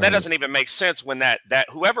 So that doesn't even make sense when that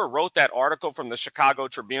whoever wrote that article from the Chicago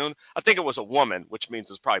Tribune, I think it was a woman, which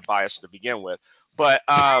means it's probably biased to begin with. But,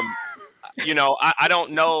 I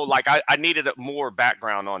don't know. Like, I needed more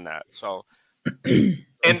background on that. So,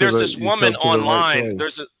 and there's this woman online.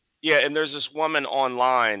 There's this woman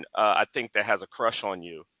online, I think, that has a crush on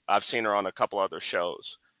you. I've seen her on a couple other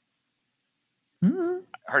shows. Mm-hmm.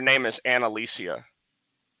 Her name is Annalicia.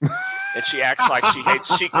 And she acts like she hates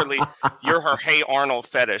secretly. You're her Hey Arnold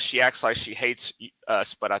fetish. She acts like she hates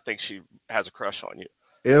us, but I think she has a crush on you.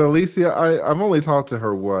 And Alicia, I've only talked to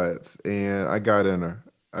her once, and I got in her.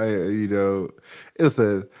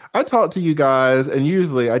 Listen, I talk to you guys, and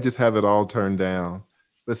usually I just have it all turned down,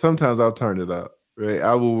 but sometimes I'll turn it up. Right?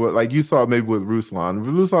 I will, like you saw maybe with Ruslan.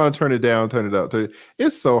 Ruslan, turn it down, turn it up.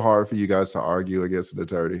 It's so hard for you guys to argue against an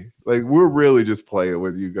attorney. Like, we're really just playing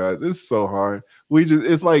with you guys. It's so hard.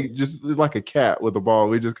 It's like a cat with a ball.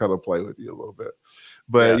 We just kind of play with you a little bit.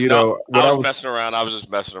 But I was messing around. I was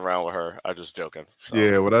just messing around with her. I was just joking. So.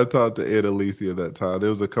 Yeah, when I talked to Ed Alicia that time, there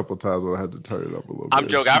was a couple times when I had to turn it up a little bit. I'm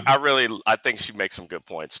joking. I think she makes some good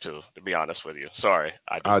points too. To be honest with you, sorry,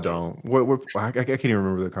 I don't. I can't even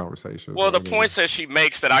remember the conversation. Well, the points that she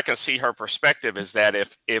makes that I can see her perspective is that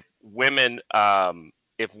if women are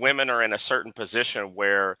in a certain position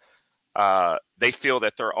where they feel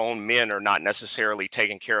that their own men are not necessarily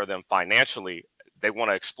taking care of them financially, they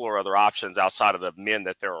want to explore other options outside of the men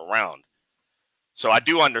that they're around. So I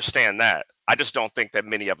do understand that. I just don't think that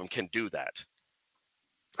many of them can do that.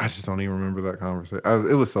 I just don't even remember that conversation.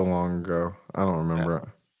 It was so long ago. I don't remember it.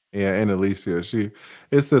 Yeah, and Alicia,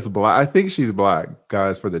 it's this black. I think she's black,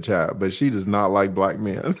 guys, for the chat, but she does not like black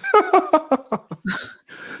men. Well,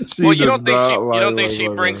 She does not you like don't think black she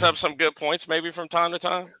brings men. up some good points maybe from time to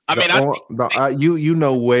time? I The, mean, I on- the I, you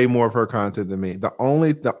know way more of her content than me. The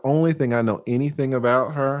only thing I know anything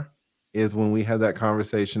about her is when we had that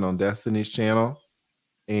conversation on Destiny's channel,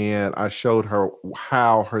 and I showed her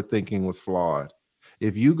how her thinking was flawed.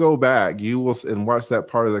 If you go back, you will and watch that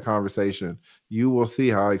part of the conversation, you will see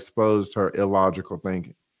how I exposed her illogical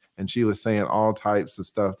thinking. And she was saying all types of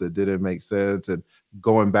stuff that didn't make sense and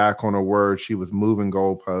going back on her words. She was moving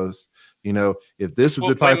goalposts. If this it's is the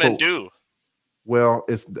what type women of do. well,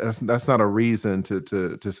 that's not a reason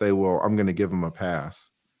to say, well, I'm going to give him a pass,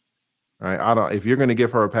 right? I don't. If you're going to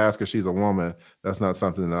give her a pass because she's a woman, that's not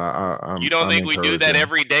something that You don't I'm think we do that encouraging.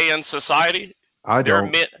 every day in society? I There are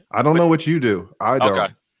don't. men, I don't but know what you do. I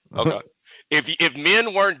okay, don't. okay. If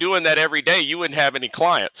men weren't doing that every day, you wouldn't have any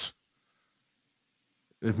clients.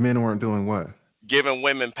 If men weren't doing what? Giving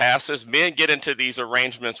women passes. Men get into these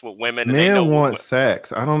arrangements with women, and they Men know. want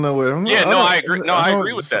sex. I don't know what. Yeah, no, I agree. No, I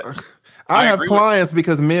agree with that. I have agree clients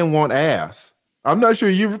because men want ass. I'm not sure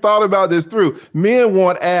you've thought about this through. Men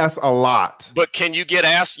want ass a lot. But can you get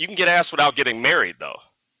ass? You can get ass without getting married, though.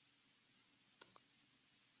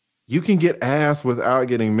 You can get ass without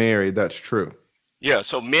getting married. That's true. Yeah,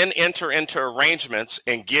 so men enter into arrangements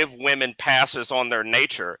and give women passes on their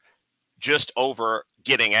nature just over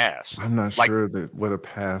getting ass. I'm not Like- sure what a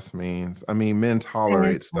pass means. I mean, men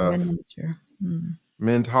tolerate That's on stuff. their nature. Mm.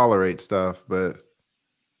 Men tolerate stuff, but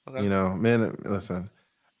Okay. men. Listen,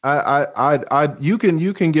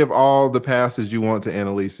 you can give all the passes you want to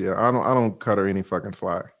Annalicia. I don't cut her any fucking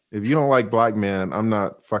slack. If you don't like black men, I'm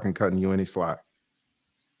not fucking cutting you any slack.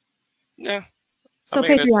 Yeah. So I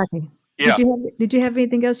mean, patriarchy. Yeah. Did you have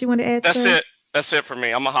anything else you want to add? That's sir? it. That's it for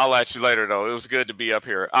me. I'm gonna holler at you later, though. It was good to be up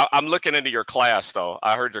here. I'm looking into your class, though.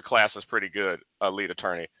 I heard your class is pretty good, lead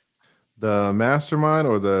attorney. The mastermind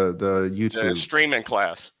or the YouTube The streaming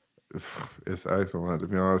class. It's excellent, to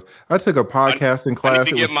be honest. I took a podcasting class.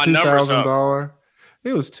 to It get was my numbers up. $2,000.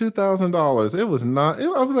 It was $2,000. It was not.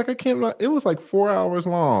 I was like, I can't. It was like 4 hours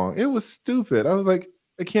long. It was stupid. I was like,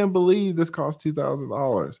 I can't believe this cost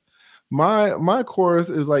 $2,000. My course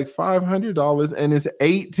is like $500 and it's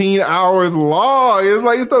 18 hours long. It's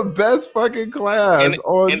like it's the best fucking class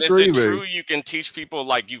on and streaming. is it true you can teach people?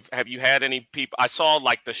 Like, have you had any people? I saw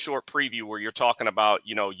like the short preview where you're talking about,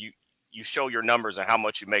 you show your numbers and how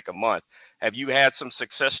much you make a month. Have you had some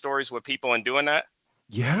success stories with people in doing that?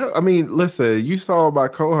 Yeah, I mean, listen, you saw my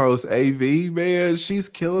co-host AV, man. She's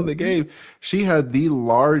killing the game. She had the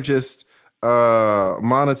largest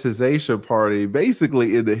monetization party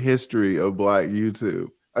basically in the history of Black YouTube.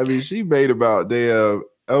 I mean, she made about damn,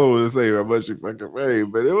 I don't want to say how much she fucking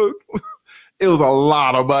made, but it was a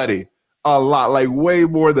lot of money. A lot, like way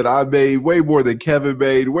more than I made, way more than Kevin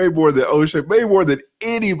made, way more than O'Shea, way more than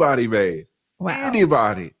anybody made. Wow.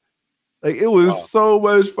 Anybody. Like, it was so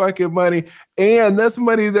much fucking money. And that's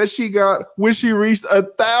money that she got when she reached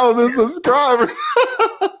 1,000 subscribers.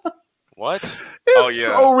 What? It's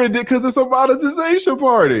so ridiculous because it's a monetization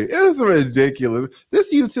party. It's ridiculous.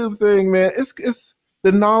 This YouTube thing, man, it's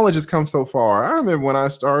the knowledge has come so far. I remember when I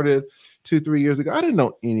started 2-3 years ago, I didn't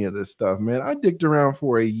know any of this stuff, man. I dicked around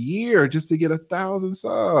for a year just to get 1,000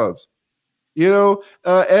 subs.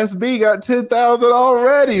 SB got 10,000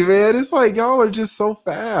 already, man. It's like y'all are just so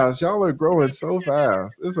fast. Y'all are growing so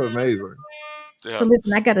fast. It's amazing. Yeah. So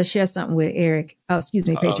listen, I got to share something with Eric. Oh, excuse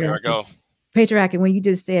me, Patriarchy. Here I go. Patriarchy, when you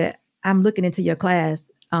just said, I'm looking into your class,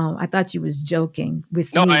 I thought you was joking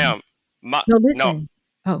with me. No, I am. No, listen.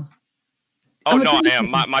 No. Oh, no, I am.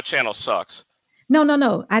 My channel sucks.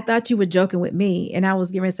 No. I thought you were joking with me, and I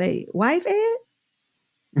was going to say, wife Ed?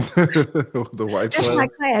 The wife That's my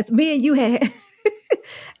class. Me and you had...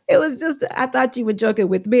 It was just, I thought you were joking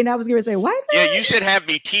with me, and I was going to say, wife Ed? Yeah, you should have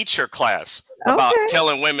me teach your class about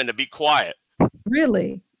telling women to be quiet.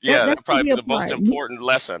 Really? Yeah, that'd probably be the most important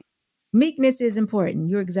lesson. Meekness is important.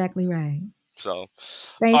 You're exactly right. So,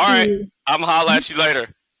 thank you. Right, I'm gonna holler at you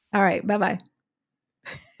later. All right, bye-bye.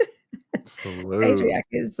 Patriarch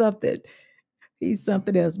is something. He's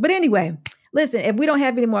something else. But anyway, listen, if we don't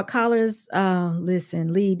have any more callers,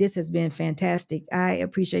 listen, Lee, this has been fantastic. I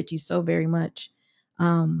appreciate you so very much.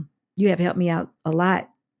 You have helped me out a lot,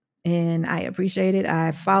 and I appreciate it.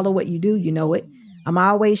 I follow what you do. You know it. I'm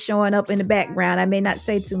always showing up in the background. I may not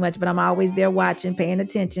say too much, but I'm always there watching, paying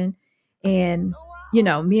attention. And, me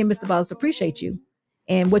and Mr. Boss appreciate you.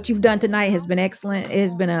 And what you've done tonight has been excellent. It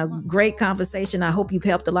has been a great conversation. I hope you've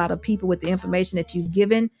helped a lot of people with the information that you've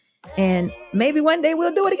given. And maybe one day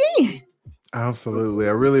we'll do it again. Absolutely.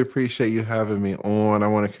 I really appreciate you having me on. I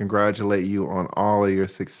want to congratulate you on all of your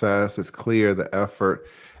success. It's clear the effort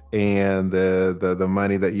and the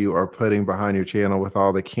money that you are putting behind your channel with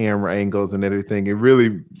all the camera angles and everything. It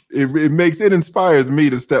really it inspires me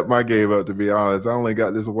to step my game up, to be honest. I only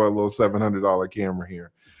got this one little $700 camera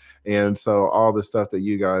here. And so all the stuff that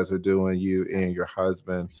you guys are doing, you and your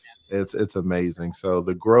husband, it's amazing. So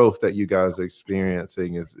the growth that you guys are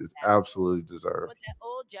experiencing is absolutely deserved.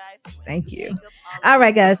 Thank you. All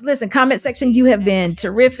right, guys. Listen, comment section. You have been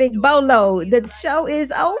terrific. Bolo, the show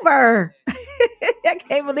is over. I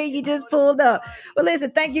can't believe you just pulled up. Well,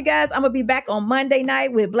 listen, thank you guys. I'm going to be back on Monday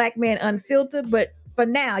night with Black Man Unfiltered. But for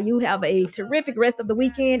now, you have a terrific rest of the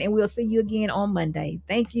weekend, and we'll see you again on Monday.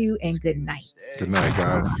 Thank you and good night. Good night,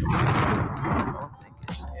 guys.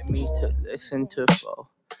 Me to listen to flow.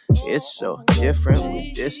 It's so different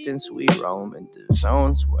with distance we roam into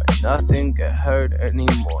zones where nothing get heard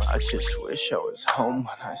anymore. I just wish I was home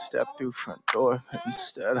when I stepped through front door, but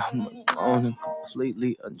instead I'm alone and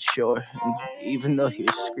completely unsure. And even though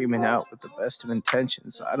you're screaming out with the best of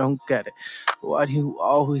intentions, I don't get it. Why do you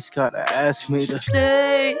always gotta ask me to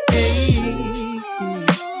stay?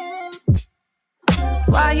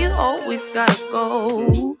 Why you always gotta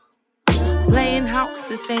go? Playing house,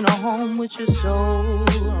 this ain't a home with your soul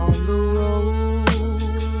on the road.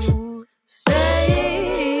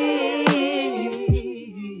 Say,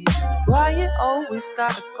 why you always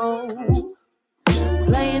gotta go?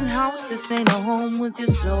 Playing house, this ain't a home with your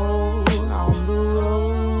soul on the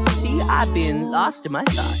road. See, I've been lost in my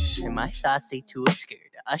thoughts, and my thoughts they too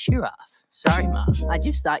scared to usher off. Sorry, Mom, I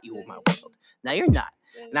just thought you were my world. Now you're not.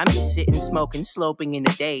 And I'm just sitting, smoking, sloping in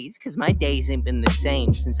the days, cause my days ain't been the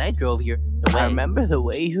same since I drove here away. I remember the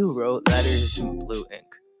way you wrote letters in blue ink.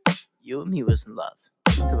 You and me was in love.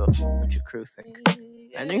 Think about what your crew think.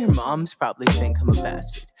 I know your moms probably think I'm a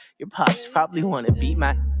bastard. Your pops probably want to beat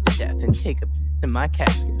my to death and take a in my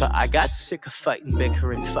casket. But I got sick of fighting,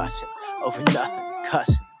 bickering, fussing over nothing,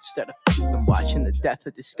 cussing. Instead of watching the death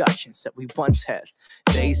of discussions that we once had,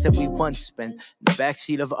 days that we once spent in the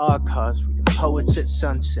backseat of our cars reading poets at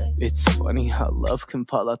sunset. It's funny how love can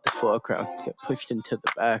fall out the foreground, get pushed into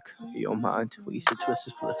the back of your mind. We used to twist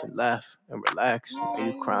a spliff and laugh and relax. Now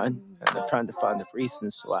you crying, and I'm trying to find the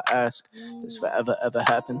reasons. So I ask, does forever ever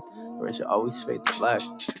happen, or is it always fade to black?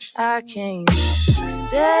 I can't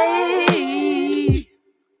stay.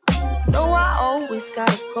 No, I always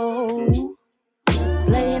gotta go.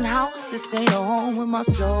 Playing house, this ain't a home with my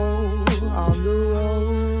soul on the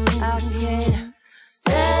road. I can't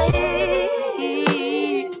stay.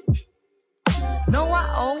 No, I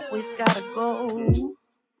always gotta go.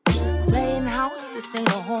 Playing house, this ain't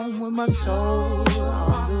a home with my soul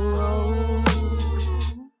on the road.